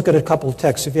 Let's look at a couple of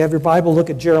texts. If you have your Bible, look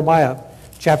at Jeremiah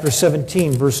chapter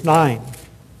 17, verse 9.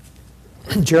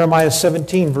 Jeremiah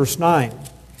 17, verse 9.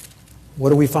 What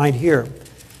do we find here?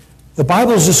 The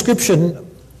Bible's description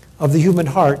of the human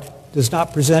heart does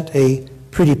not present a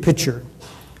pretty picture.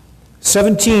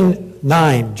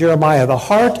 17:9, Jeremiah, the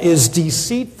heart is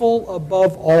deceitful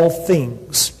above all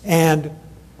things and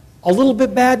a little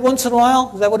bit bad once in a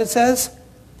while. Is that what it says?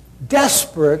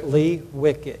 Desperately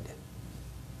wicked.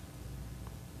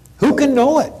 Who can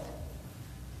know it?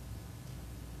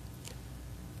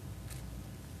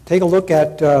 Take a look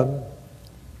at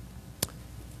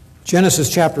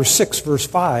Genesis chapter 6, verse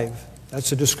 5.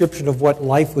 That's a description of what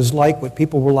life was like, what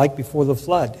people were like before the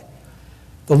flood.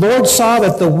 The Lord saw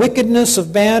that the wickedness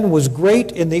of man was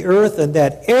great in the earth, and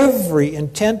that every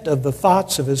intent of the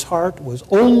thoughts of his heart was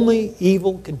only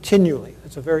evil continually.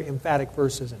 That's a very emphatic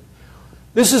verse, isn't it?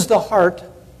 This is the heart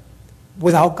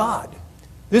without God.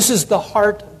 This is the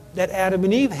heart that Adam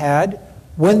and Eve had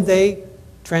when they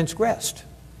transgressed.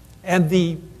 And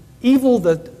the evil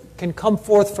that can come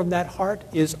forth from that heart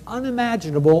is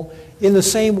unimaginable, in the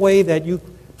same way that you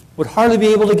would hardly be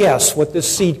able to guess what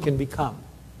this seed can become.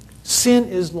 Sin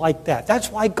is like that.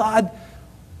 That's why God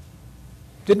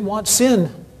didn't want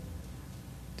sin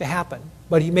to happen,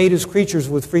 but he made his creatures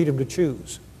with freedom to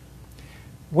choose.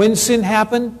 When sin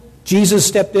happened, Jesus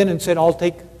stepped in and said, I'll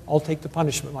take the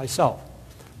punishment myself.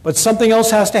 But something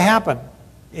else has to happen.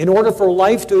 In order for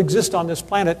life to exist on this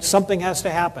planet, something has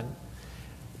to happen.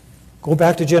 Go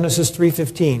back to Genesis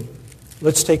 3:15.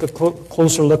 Let's take a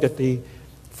closer look at the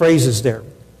phrases there.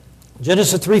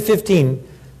 Genesis 3:15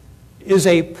 is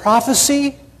a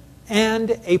prophecy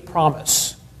and a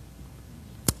promise.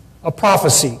 A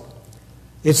prophecy.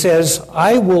 It says,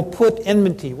 I will put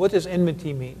enmity. What does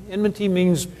enmity mean? Enmity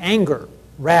means anger,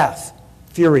 wrath,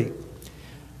 fury.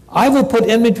 I will put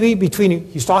enmity between you.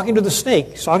 He's talking to the snake.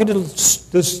 He's talking to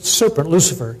the serpent,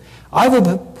 Lucifer. I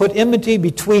will put enmity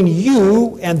between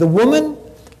you and the woman,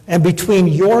 and between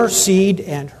your seed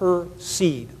and her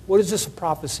seed. What is this a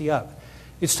prophecy of?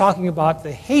 It's talking about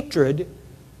the hatred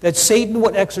that Satan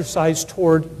would exercise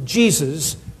toward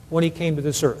Jesus when he came to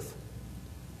this earth.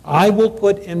 I will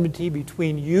put enmity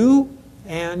between you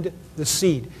and the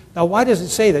seed. Now, why does it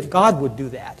say that God would do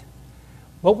that?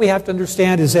 What we have to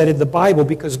understand is that in the Bible,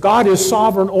 because God is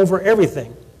sovereign over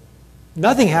everything,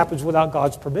 nothing happens without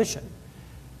God's permission.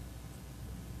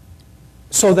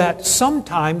 So that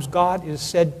sometimes God is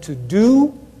said to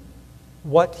do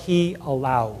what he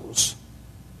allows.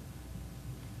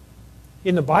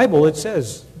 In the Bible it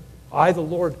says, I, the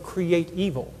Lord, create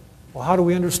evil. Well, how do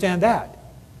we understand that?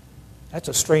 That's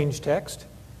a strange text.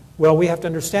 Well, we have to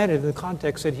understand it in the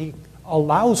context that he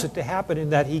allows it to happen,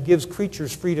 in that he gives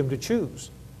creatures freedom to choose.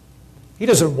 He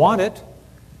doesn't want it.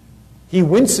 He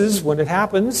winces when it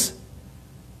happens,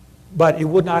 but it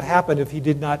would not happen if he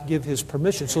did not give his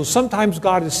permission. So sometimes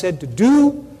God is said to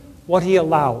do what he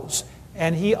allows.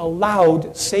 And he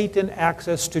allowed Satan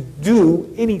access to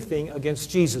do anything against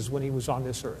Jesus when he was on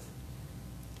this earth.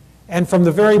 And from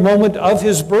the very moment of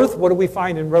his birth, what do we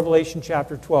find in Revelation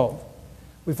chapter 12?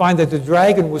 We find that the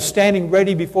dragon was standing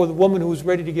ready before the woman who was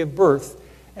ready to give birth.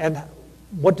 And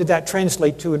what did that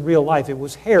translate to in real life? It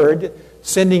was Herod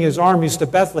sending his armies to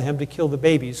Bethlehem to kill the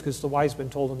babies, because the wise men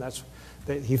told him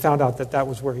that he found out that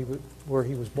was where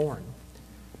he was born.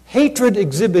 Hatred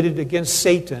exhibited against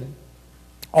Satan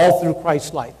all through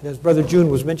Christ's life. And as Brother June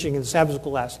was mentioning in the Sabbath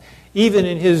class, even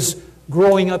in his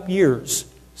growing up years,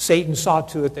 Satan saw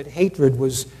to it that hatred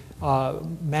was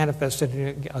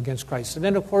manifested against Christ. And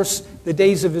then, of course, the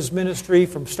days of his ministry,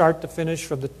 from start to finish,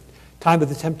 from the time of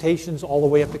the temptations all the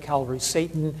way up to Calvary,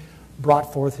 Satan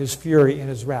brought forth his fury and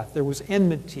his wrath. There was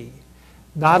enmity,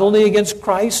 not only against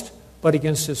Christ, but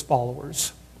against his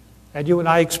followers. And you and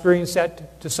I experience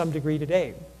that to some degree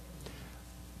today.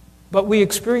 But we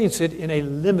experience it in a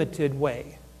limited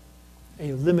way.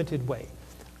 A limited way.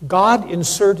 God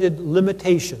inserted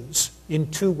limitations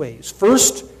in two ways.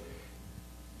 First,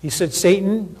 he said,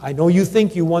 Satan, I know you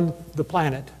think you won the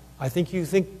planet. I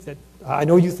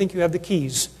know you think you have the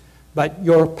keys, but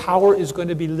your power is going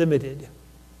to be limited.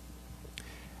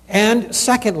 And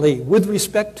secondly, with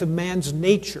respect to man's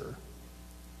nature,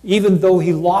 Even though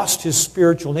he lost his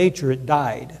spiritual nature, it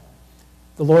died.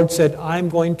 The Lord said, I'm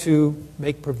going to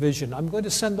make provision. I'm going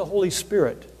to send the Holy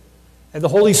Spirit. And the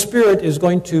Holy Spirit is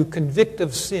going to convict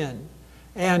of sin.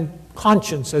 And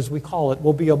conscience, as we call it,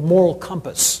 will be a moral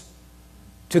compass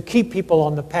to keep people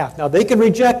on the path. Now, they can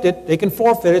reject it, they can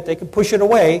forfeit it, they can push it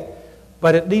away,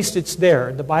 but at least it's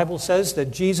there. The Bible says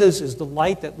that Jesus is the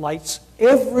light that lights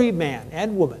every man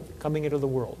and woman coming into the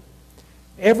world.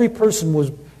 Every person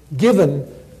was given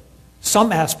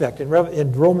some aspect. In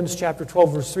Romans chapter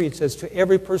 12, verse 3, it says, to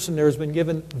every person there has been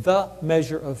given the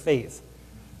measure of faith.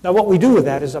 Now, what we do with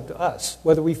that is up to us.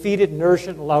 Whether we feed it, nourish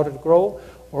it, and allow it to grow,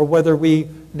 or whether we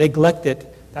neglect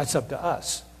it, that's up to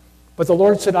us. But the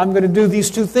Lord said, I'm going to do these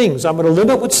two things. I'm going to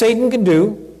limit what Satan can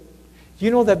do. Do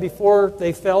you know that before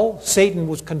they fell, Satan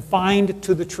was confined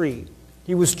to the tree?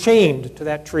 He was chained to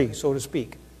that tree, so to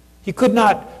speak. He could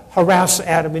not harass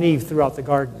Adam and Eve throughout the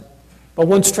garden. But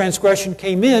once transgression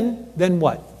came in, then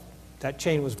what? That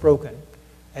chain was broken.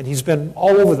 And he's been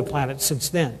all over the planet since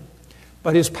then.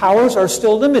 But his powers are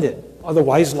still limited.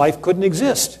 Otherwise, life couldn't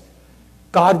exist.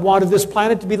 God wanted this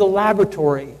planet to be the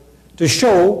laboratory to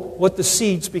show what the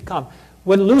seeds become.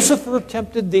 When Lucifer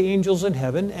tempted the angels in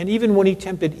heaven, and even when he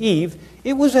tempted Eve,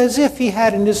 it was as if he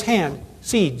had in his hand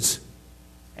seeds.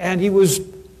 And he was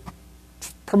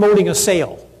promoting a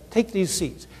sale. Take these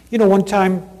seeds. You know, one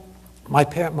time my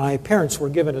parents were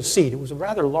given a seed. It was a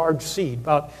rather large seed,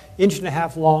 about 1.5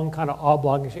 inches long, kind of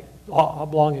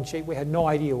oblong in shape. We had no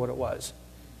idea what it was.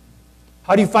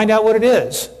 How do you find out what it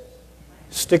is?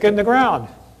 Stick it in the ground.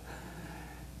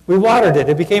 We watered it.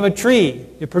 It became a tree.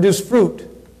 It produced fruit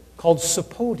called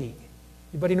sapote.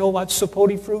 Anybody know about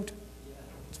sapote fruit?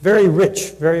 It's very rich,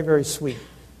 very, very sweet.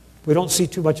 We don't see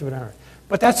too much of it on earth.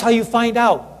 But that's how you find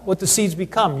out what the seeds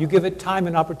become. You give it time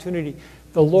and opportunity.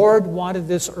 The Lord wanted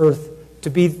this earth to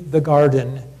be the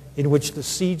garden in which the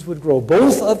seeds would grow,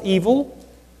 both of evil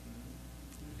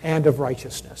and of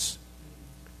righteousness.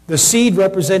 The seed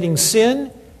representing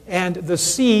sin, and the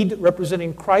seed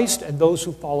representing Christ and those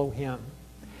who follow him.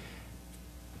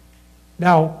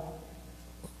 Now,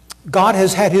 God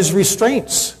has had his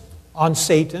restraints on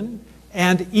Satan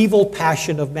and evil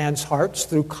passion of man's hearts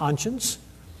through conscience.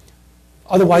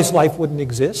 Otherwise, life wouldn't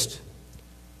exist.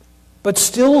 But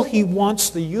still, he wants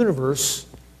the universe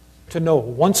to know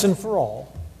once and for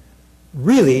all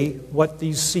really what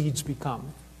these seeds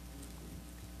become.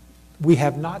 We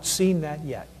have not seen that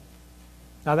yet.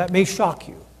 Now, that may shock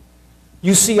you.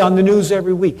 You see on the news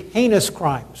every week heinous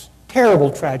crimes,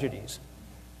 terrible tragedies,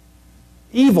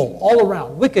 evil all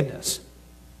around, wickedness.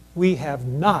 We have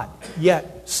not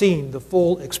yet seen the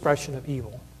full expression of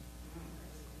evil.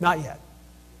 Not yet.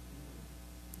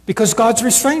 Because God's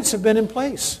restraints have been in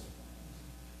place.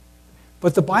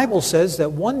 But the Bible says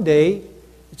that one day,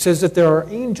 it says that there are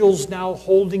angels now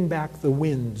holding back the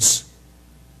winds.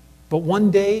 But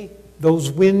one day, those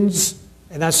winds,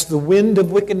 and that's the wind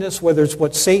of wickedness, whether it's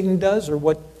what Satan does or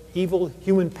what evil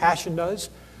human passion does,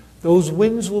 those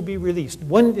winds will be released.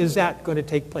 When is that going to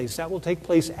take place? That will take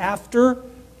place after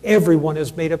everyone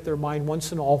has made up their mind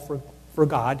once and all for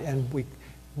God, and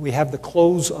we have the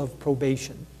close of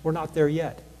probation. We're not there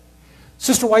yet.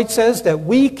 Sister White says that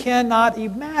we cannot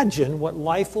imagine what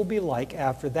life will be like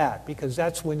after that, because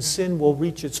that's when sin will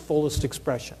reach its fullest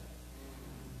expression.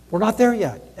 We're not there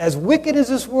yet. As wicked as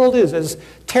this world is, as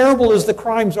terrible as the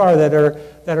crimes are that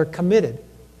are committed,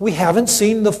 we haven't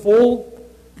seen the full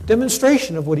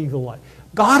demonstration of what evil is like.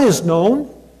 God is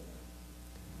known.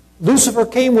 Lucifer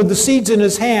came with the seeds in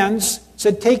his hands,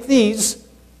 said, take these.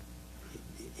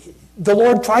 The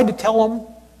Lord tried to tell him,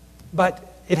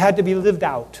 but it had to be lived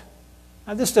out.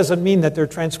 Now, this doesn't mean that their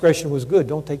transgression was good.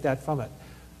 Don't take that from it.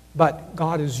 But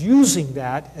God is using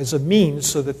that as a means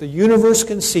so that the universe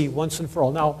can see once and for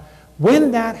all. Now,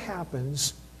 when that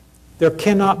happens, there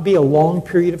cannot be a long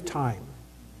period of time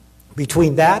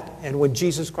between that and when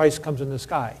Jesus Christ comes in the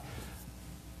sky.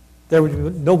 There would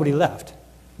be nobody left.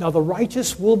 Now, the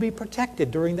righteous will be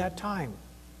protected during that time.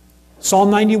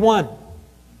 Psalm 91.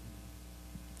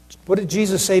 What did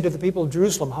Jesus say to the people of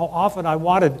Jerusalem? How often I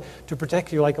wanted to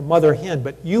protect you like a mother hen,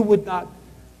 but you would not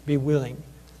be willing.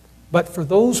 But for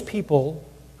those people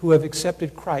who have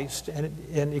accepted Christ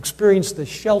and experienced the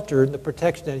shelter and the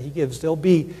protection that he gives, they'll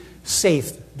be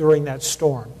safe during that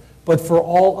storm. But for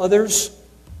all others,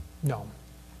 no.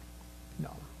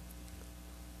 No.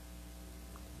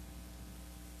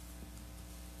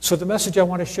 So the message I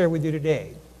want to share with you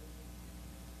today,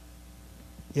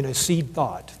 in a seed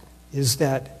thought, is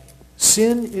that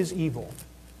sin is evil.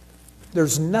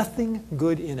 There's nothing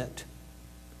good in it.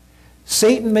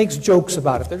 Satan makes jokes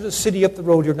about it. There's a city up the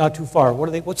road here not too far.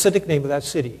 What's the nickname of that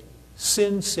city?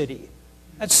 Sin City.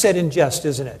 That's said in jest,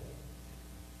 isn't it?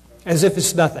 As if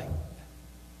it's nothing.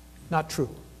 Not true.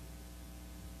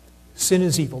 Sin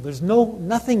is evil. There's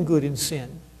nothing good in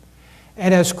sin.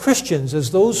 And as Christians, as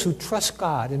those who trust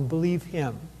God and believe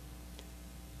Him,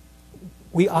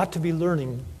 we ought to be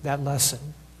learning that lesson.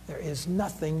 There is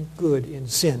nothing good in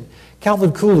sin.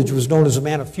 Calvin Coolidge was known as a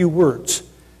man of few words.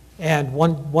 And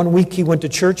one week he went to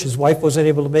church. His wife wasn't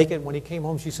able to make it. When he came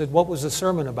home, she said, "What was the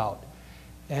sermon about?"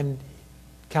 And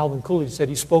Calvin Coolidge said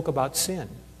he spoke about sin.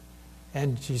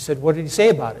 And she said, "What did he say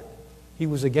about it?" He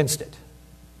was against it.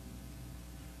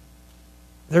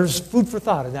 There's food for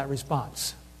thought in that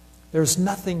response. There's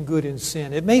nothing good in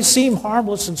sin. It may seem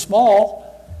harmless and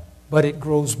small, but it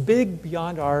grows big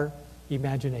beyond our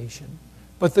imagination.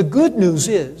 But the good news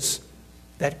is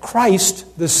that Christ,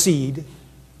 the seed,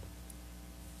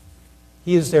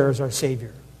 He is there as our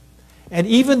Savior. And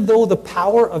even though the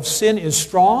power of sin is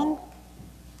strong,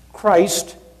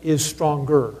 Christ is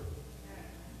stronger.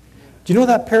 Do you know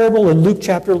that parable in Luke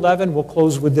chapter 11? We'll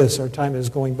close with this. Our time is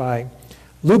going by.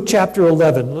 Luke chapter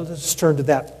 11. Let's turn to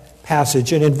that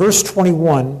passage. And in verse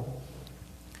 21,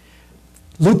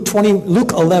 Luke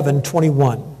 11,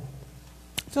 21.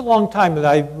 It's a long time that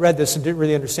I read this and didn't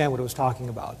really understand what it was talking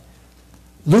about.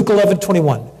 Luke 11,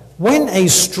 21. When a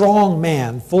strong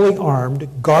man, fully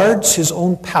armed, guards his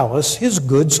own palace, his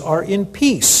goods are in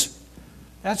peace.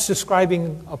 That's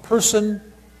describing a person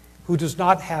who does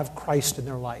not have Christ in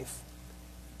their life.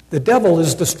 The devil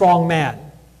is the strong man.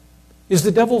 Is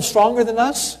the devil stronger than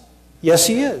us? Yes,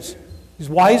 he is. He's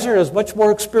wiser, has much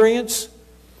more experience.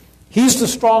 He's the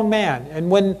strong man.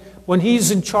 And when he's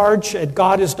in charge and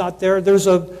God is not there, there's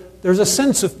a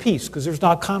sense of peace because there's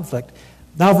not conflict.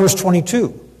 Now verse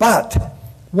 22. But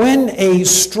when a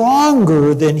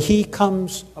stronger than he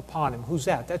comes upon him. Who's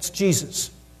that? That's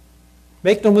Jesus.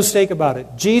 Make no mistake about it.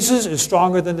 Jesus is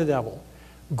stronger than the devil.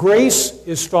 Grace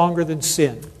is stronger than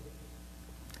sin.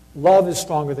 Love is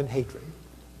stronger than hatred.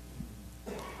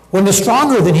 When the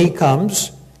stronger than he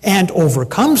comes and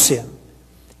overcomes him,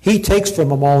 he takes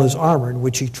from him all his armor in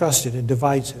which he trusted and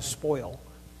divides his spoil.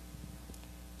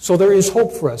 So there is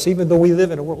hope for us, even though we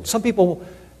live in a world. Some people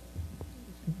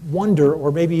wonder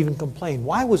or maybe even complain,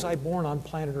 why was I born on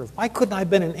planet Earth? Why couldn't I have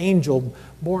been an angel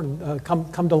born,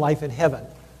 come to life in heaven?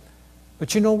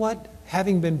 But you know what?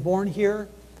 Having been born here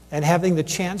and having the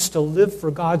chance to live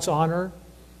for God's honor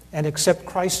and accept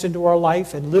Christ into our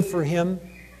life and live for Him,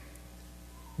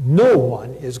 no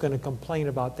one is going to complain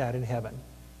about that in heaven.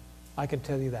 I can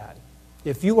tell you that.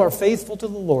 If you are faithful to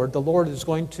the Lord is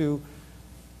going to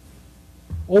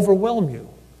overwhelm you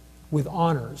with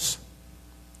honors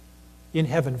in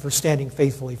heaven for standing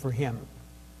faithfully for Him.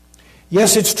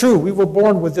 Yes, it's true. We were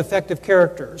born with defective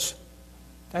characters.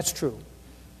 That's true.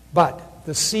 But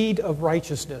the seed of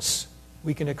righteousness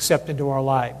we can accept into our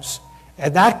lives.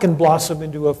 And that can blossom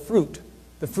into a fruit,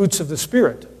 the fruits of the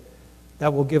Spirit,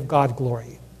 that will give God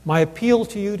glory. My appeal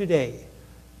to you today,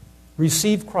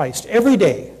 receive Christ every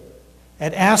day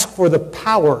and ask for the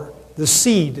power, the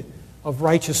seed of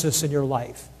righteousness in your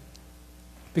life.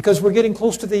 Because we're getting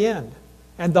close to the end.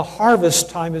 And the harvest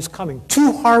time is coming.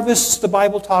 2 harvests the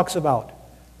Bible talks about.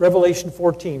 Revelation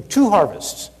 14. 2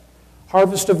 harvests.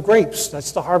 Harvest of grapes.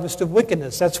 That's the harvest of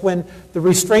wickedness. That's when the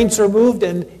restraints are moved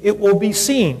and it will be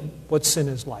seen what sin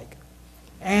is like.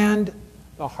 And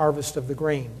the harvest of the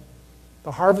grain.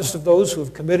 The harvest of those who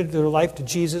have committed their life to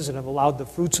Jesus and have allowed the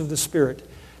fruits of the Spirit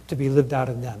to be lived out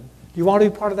in them. Do you want to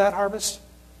be part of that harvest?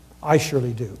 I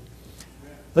surely do.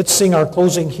 Let's sing our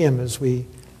closing hymn as we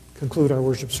conclude our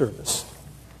worship service.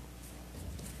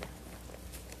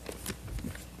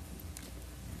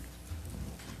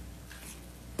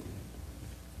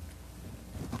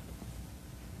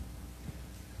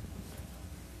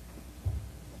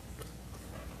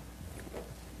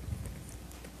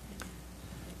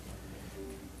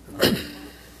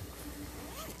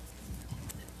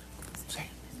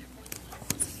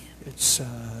 It's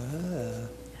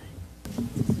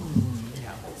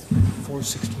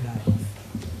 469.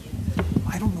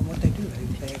 I don't know what they do.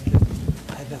 They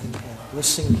had nothing to have. Let's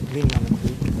sing Leaning on the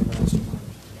Creek and the rest of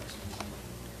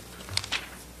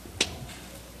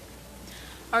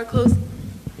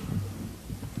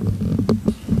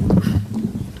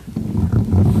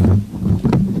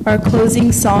Our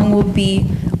closing song will be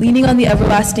Leaning on the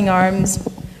Everlasting Arms,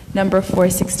 number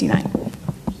 469.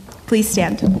 Please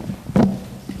stand.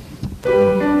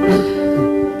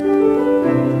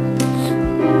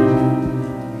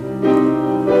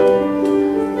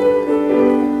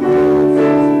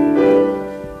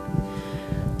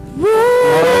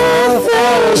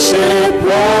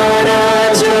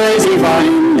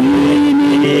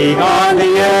 On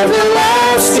the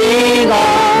everlasting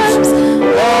arms.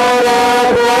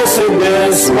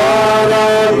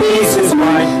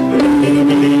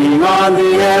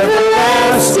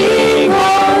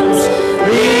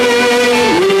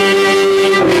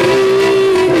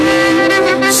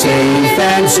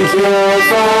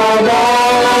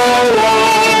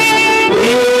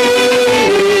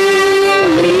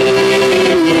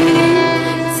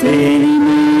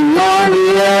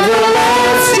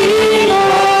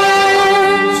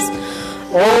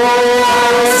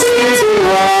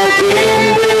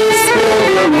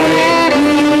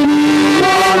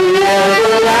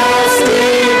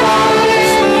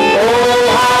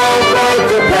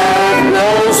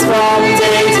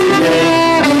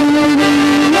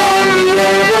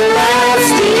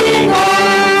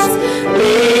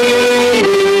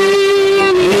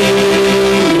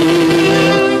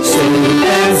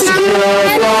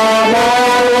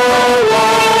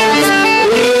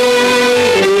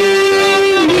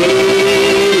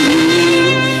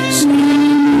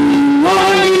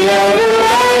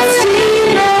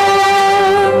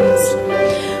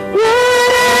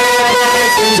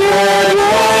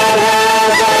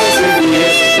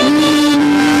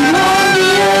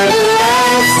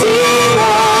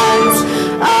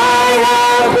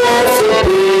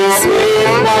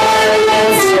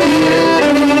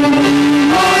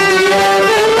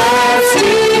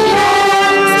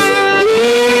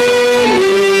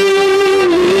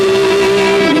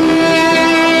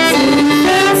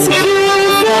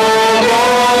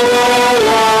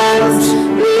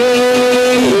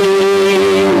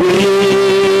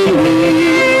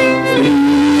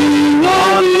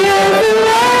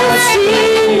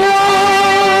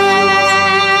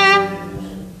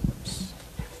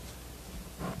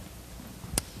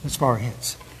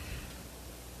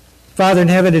 Father in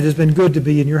heaven, it has been good to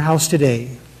be in your house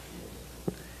today.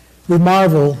 We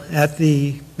marvel at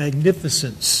the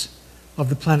magnificence of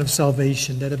the plan of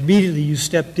salvation, that immediately you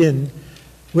stepped in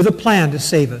with a plan to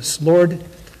save us. Lord,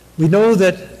 we know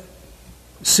that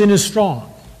sin is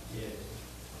strong,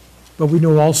 but we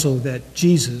know also that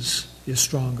Jesus is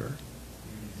stronger.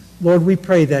 Lord, we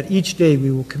pray that each day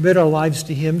we will commit our lives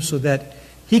to him so that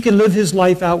he can live his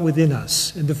life out within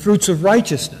us, and the fruits of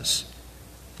righteousness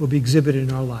will be exhibited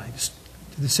in our lives.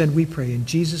 To this end we pray in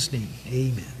Jesus' name,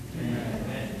 amen.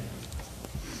 Amen.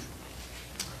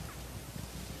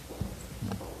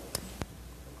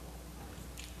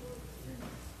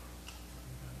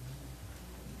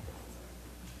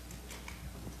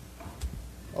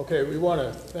 Okay, we want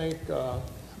to thank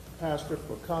Pastor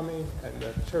for coming and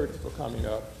the church for coming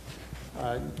up.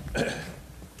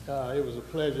 It was a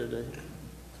pleasure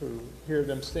to hear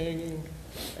them singing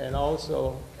and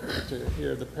also to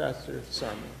hear the pastor's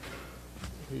sermon.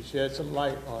 He shed some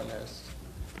light on this.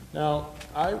 Now,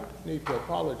 I need to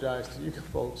apologize to you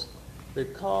folks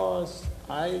because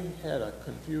I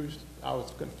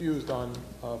was confused on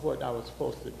what I was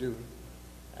supposed to do,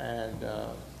 and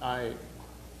I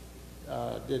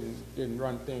didn't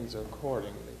run things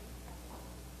accordingly.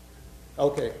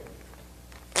 Okay.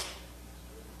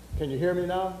 Can you hear me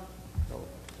now? No,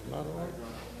 not all right.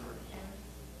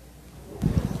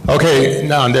 Okay,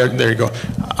 now there you go.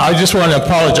 I just want to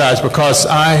apologize because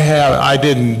I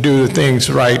didn't do the things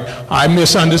right. I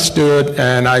misunderstood,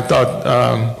 and I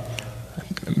thought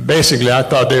basically I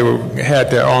thought they had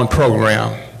their own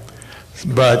program.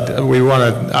 But I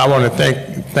want to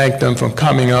thank them for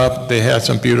coming up. They had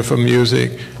some beautiful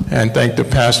music, and thank the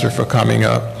pastor for coming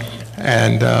up.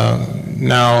 And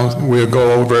now we'll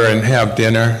go over and have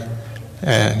dinner.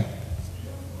 And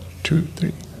 2,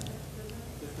 3.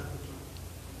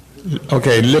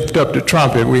 Okay, lift up the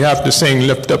trumpet. We have to sing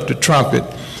 "Lift Up the Trumpet."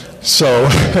 So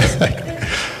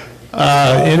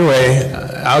anyway,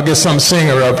 I'll get some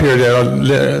singer up here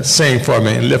that'll sing for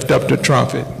me. Lift up the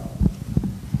trumpet.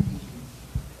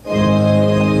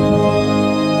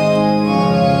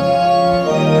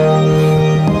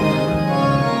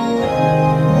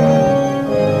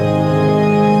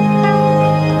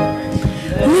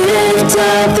 Lift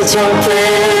up the trumpet.